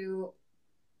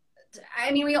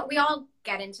I mean, we all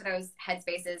get into those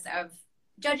headspaces of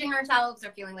judging ourselves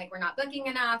or feeling like we're not booking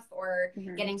enough or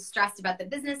getting stressed about the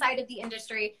business side of the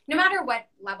industry, no matter what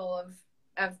level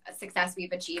of success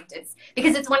we've achieved. It's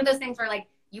because it's one of those things where like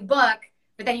you book,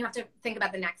 but then you have to think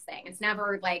about the next thing. It's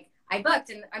never like I booked,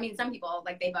 and I mean, some people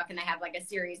like they book and they have like a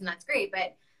series and that's great.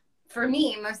 But for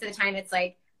me, most of the time it's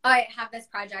like, oh, I have this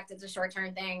project. It's a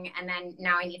short-term thing. And then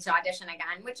now I need to audition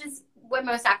again, which is what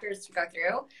most actors go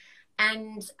through.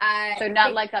 And so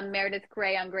not like a Meredith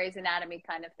Grey on Grey's Anatomy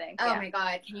kind of thing. Oh my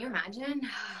God. Can you imagine?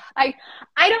 I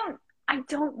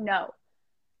don't know,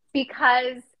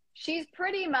 because she's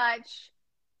pretty much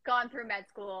gone through med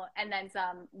school and then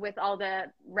some with all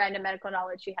the random medical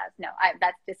knowledge she has. No,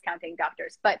 that's discounting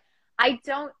doctors, but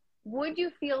would you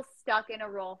feel stuck in a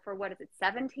role for, what is it,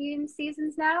 17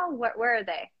 seasons now? Where are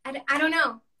they? I don't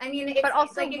know. I mean, but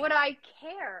also, like, would I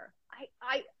care?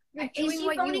 You're doing is she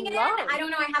what phoning you it love. in? I don't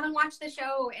know. I haven't watched the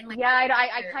show in like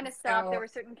I kind of stopped. So. There were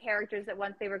certain characters that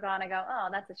once they were gone, I go, oh,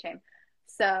 that's a shame.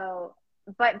 So,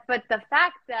 but the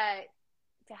fact that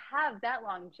to have that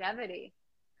longevity,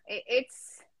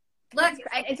 it's look.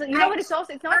 It's you know what? It's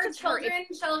also it's not just children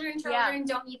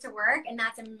don't need to work, and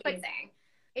that's amazing. But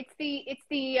it's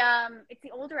the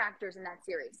older actors in that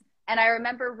series, and I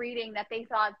remember reading that they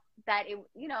thought that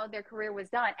their career was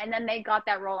done, and then they got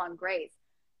that role on Grey's.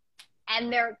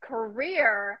 And their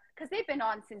career, because they've been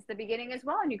on since the beginning as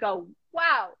well. And you go,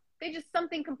 wow, they just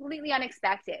something completely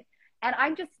unexpected.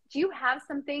 And do you have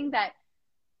something that,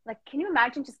 like, can you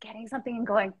imagine just getting something and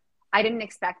going, I didn't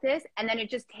expect this? And then it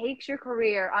just takes your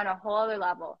career on a whole other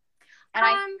level. And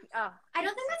I don't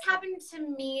think that's happened to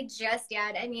me just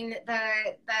yet. I mean, the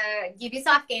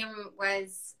Ubisoft game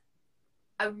was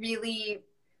a really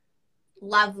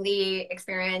lovely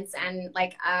experience and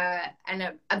like a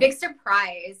big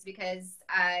surprise because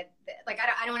like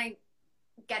I don't want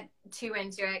to get too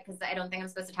into it because I don't think I'm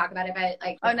supposed to talk about it, but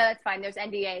like, oh no, that's fine. There's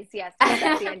NDAs. Yes,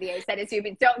 that's the NDA. That is you,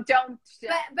 but don't. But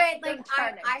like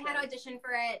don't I had auditioned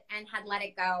for it and had let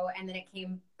it go, and then it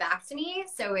came back to me.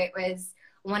 So it was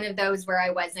one of those where I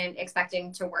wasn't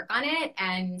expecting to work on it,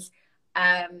 and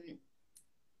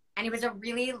it was a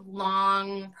really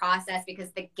long process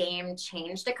because the game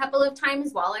changed a couple of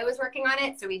times while I was working on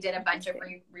it. So we did a bunch of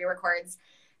re-records,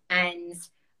 and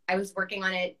I was working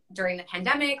on it during the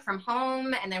pandemic from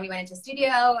home, and then we went into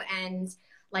studio, and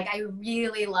like I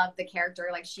really love the character.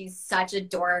 Like she's such a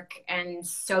dork and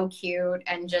so cute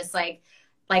and just like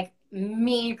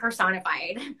me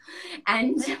personified.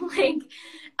 And like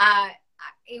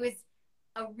it was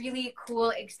a really cool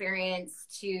experience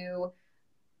to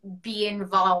be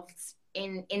involved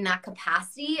in that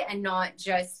capacity and not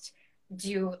just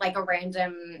do like a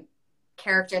random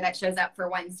character that shows up for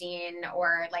one scene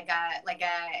or like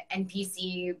a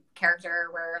NPC character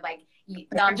where like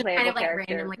they're just kind of like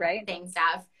randomly right? saying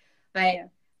stuff. But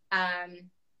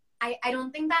I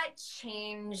don't think that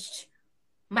changed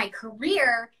my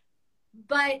career,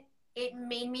 but it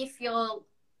made me feel,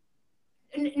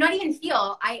 not even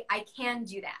feel, I can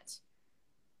do that.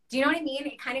 Do you know what I mean?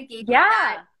 It kind of gave me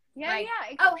that. Yeah.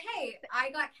 Oh, hey,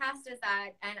 I got cast as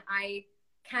that and I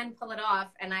can pull it off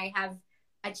and I have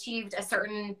achieved a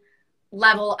certain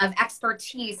level of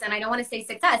expertise. And I don't want to say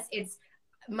success. It's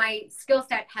my skill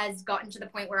set has gotten to the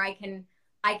point where I can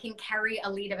carry a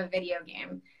lead of a video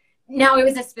game. Now it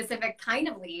was a specific kind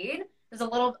of lead. It was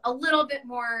a little bit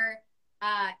more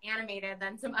animated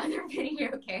than some other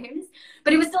video games,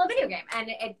 but it was still a video game and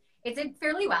it did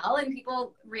fairly well and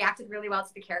people reacted really well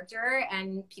to the character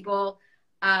and people,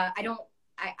 I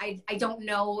don't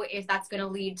know if that's going to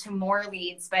lead to more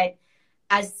leads, but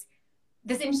as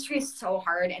this industry is so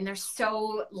hard and there's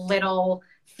so little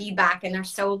feedback and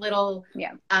there's so little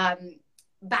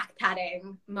back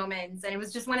patting moments. And it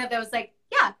was just one of those like,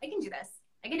 yeah, I can do this.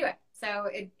 I can do it. So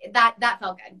that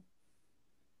felt good.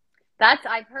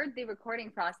 I've heard the recording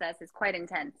process is quite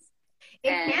intense.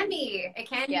 It can be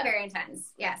very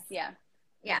intense. Yes. Yeah.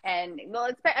 Yeah. And well,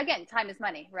 again, time is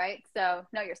money, right? So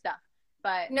know your stuff.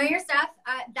 But know your stuff.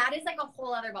 That is like a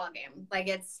whole other ballgame. Like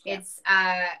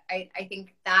I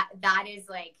think that is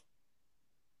like,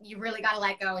 you really got to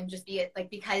let go and just be it. Like,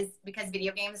 because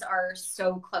video games are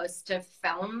so close to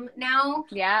film now.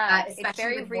 Yeah. Especially it's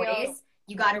very with real. voice,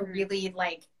 you got to really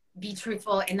like be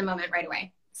truthful in the moment right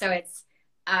away. So it's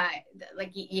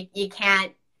like you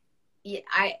can't,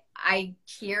 I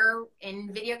hear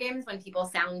in video games when people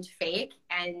sound fake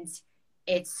and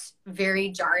it's very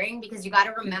jarring because you got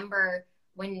to remember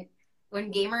when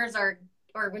gamers are,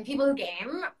 or when people who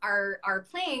game are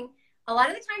playing, a lot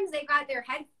of the times they got their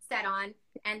headset on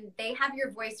and they have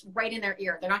your voice right in their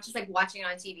ear. They're not just like watching it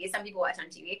on TV. Some people watch on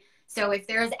TV. So if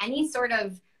there's any sort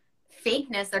of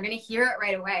fakeness, they're going to hear it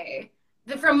right away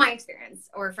from my experience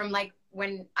or from like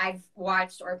when I've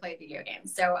watched or played video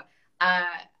games. So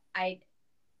I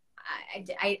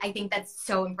think that's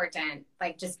so important.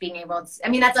 Like just being able to, I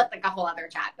mean, that's like a whole other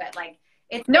chat, but like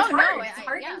it's hard. It's a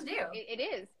hard thing to do. It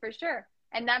is for sure.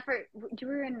 And that you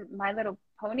were in My Little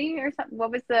Pony or something.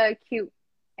 What was the cute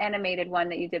animated one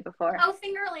that you did before? Oh,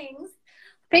 Fingerlings.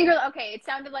 Okay, it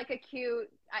sounded like a cute.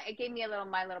 It gave me a little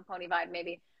My Little Pony vibe,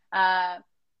 maybe.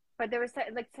 But there was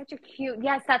like such a cute.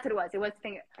 Yes, that's what it was. It was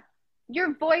Finger.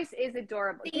 Your voice is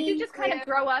adorable. Did you just kind of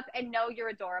grow up and know you're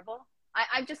adorable?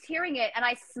 I'm just hearing it and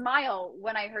I smile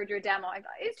when I heard your demo. I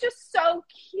thought it's just so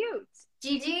cute.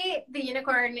 Gigi the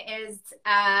unicorn is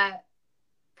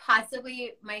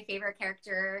possibly my favorite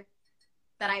character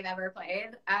that I've ever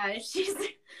played.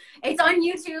 It's on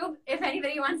YouTube if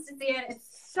anybody wants to see it.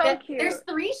 It's so cute. There's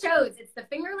 3 shows. It's the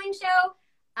Fingerling show,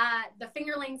 the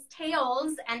Fingerlings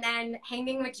Tales, and then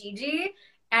Hanging with Gigi.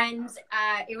 And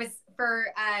it was for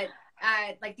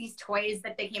like these toys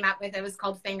that they came out with. It was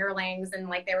called Fingerlings, and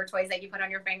like they were toys that you put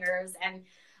on your fingers. And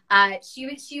she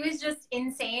was just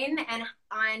insane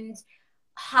and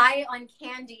high on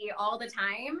candy all the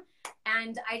time.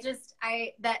 And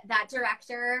that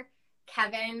director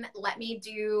Kevin let me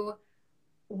do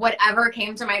whatever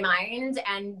came to my mind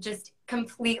and just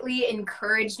completely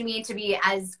encouraged me to be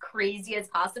as crazy as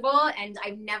possible. And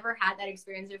I've never had that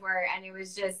experience before, and it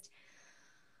was just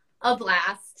a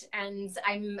blast. And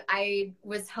I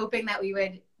was hoping that we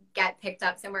would get picked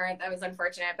up somewhere. That was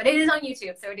unfortunate, but it is on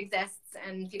YouTube, so it exists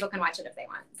and people can watch it if they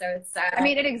want. So it's I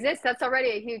mean, it exists. That's already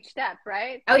a huge step,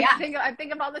 right? Oh yeah. I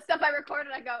think of all the stuff I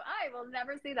recorded. I go, I will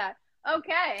never see that.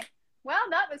 Okay, well,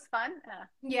 that was fun.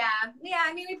 Yeah.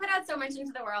 I mean, we put out so much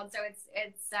into the world, so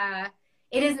it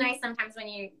is nice sometimes when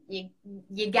you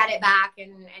get it back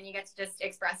and you get to just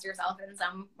express yourself in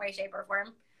some way, shape, or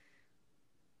form.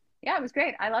 Yeah, it was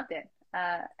great. I loved it.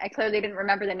 I clearly didn't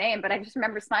remember the name, but I just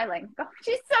remember smiling. Oh,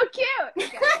 she's so cute.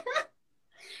 Okay.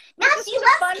 Now This she is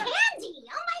loves fun- candy.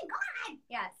 Oh my God.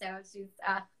 Yeah, so she's,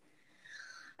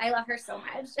 I love her so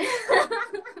much.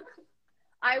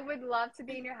 I would love to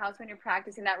be in your house when you're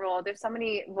practicing that role. There's so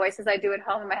many voices I do at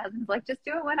home, and my husband's like, just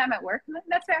do it when I'm at work. I'm like,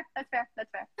 that's fair. That's fair. That's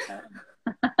fair.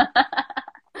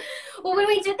 Well, when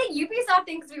we did the Ubisoft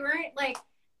thing, because we weren't like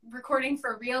recording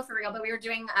for real, but we were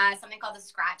doing something called the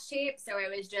scratch tape. So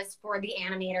it was just for the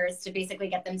animators to basically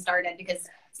get them started because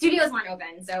studios weren't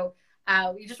open. So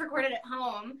we just recorded at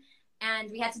home, and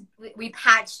we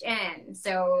patched in.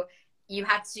 So you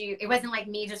had to, it wasn't like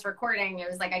me just recording. It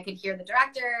was like I could hear the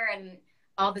director, and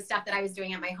all the stuff that I was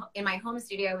doing in my home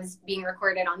studio was being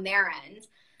recorded on their end.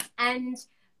 And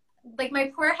like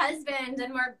my poor husband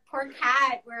and my poor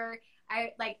cat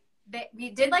we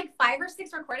did like 5 or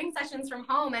 6 recording sessions from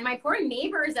home, and my poor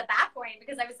neighbors at that point,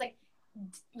 because I was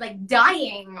like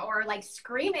dying or like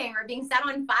screaming or being set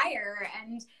on fire,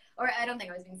 or I don't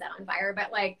think I was being set on fire,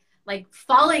 but like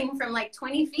falling from like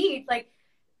 20 feet. Like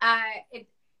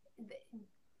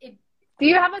Do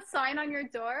you have a sign on your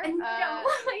door? No,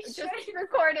 I just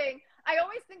recording. I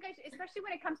always think especially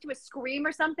when it comes to a scream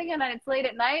or something and it's late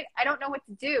at night, I don't know what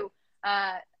to do.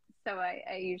 So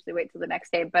I usually wait till the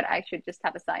next day, but I should just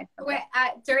have a sign. Okay.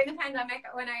 During the pandemic,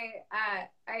 when I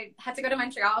had to go to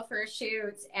Montreal for a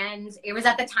shoot, and it was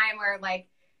at the time where like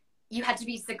you had to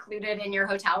be secluded in your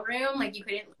hotel room. Like you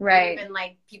couldn't leave, and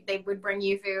like they would bring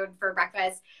you food for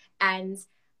breakfast. And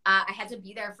I had to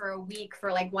be there for a week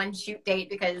for like one shoot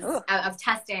date because of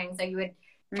testing. So you would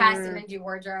test and then do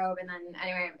wardrobe. And then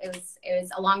anyway, it was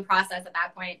a long process at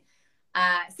that point.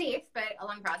 Safe, but a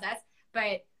long process.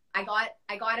 But I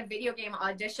got a video game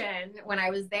audition when I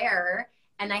was there,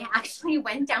 and I actually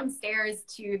went downstairs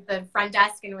to the front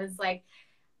desk and was like,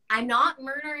 I'm not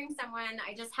murdering someone.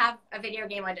 I just have a video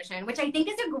game audition, which I think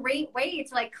is a great way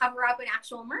to like cover up an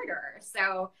actual murder.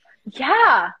 So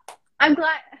yeah, I'm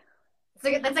glad.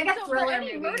 So that's like a thriller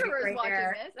movie murderers right watching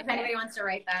there. this, if anybody wants to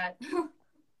write that.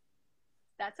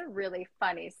 That's a really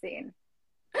funny scene.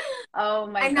 Oh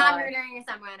my God. I'm not murdering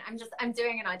someone. I'm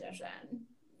doing an audition.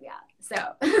 Yeah. So.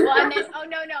 Well, and then, oh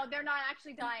no, they're not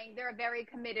actually dying. They're a very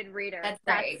committed reader. That's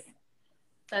right.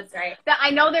 That's right.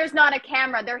 I know there's not a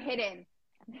camera. They're hidden.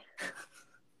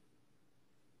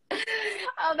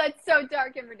 Oh, that's so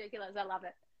dark and ridiculous. I love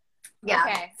it. Yeah.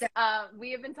 Okay. So,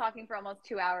 we have been talking for almost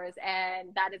 2 hours, and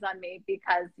that is on me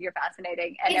because you're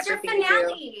fascinating. And it's your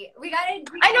finale. We gotta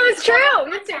I know, it's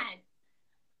true. It's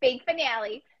big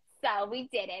finale. So we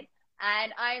did it.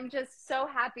 And I'm just so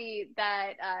happy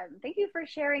that, thank you for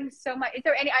sharing so much. Is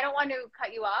there any, I don't want to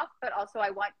cut you off, but also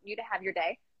I want you to have your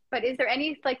day. But is there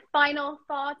any like final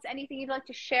thoughts, anything you'd like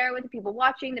to share with the people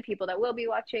watching, the people that will be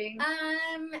watching?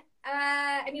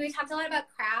 I mean, we talked a lot about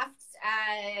crafts.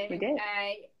 We did.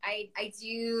 I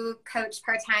do coach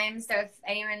part-time. So if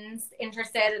anyone's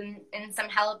interested in some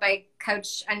help, I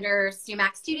coach under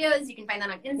Sumac Studios. You can find that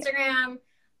on Instagram.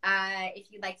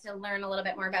 If you'd like to learn a little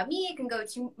bit more about me, you can go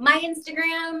to my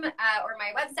Instagram or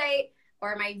my website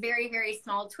or my very, very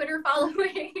small Twitter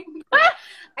following.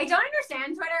 I don't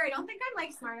understand Twitter. I don't think I'm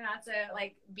like smart enough to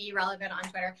like be relevant on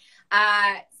Twitter.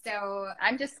 So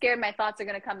I'm just scared my thoughts are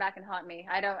going to come back and haunt me.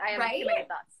 I have too many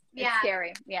thoughts. It's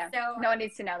scary. Yeah. So no one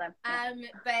needs to know them.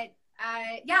 But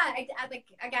yeah, I like,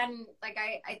 again, like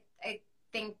I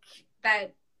think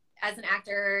that as an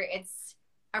actor, it's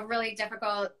a really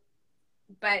difficult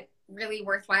but really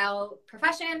worthwhile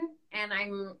profession, and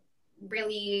I'm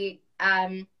really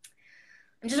I'm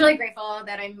just really grateful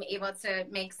that I'm able to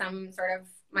make some sort of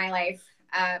my life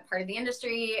part of the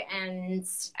industry, and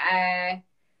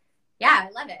yeah, I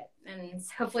love it, and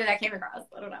hopefully that came across.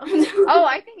 I don't know. Oh,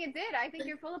 I think it did. I think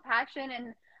you're full of passion,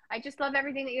 and I just love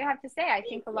everything that you have to say. I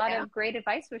think a lot of great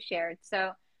advice was shared.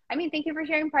 So I mean, thank you for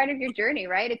sharing part of your journey,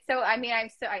 right? It's so, I mean, I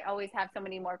always have so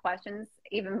many more questions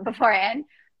even before I end.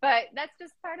 But that's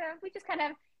just we just kind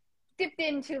of dipped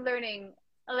into learning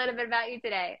a little bit about you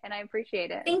today, and I appreciate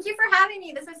it. Thank you for having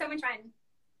me. This was so much fun.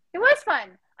 It was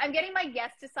fun. I'm getting my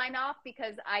guests to sign off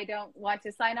because I don't want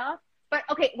to sign off. But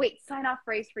okay, wait, sign off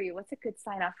phrase for you. What's a good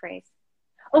sign off phrase?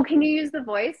 Oh, can you use the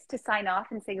voice to sign off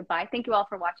and say goodbye? Thank you all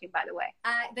for watching, by the way.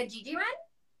 The Gigi one?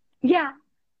 Yeah.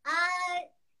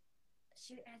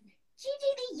 Gigi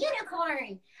the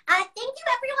Unicorn. Thank you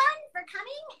everyone for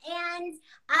coming, and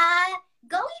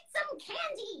go eat some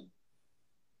candy.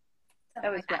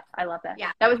 That was well. I love that.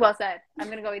 Yeah. That was well said. I'm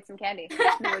gonna go eat some candy. In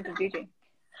the words of Gigi.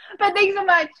 But thanks so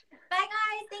much. Bye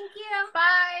guys. Thank you.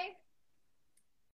 Bye.